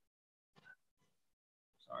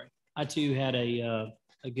 Sorry. I too had a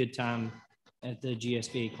good time at the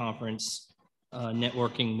GSBA conference,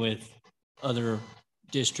 networking with other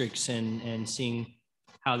districts and seeing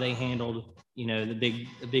how they handled, you know, the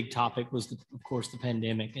big topic was, of course, the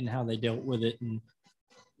pandemic and how they dealt with it. And,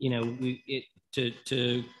 you know,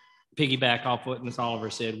 to piggyback off what Ms.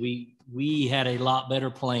 Oliver said, we had a lot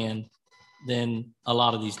better plan than a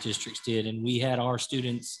lot of these districts did. And we had our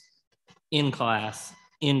students in class,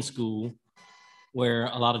 in school, where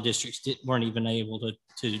a lot of districts weren't even able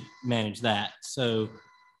to manage that. So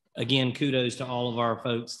again, kudos to all of our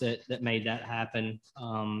folks that made that happen.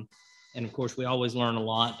 And of course, we always learn a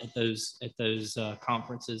lot at those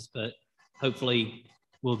conferences, but hopefully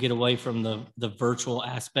we'll get away from the virtual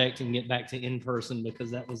aspect and get back to in person, because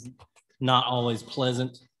that was not always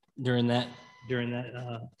pleasant during that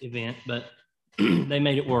event, but they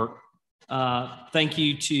made it work. Thank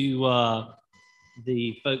you to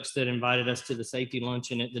the folks that invited us to the safety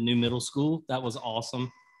luncheon at the new middle school. That was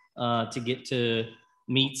awesome to get to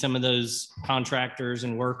meet some of those contractors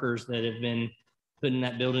and workers that have been putting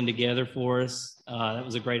that building together for us. That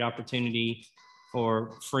was a great opportunity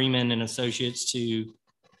for Freeman and Associates to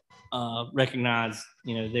recognize,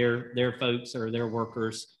 you know, their folks or their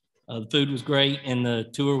workers. The food was great, and the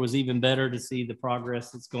tour was even better to see the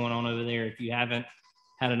progress that's going on over there. If you haven't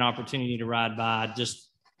had an opportunity to ride by, just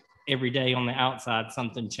every day on the outside,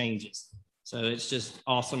 something changes. So it's just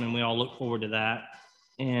awesome, and we all look forward to that.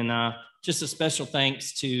 And just a special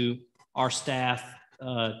thanks to our staff,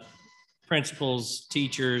 principals,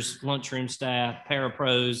 teachers, lunchroom staff,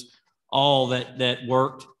 parapros, all that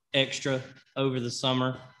worked extra over the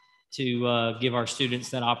summer to give our students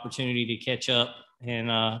that opportunity to catch up and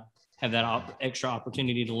have that extra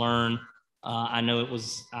opportunity to learn. I know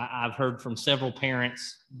I've heard from several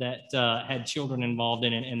parents that had children involved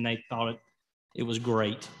in it, and they thought it was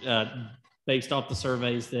great. Based off the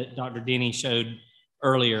surveys that Dr. Denny showed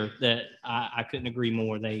earlier, that I couldn't agree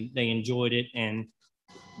more. They enjoyed it and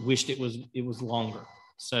wished it was longer.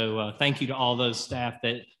 So thank you to all those staff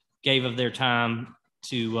that gave of their time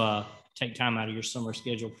to take time out of your summer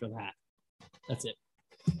schedule for that. That's it.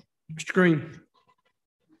 Mr. Green.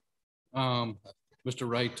 Mr.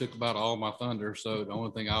 Ray took about all my thunder. So the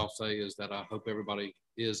only thing I'll say is that I hope everybody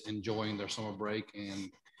is enjoying their summer break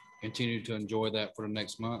and continue to enjoy that for the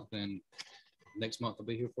next month. And next month will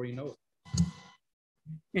be here before you know it.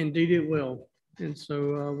 Indeed it will. And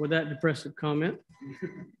so with that depressive comment,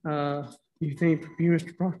 you think you,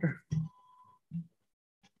 Mr. Proctor?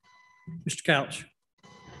 Mr. Couch?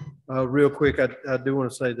 Real quick, I do want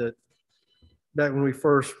to say that back when we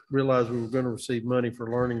first realized we were going to receive money for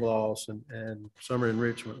learning loss and summer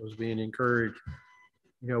enrichment was being encouraged,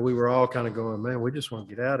 we were all kind of going, man, we just want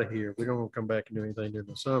to get out of here. We don't want to come back and do anything during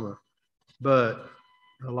the summer. But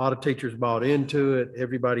a lot of teachers bought into it.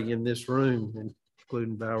 Everybody in this room,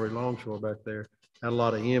 including Valerie Longshore back there, had a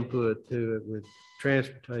lot of input to it with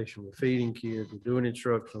transportation, with feeding kids, with doing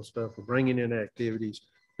instructional stuff, with bringing in activities.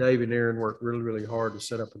 Dave and Aaron worked really, really hard to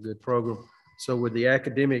set up a good program. So with the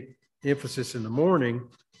academic emphasis in the morning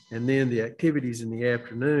and then the activities in the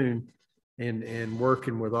afternoon and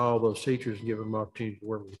working with all those teachers and giving them opportunity to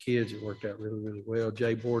work with the kids, it worked out really, really well.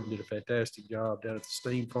 Jay Borden did a fantastic job down at the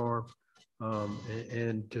steam farm.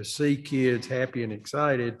 And to see kids happy and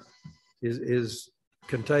excited is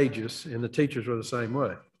contagious, and the teachers were the same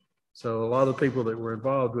way. So a lot of the people that were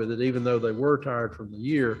involved with it, even though they were tired from the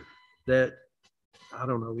year, that, I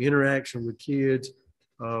don't know, interaction with kids.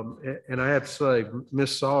 And I have to say,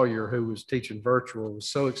 Miss Sawyer, who was teaching virtual, was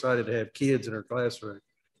so excited to have kids in her classroom.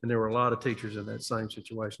 And there were a lot of teachers in that same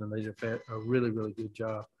situation, and they did a really, really good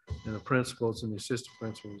job. And the principals and the assistant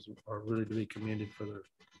principals are really to be commended for their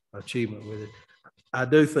achievement with it. I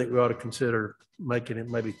do think we ought to consider making it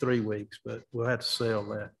maybe 3 weeks, but we'll have to sell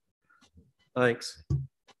that. Thanks.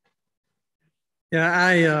 Yeah,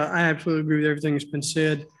 I absolutely agree with everything that's been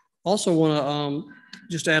said. Also want to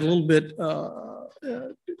just add a little bit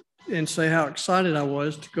and say how excited I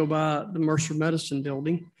was to go by the Mercer Medicine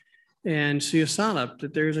building and see a sign up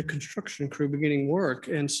that there's a construction crew beginning work.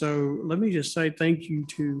 And so let me just say thank you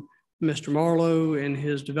to Mr. Marlowe and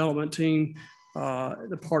his development team,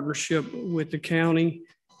 the partnership with the county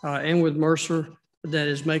and with Mercer that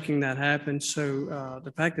is making that happen. So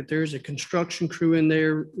the fact that there's a construction crew in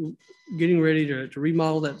there getting ready to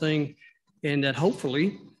remodel that thing, and that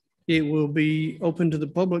hopefully it will be open to the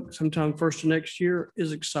public sometime first of next year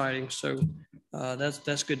is exciting. So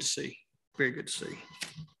that's good to see. Very good to see.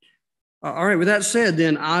 All right, with that said,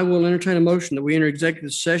 then I will entertain a motion that we enter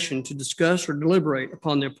executive session to discuss or deliberate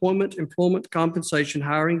upon the appointment, employment, compensation,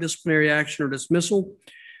 hiring, disciplinary action or dismissal,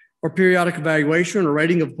 or periodic evaluation or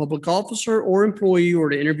rating of a public officer or employee, or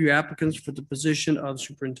to interview applicants for the position of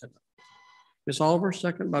superintendent. Ms. Oliver,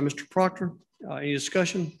 second by Mr. Proctor. Any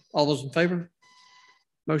discussion? All those in favor?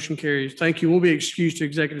 Motion carries. Thank you. We'll be excused to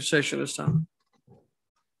executive session this time.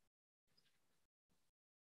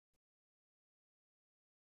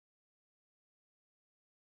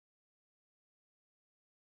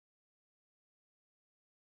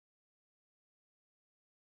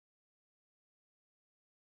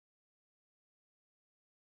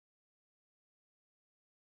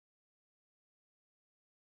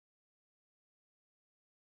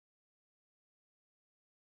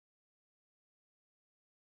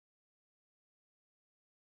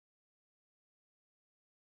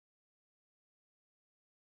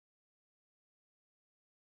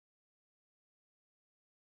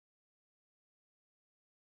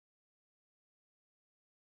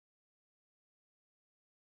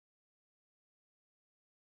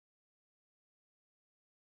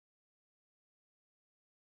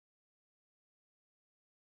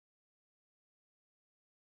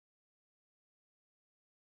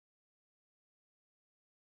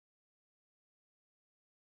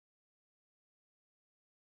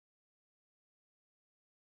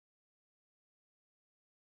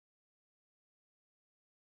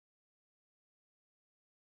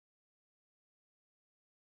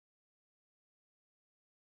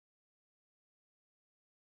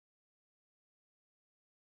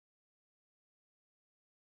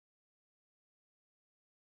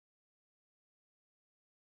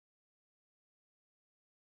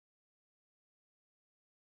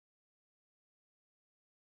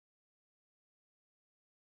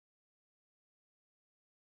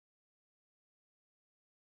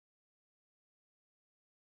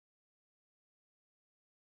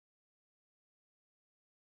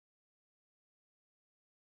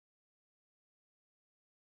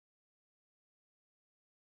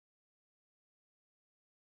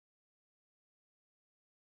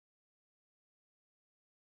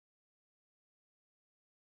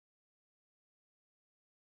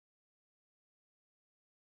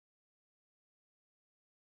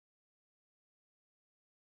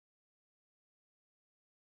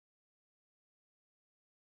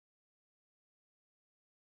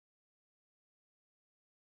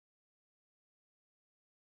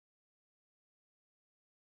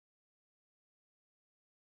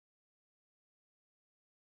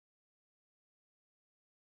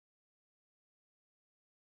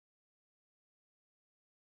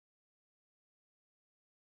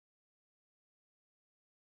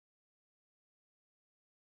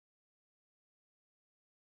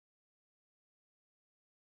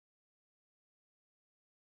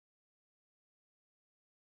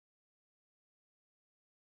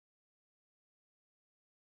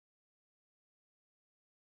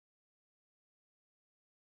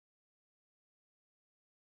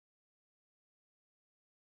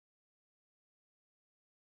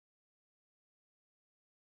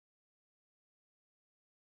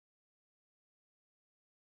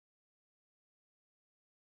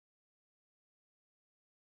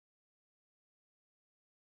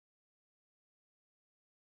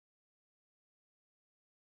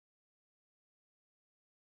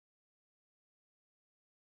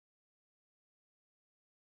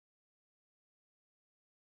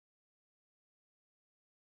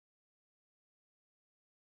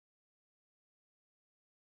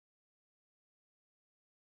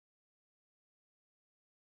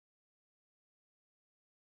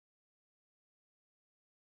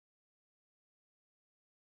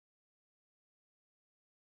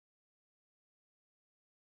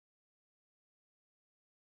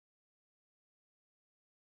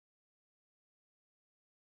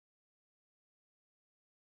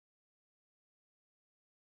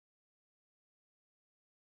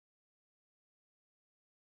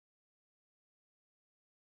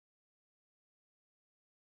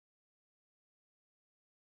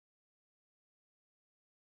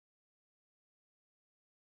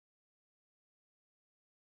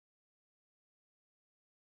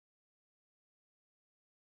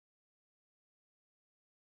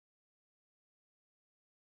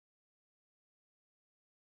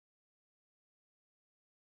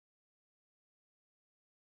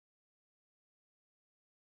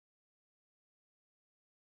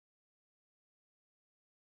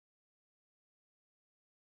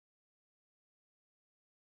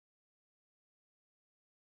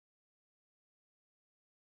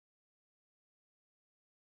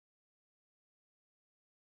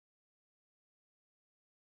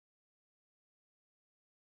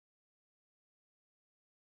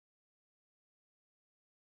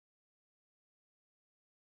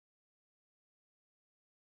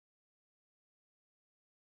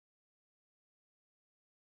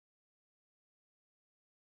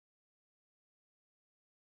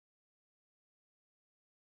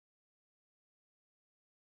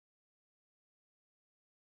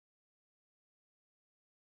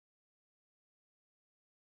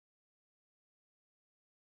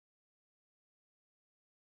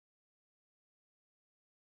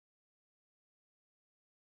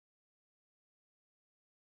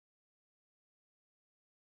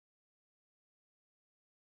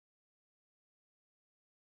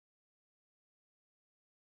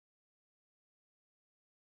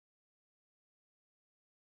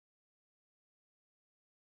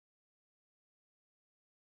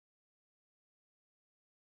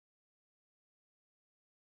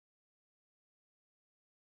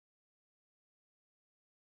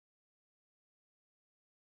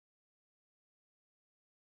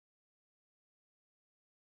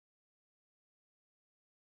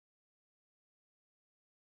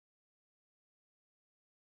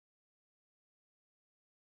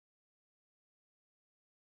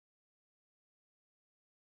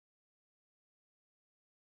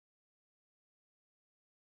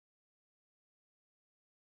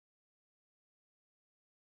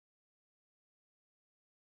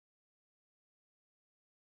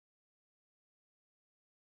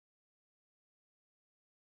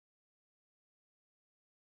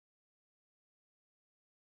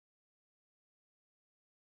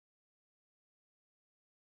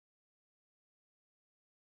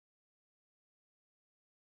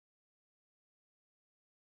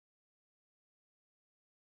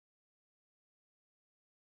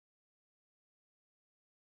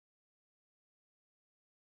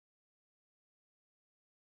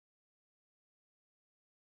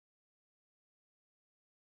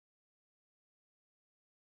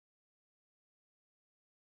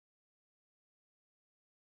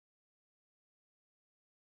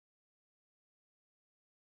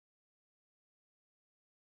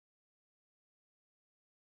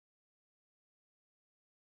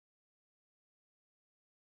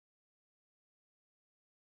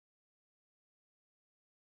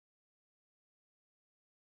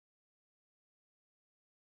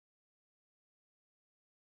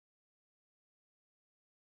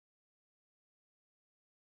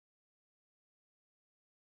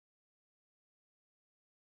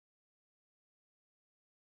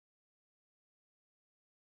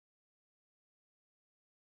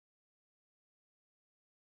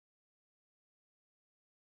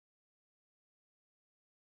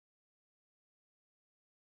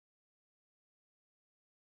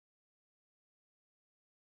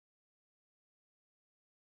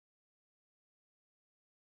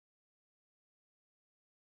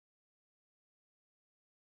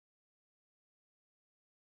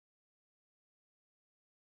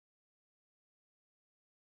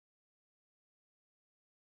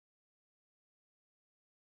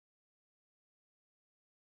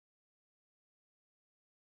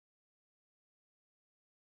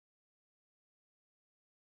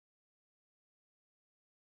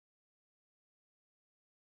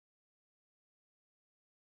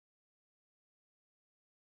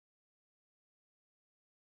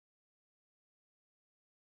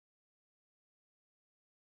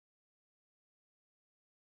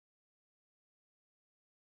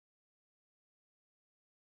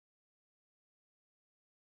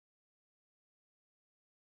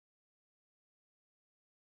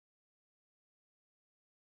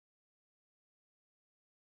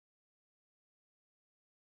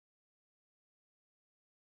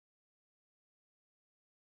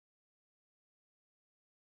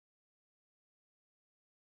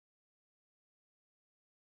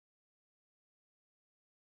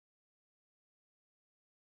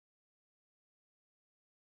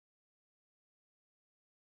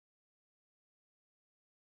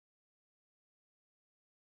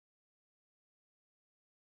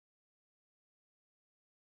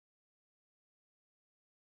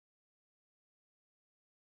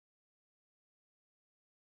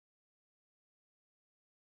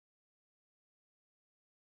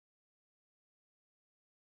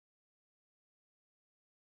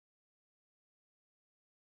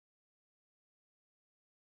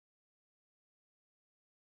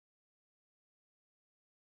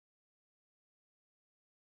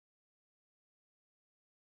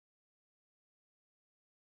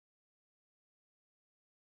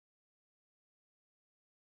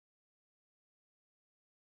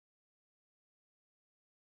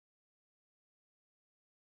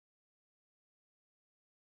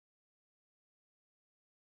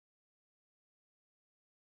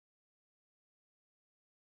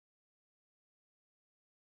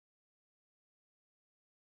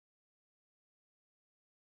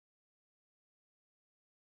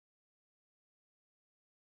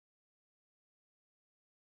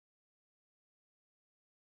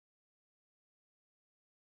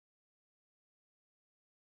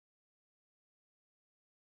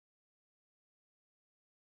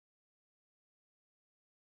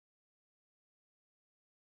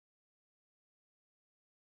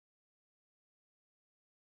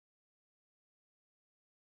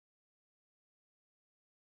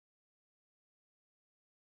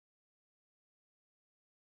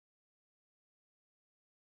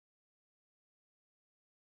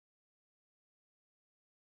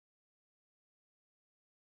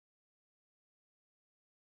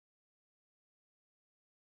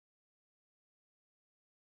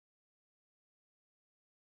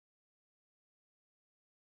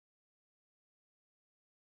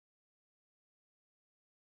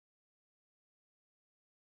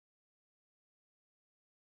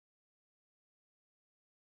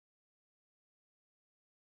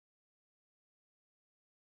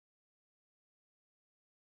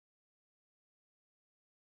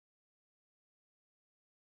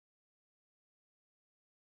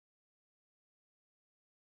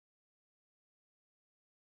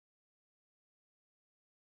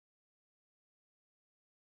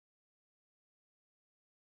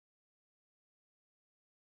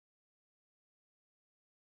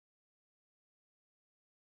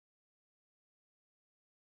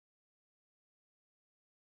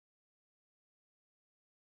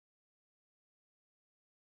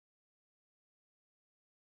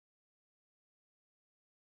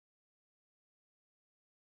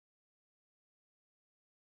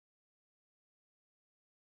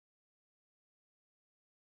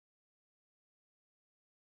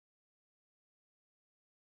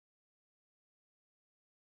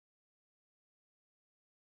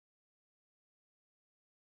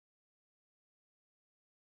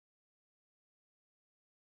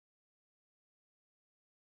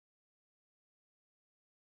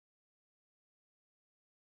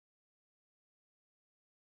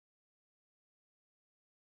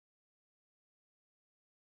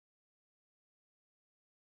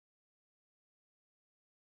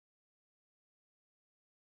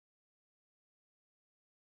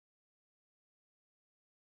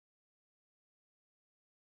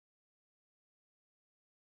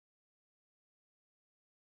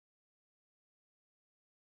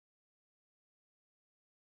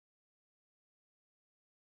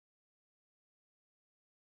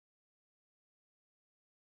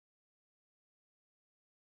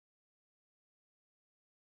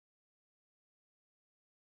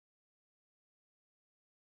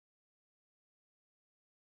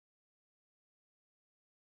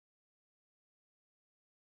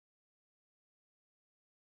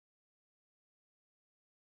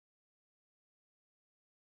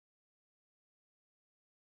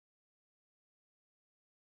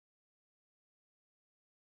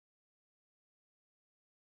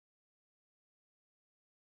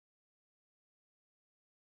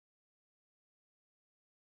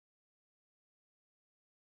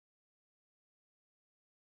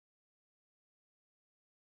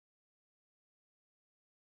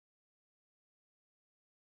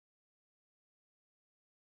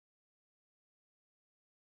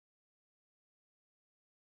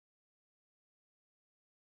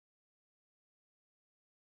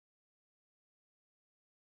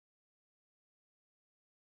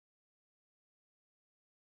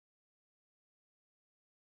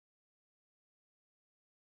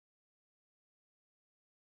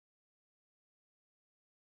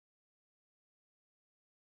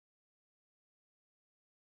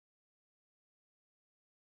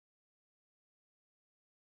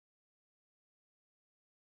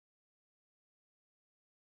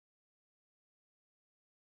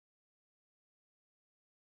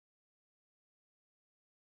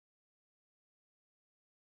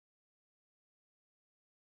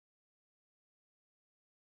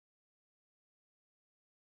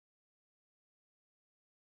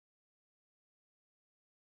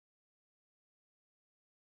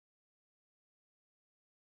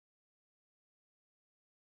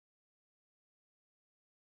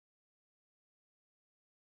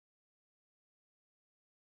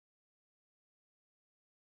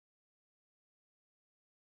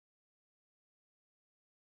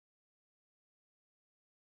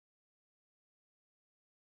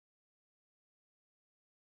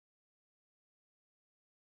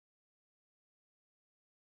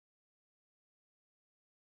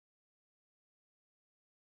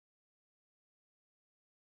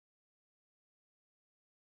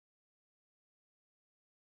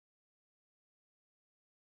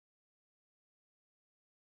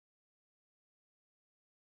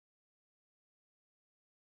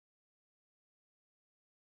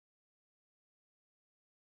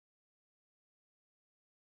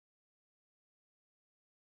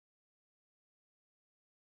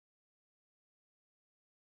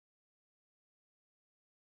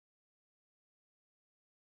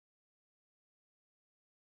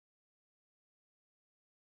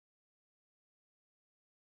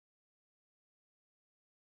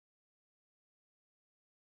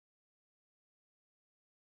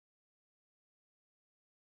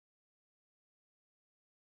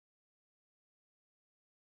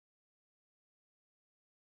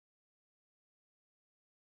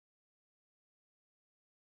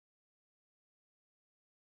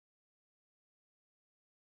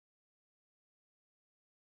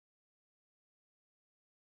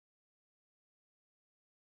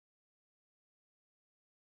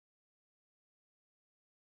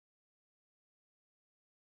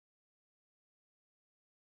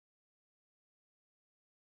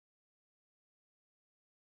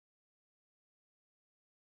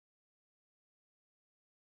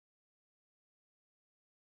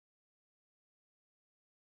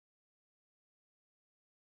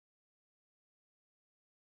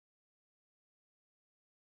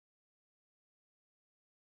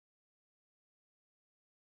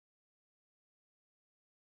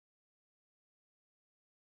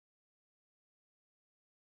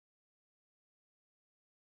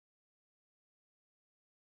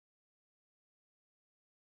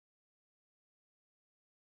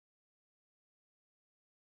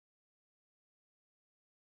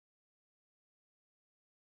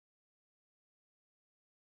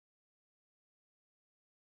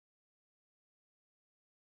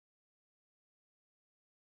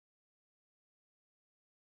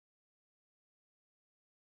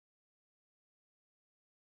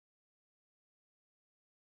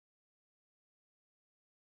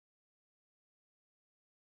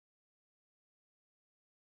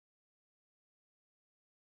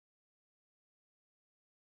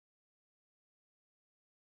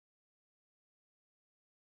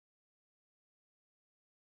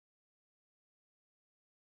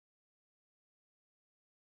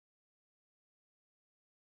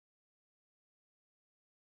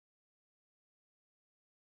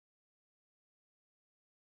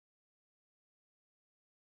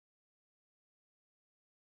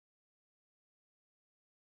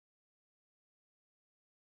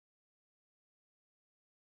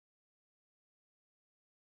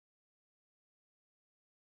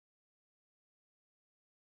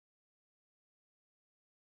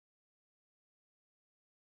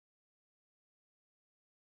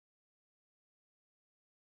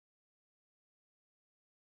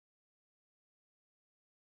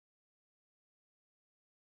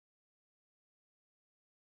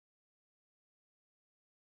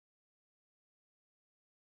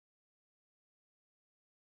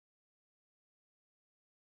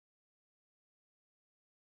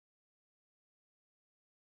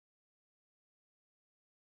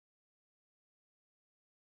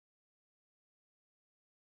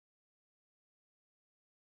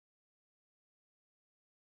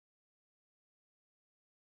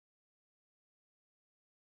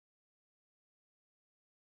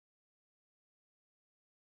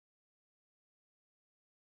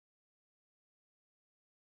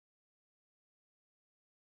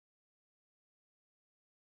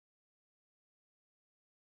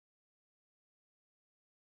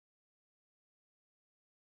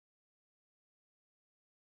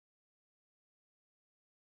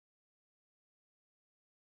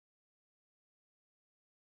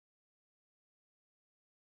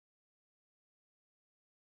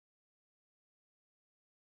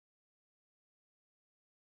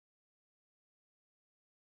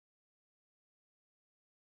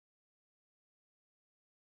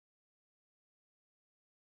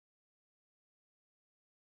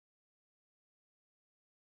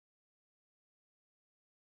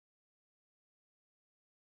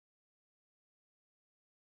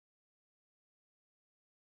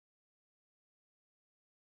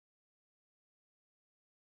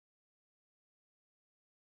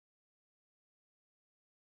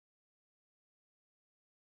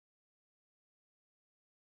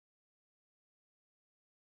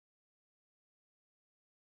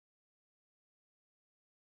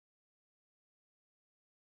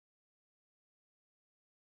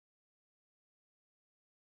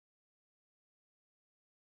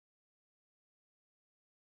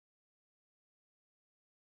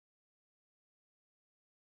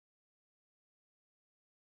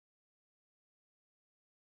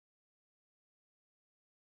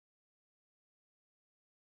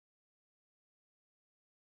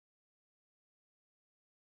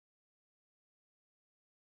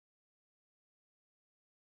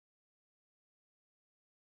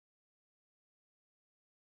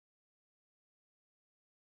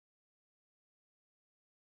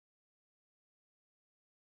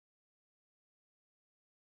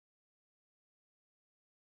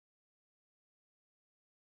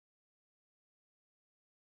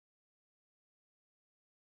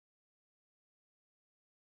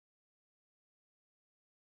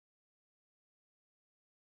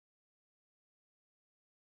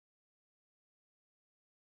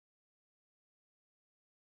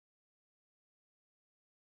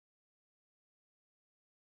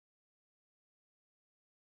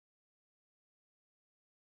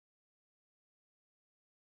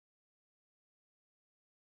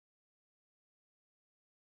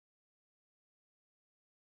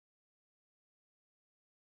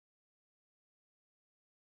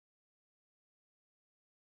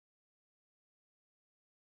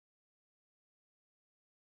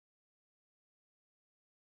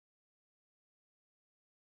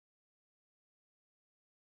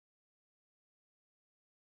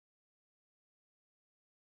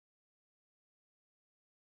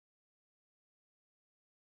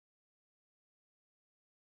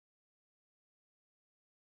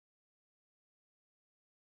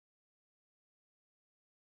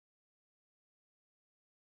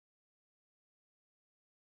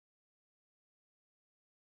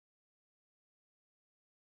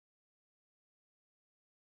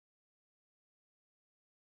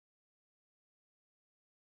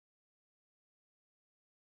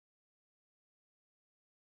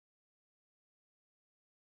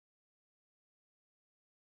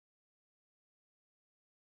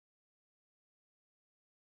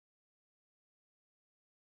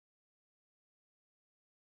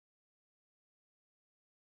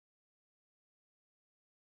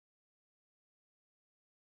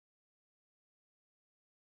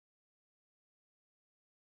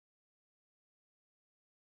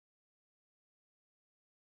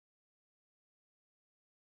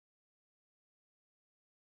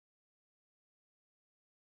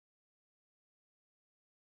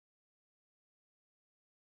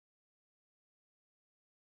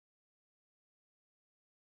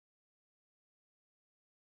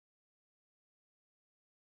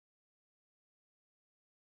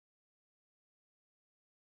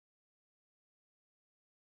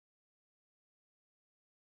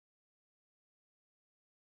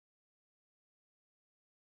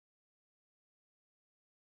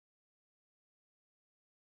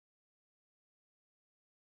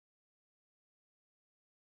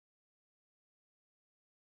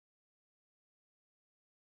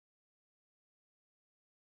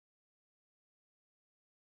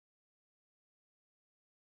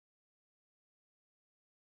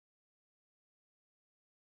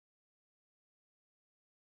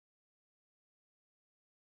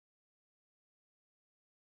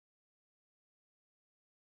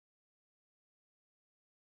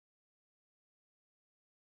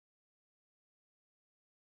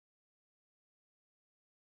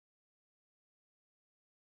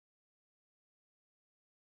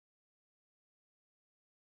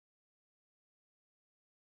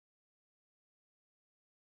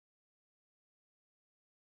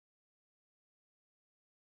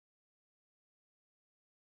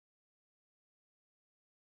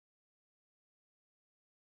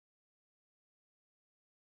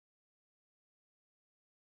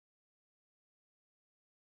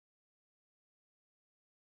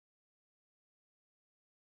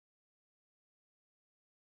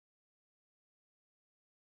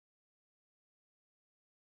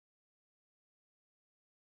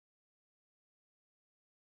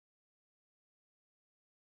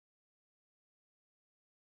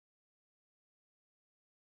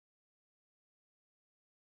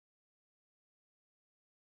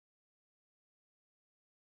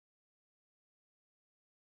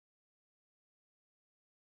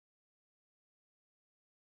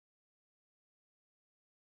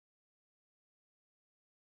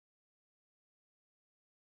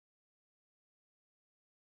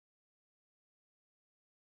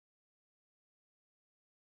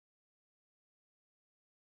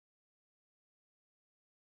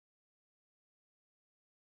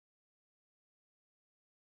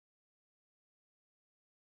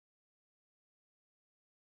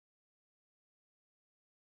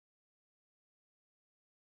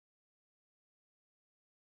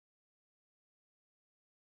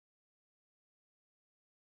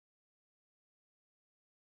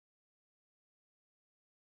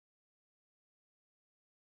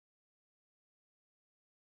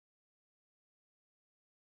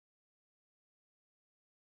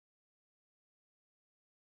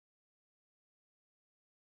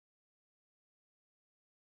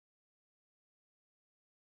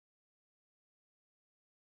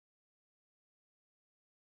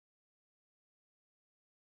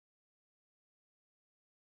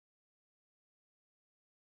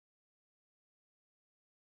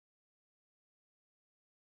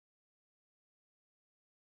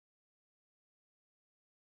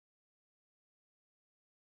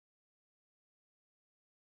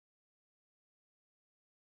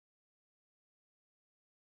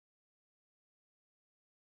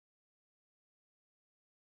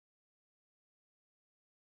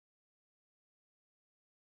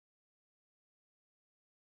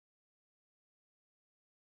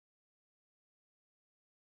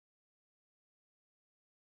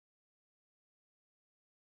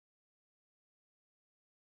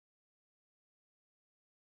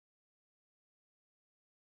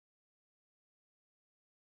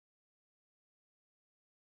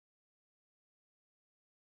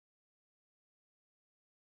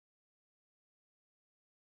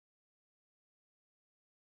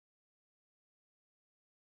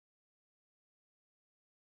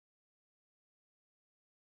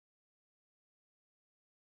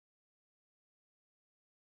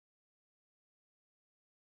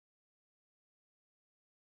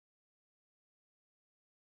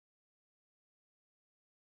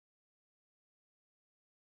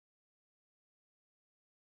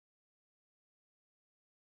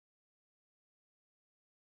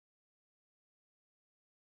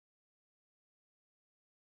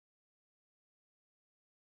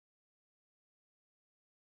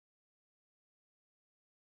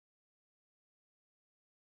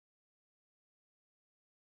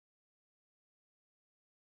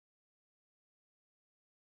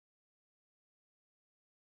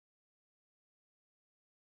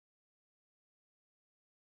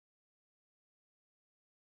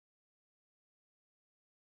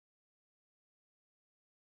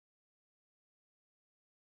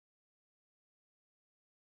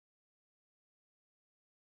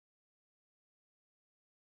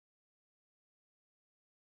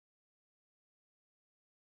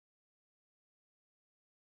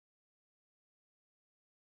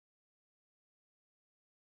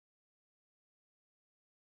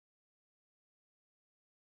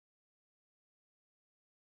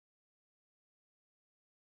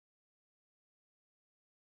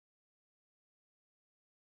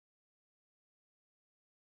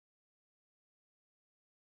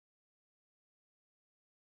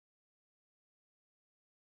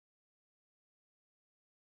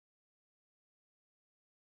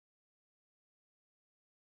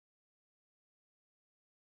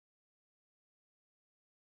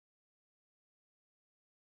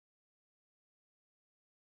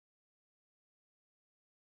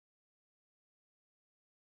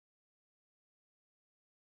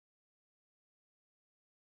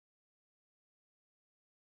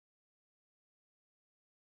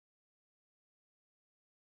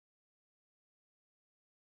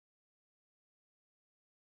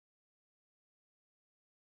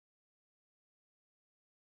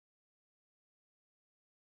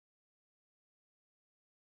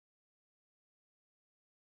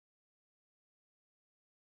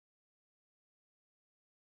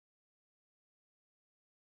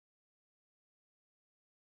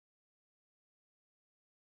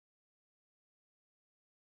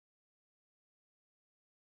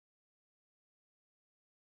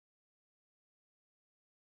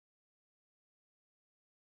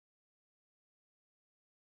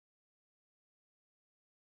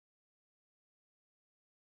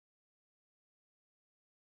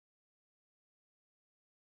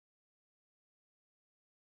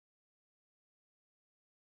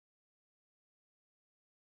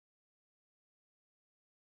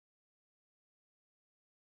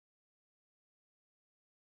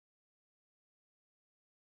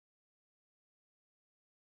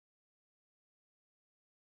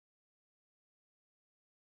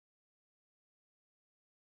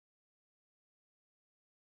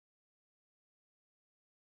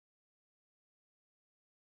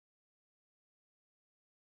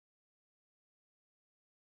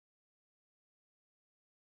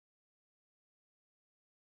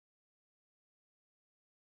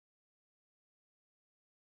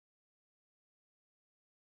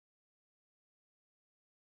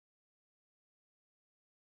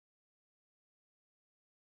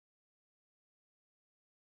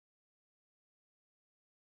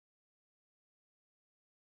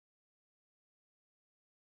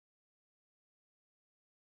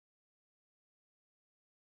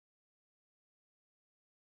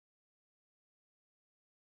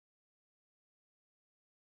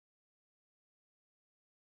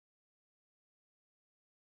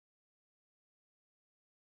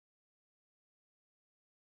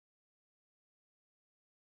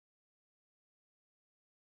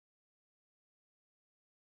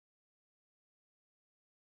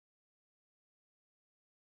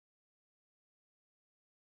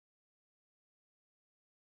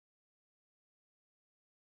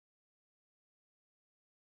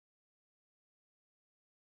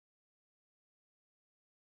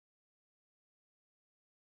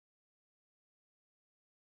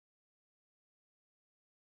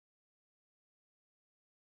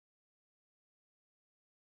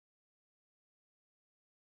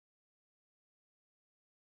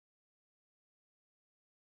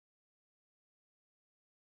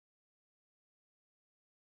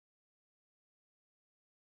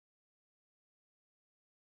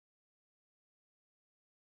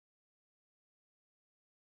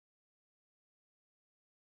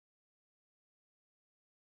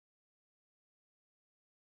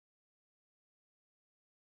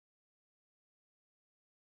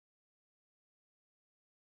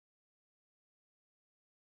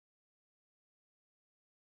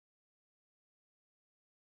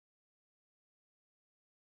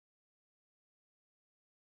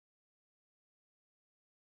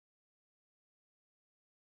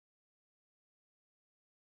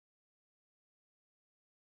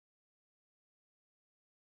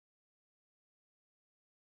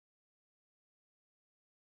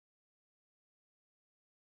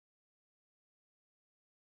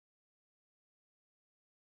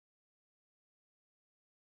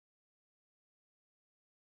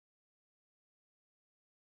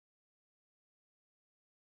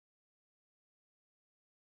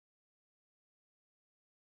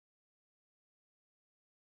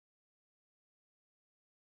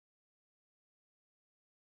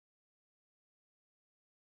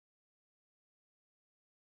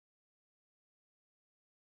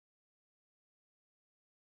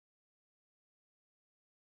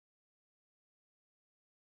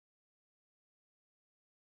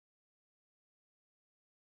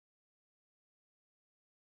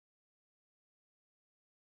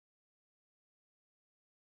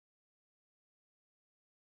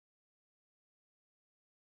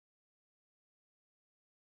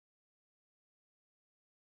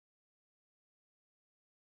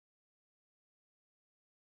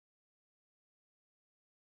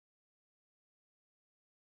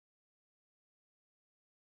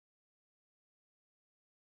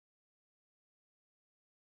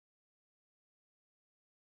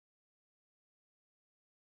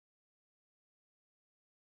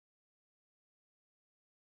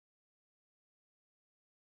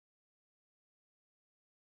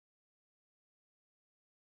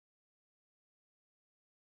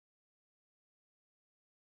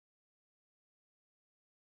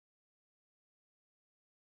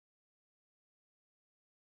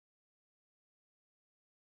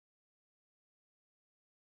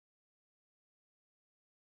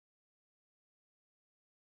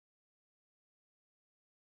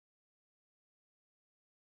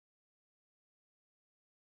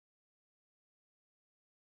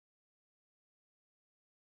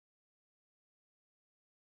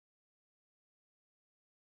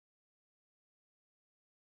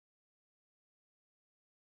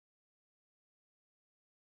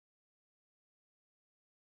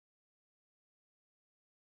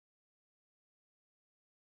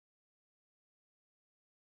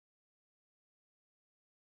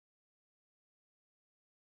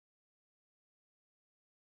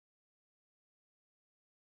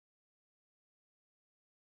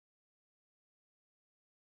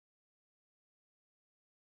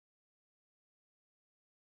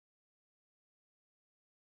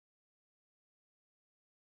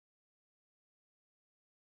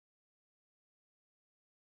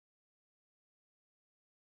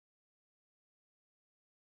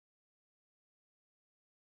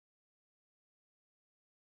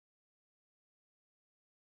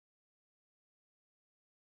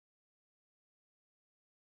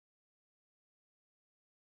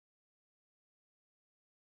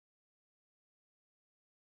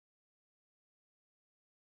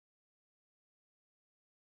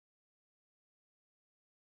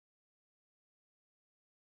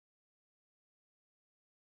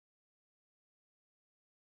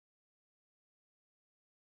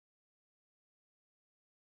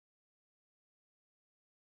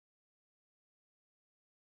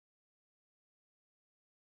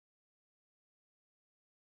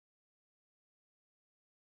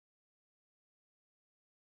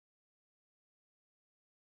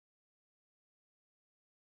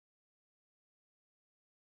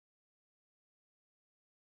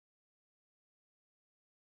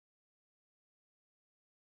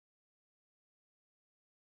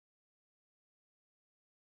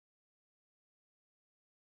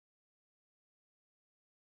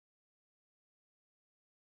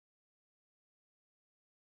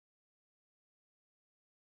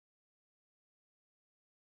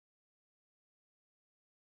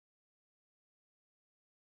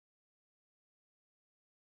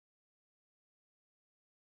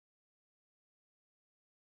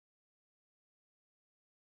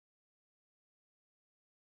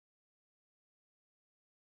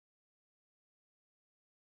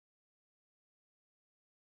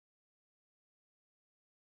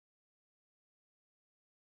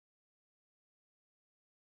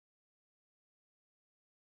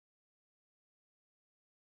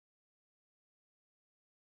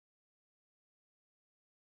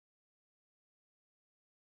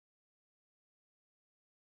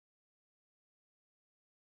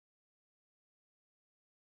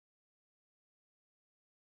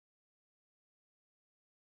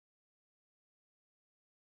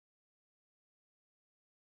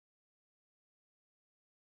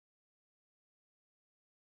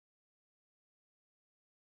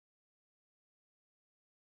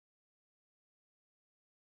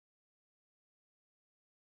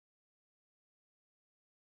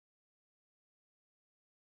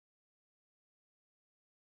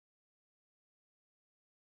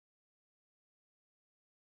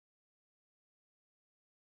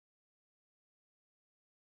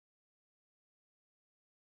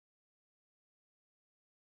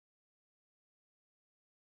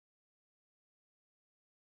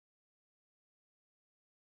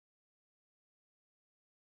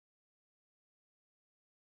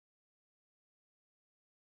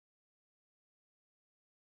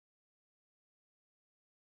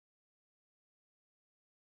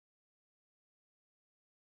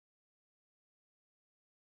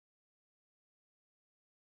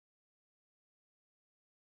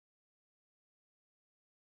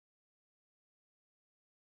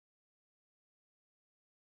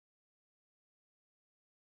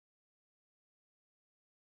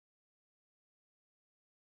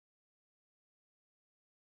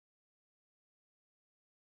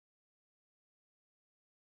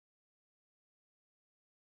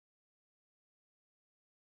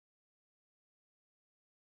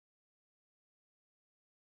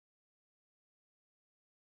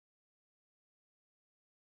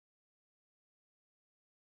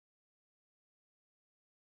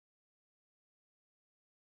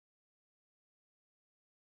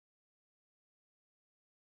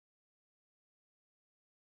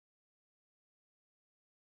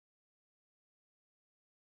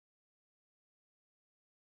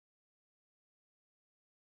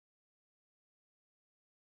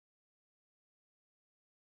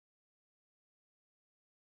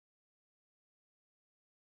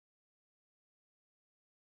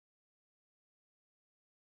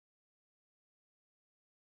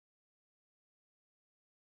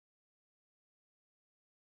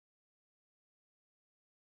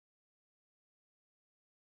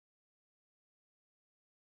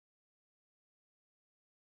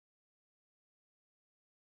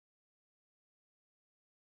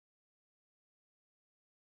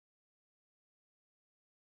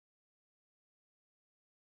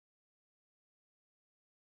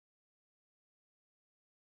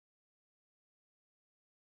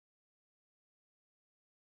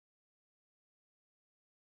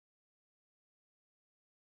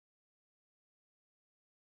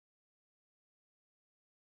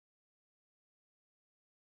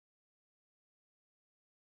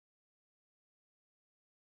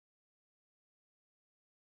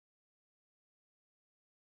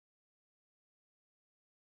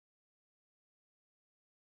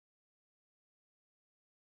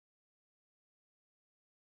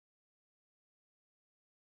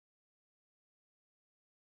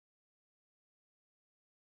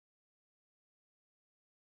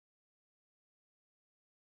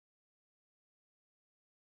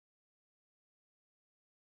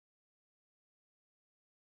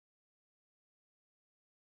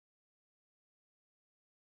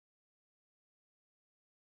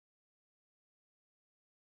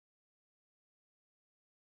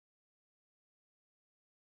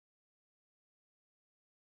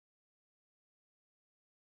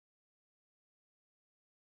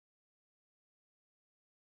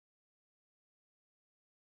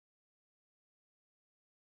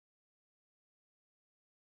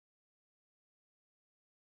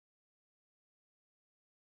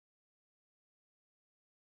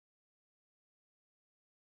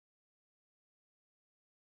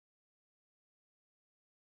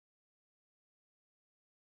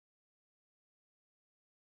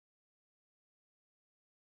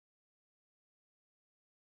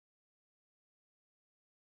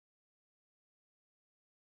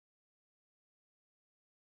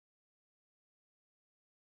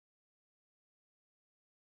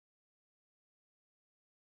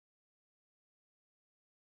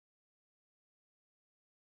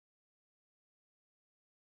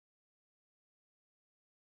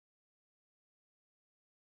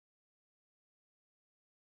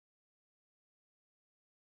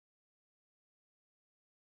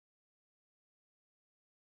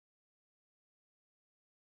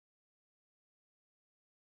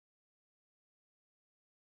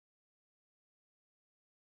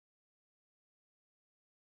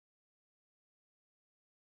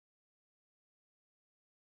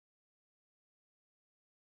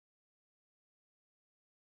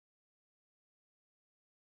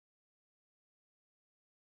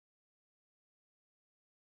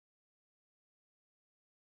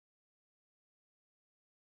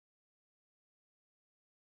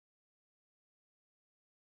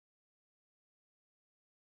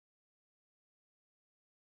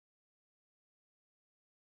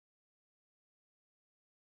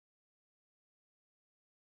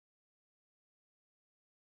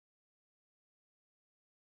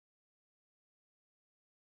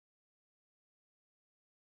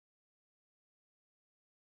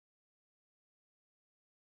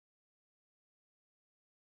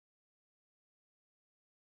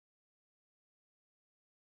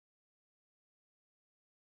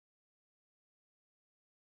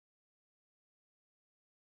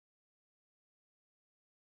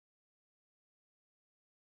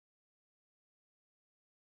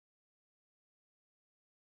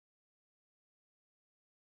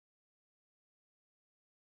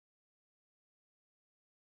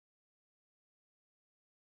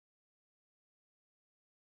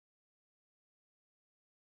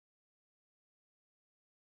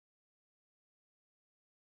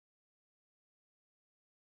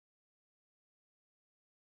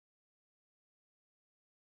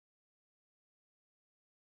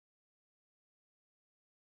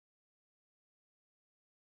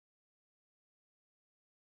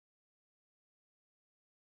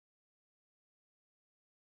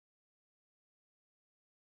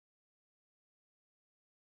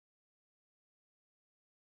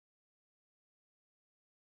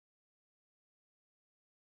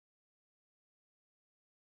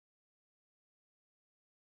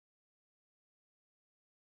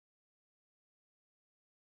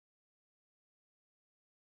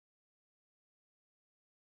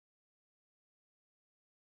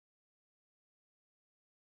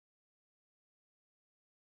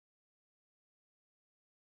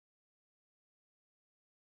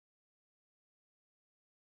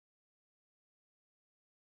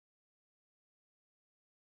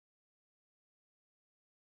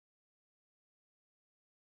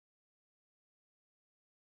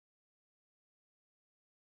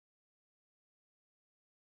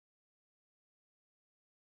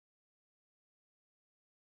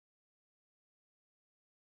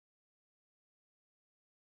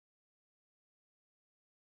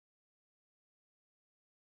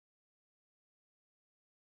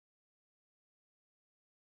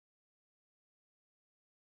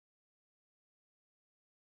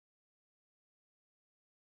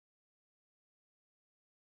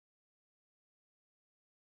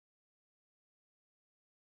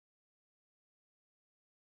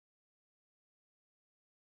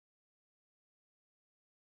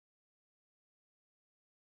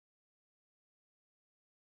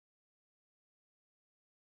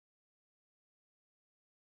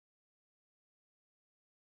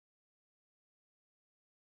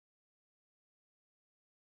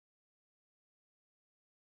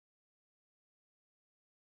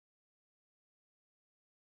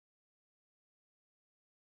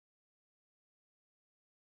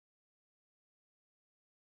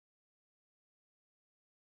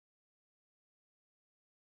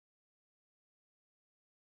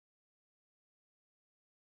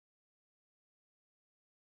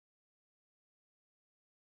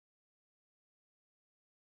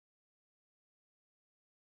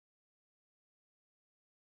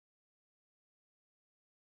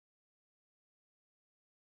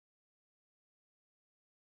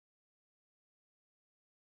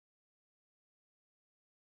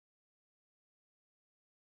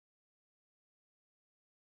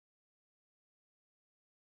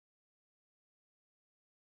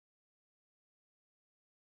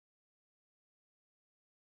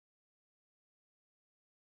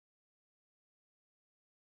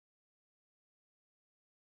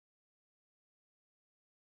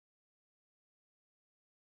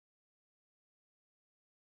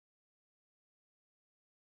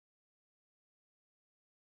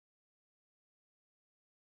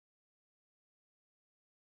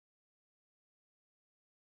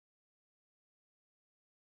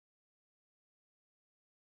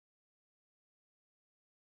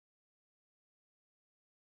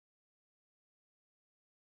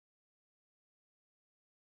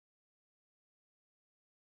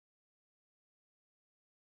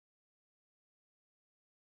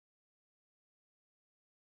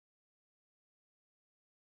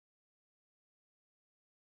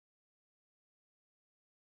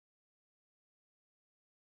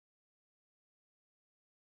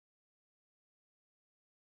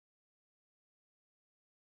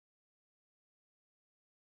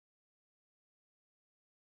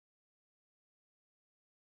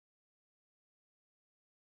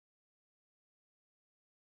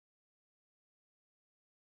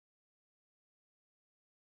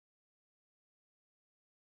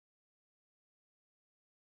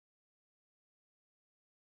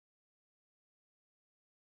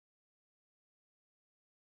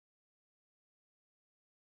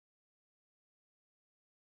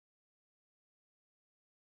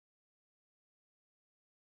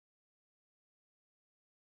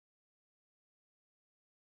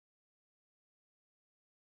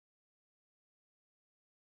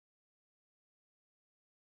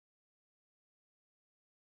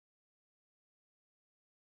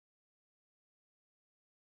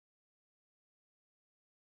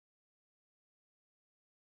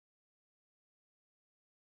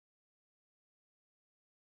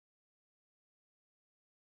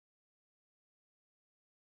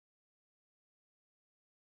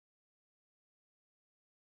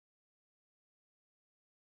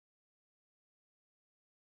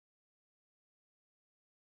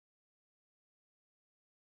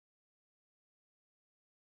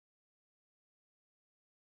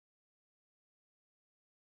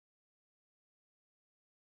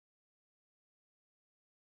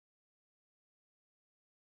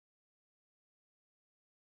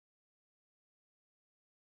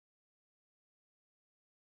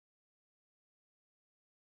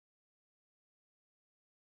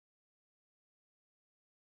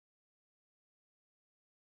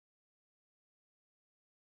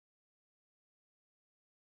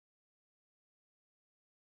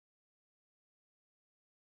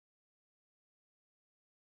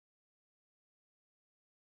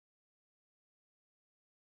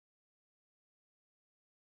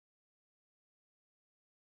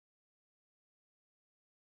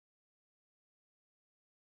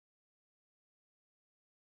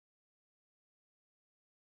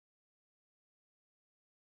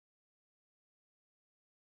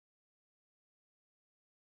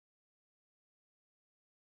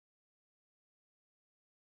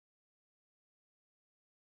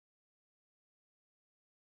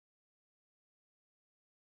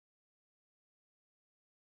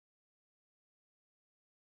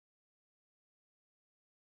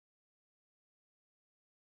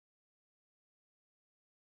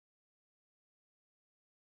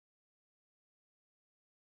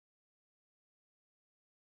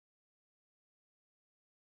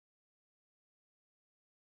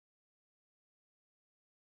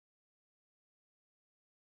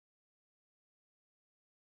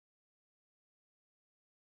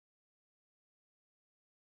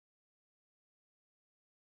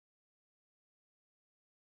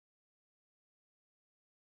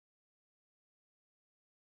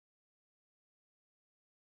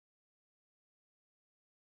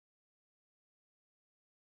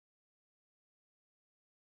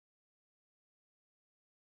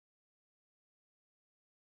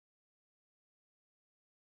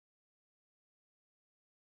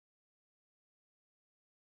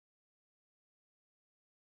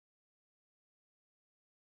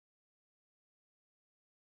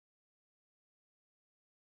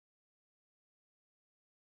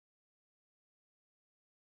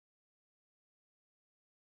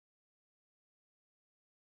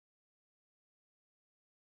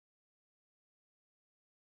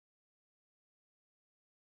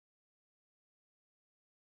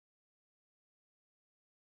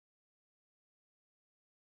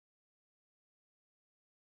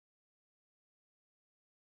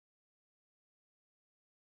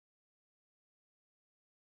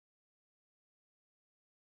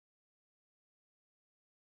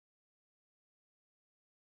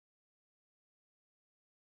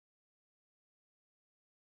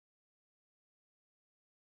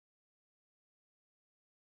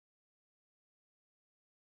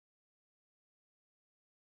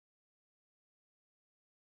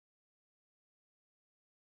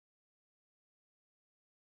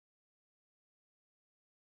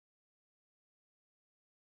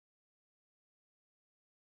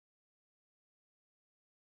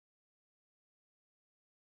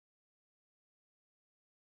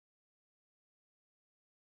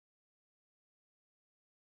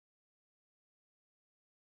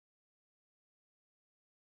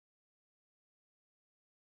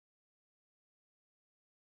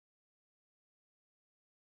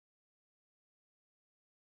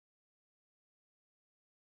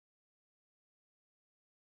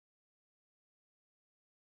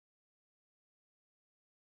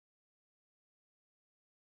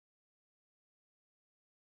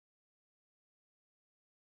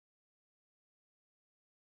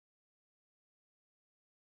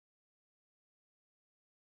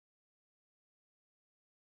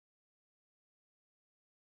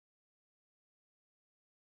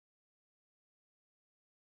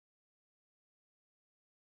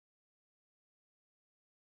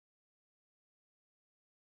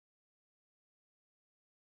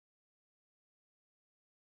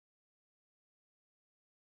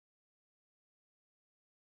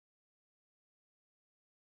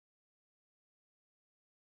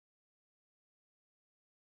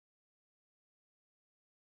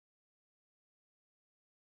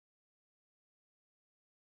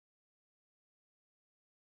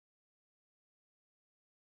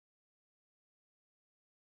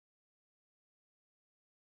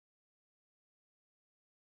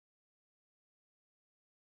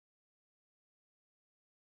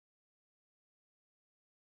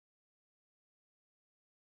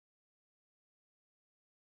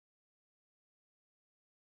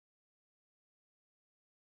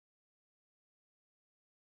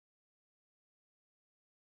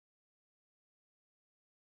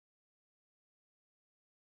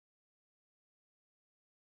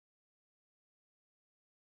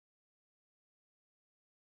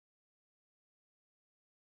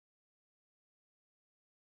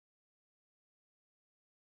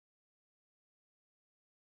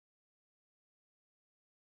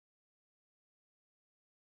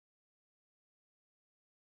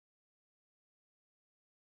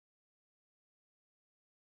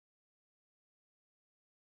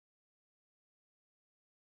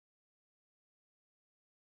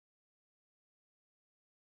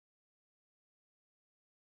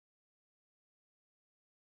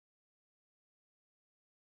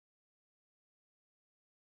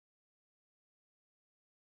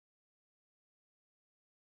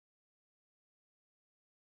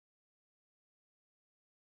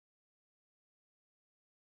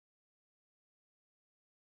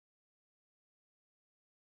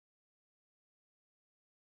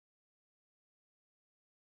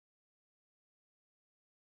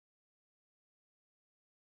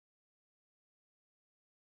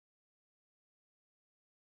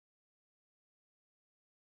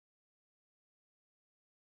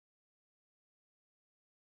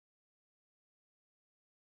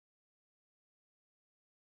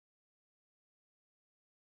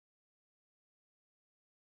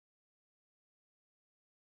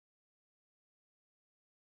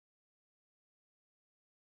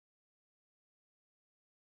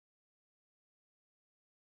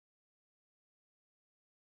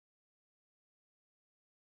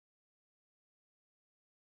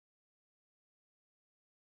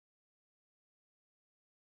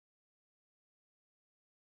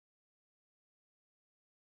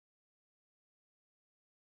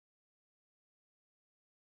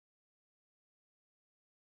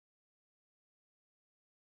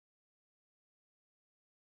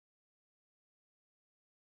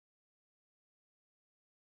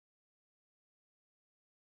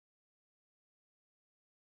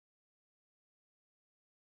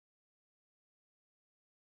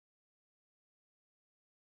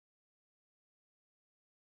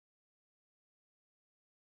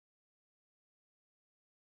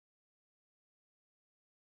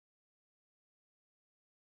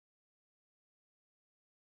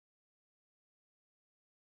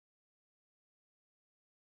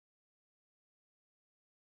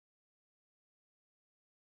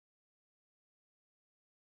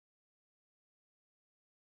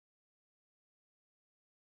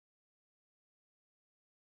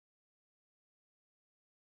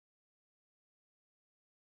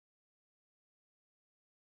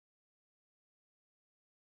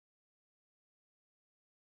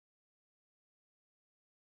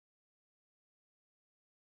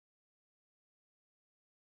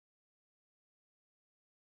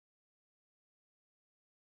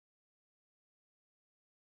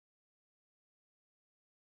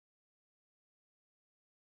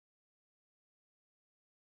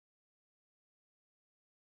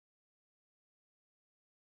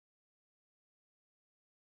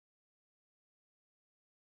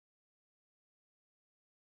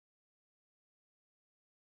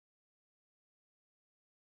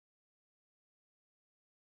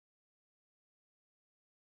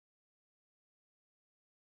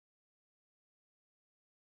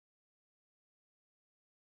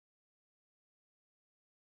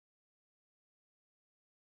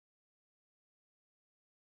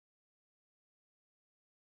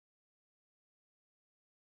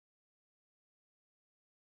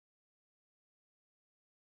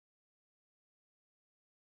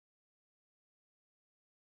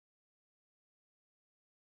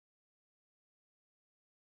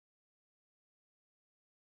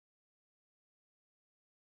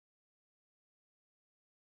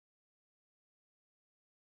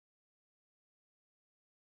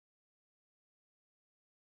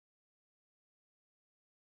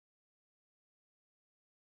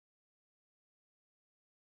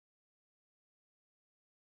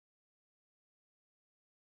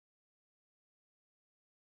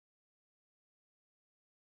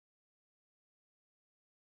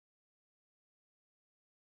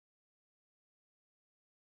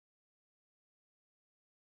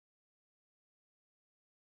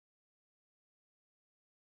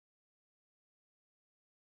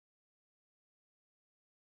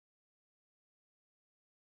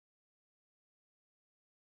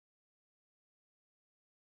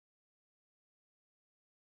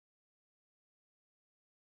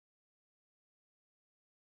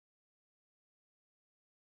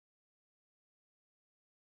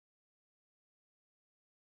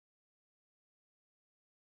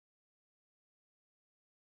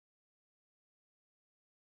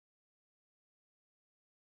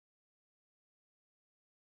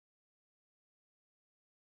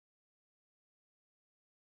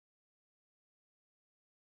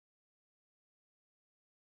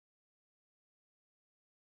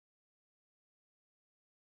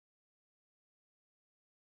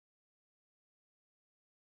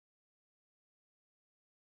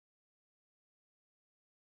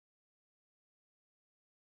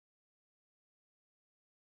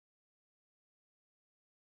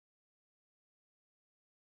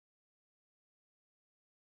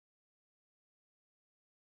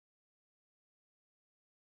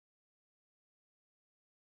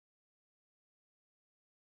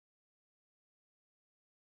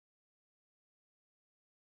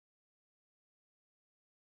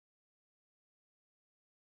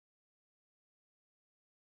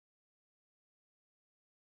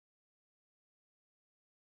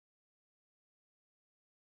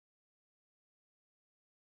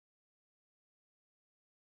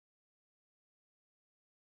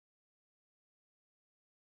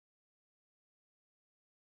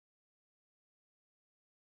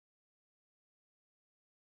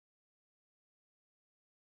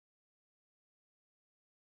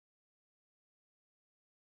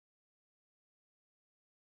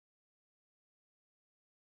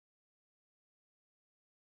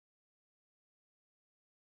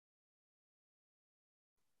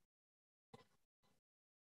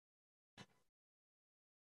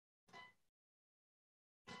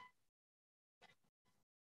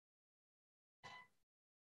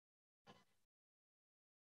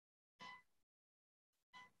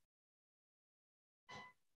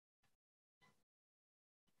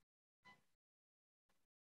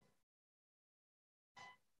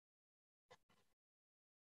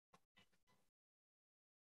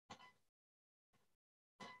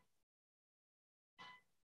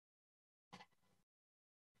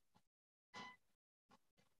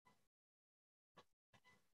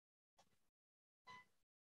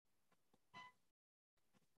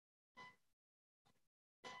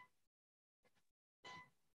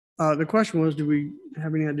 The question was, do we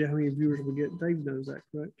have any idea how many viewers we get? Dave knows that,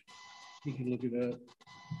 correct? You can look it up.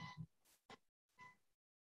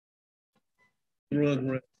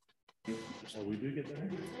 Run. So we do get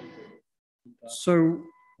that. So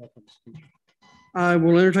I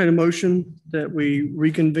will entertain a motion that we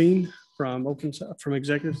reconvene from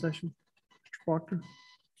executive session. Mr. Proctor,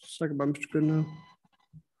 second by Mr. Goodenough.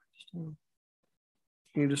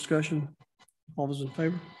 Any discussion? All those in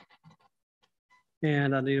favor?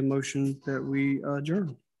 And I need a motion that we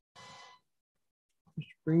adjourn.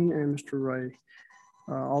 Mr. Green and Mr. Ray.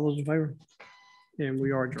 All those in favor? And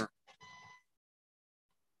we are adjourned.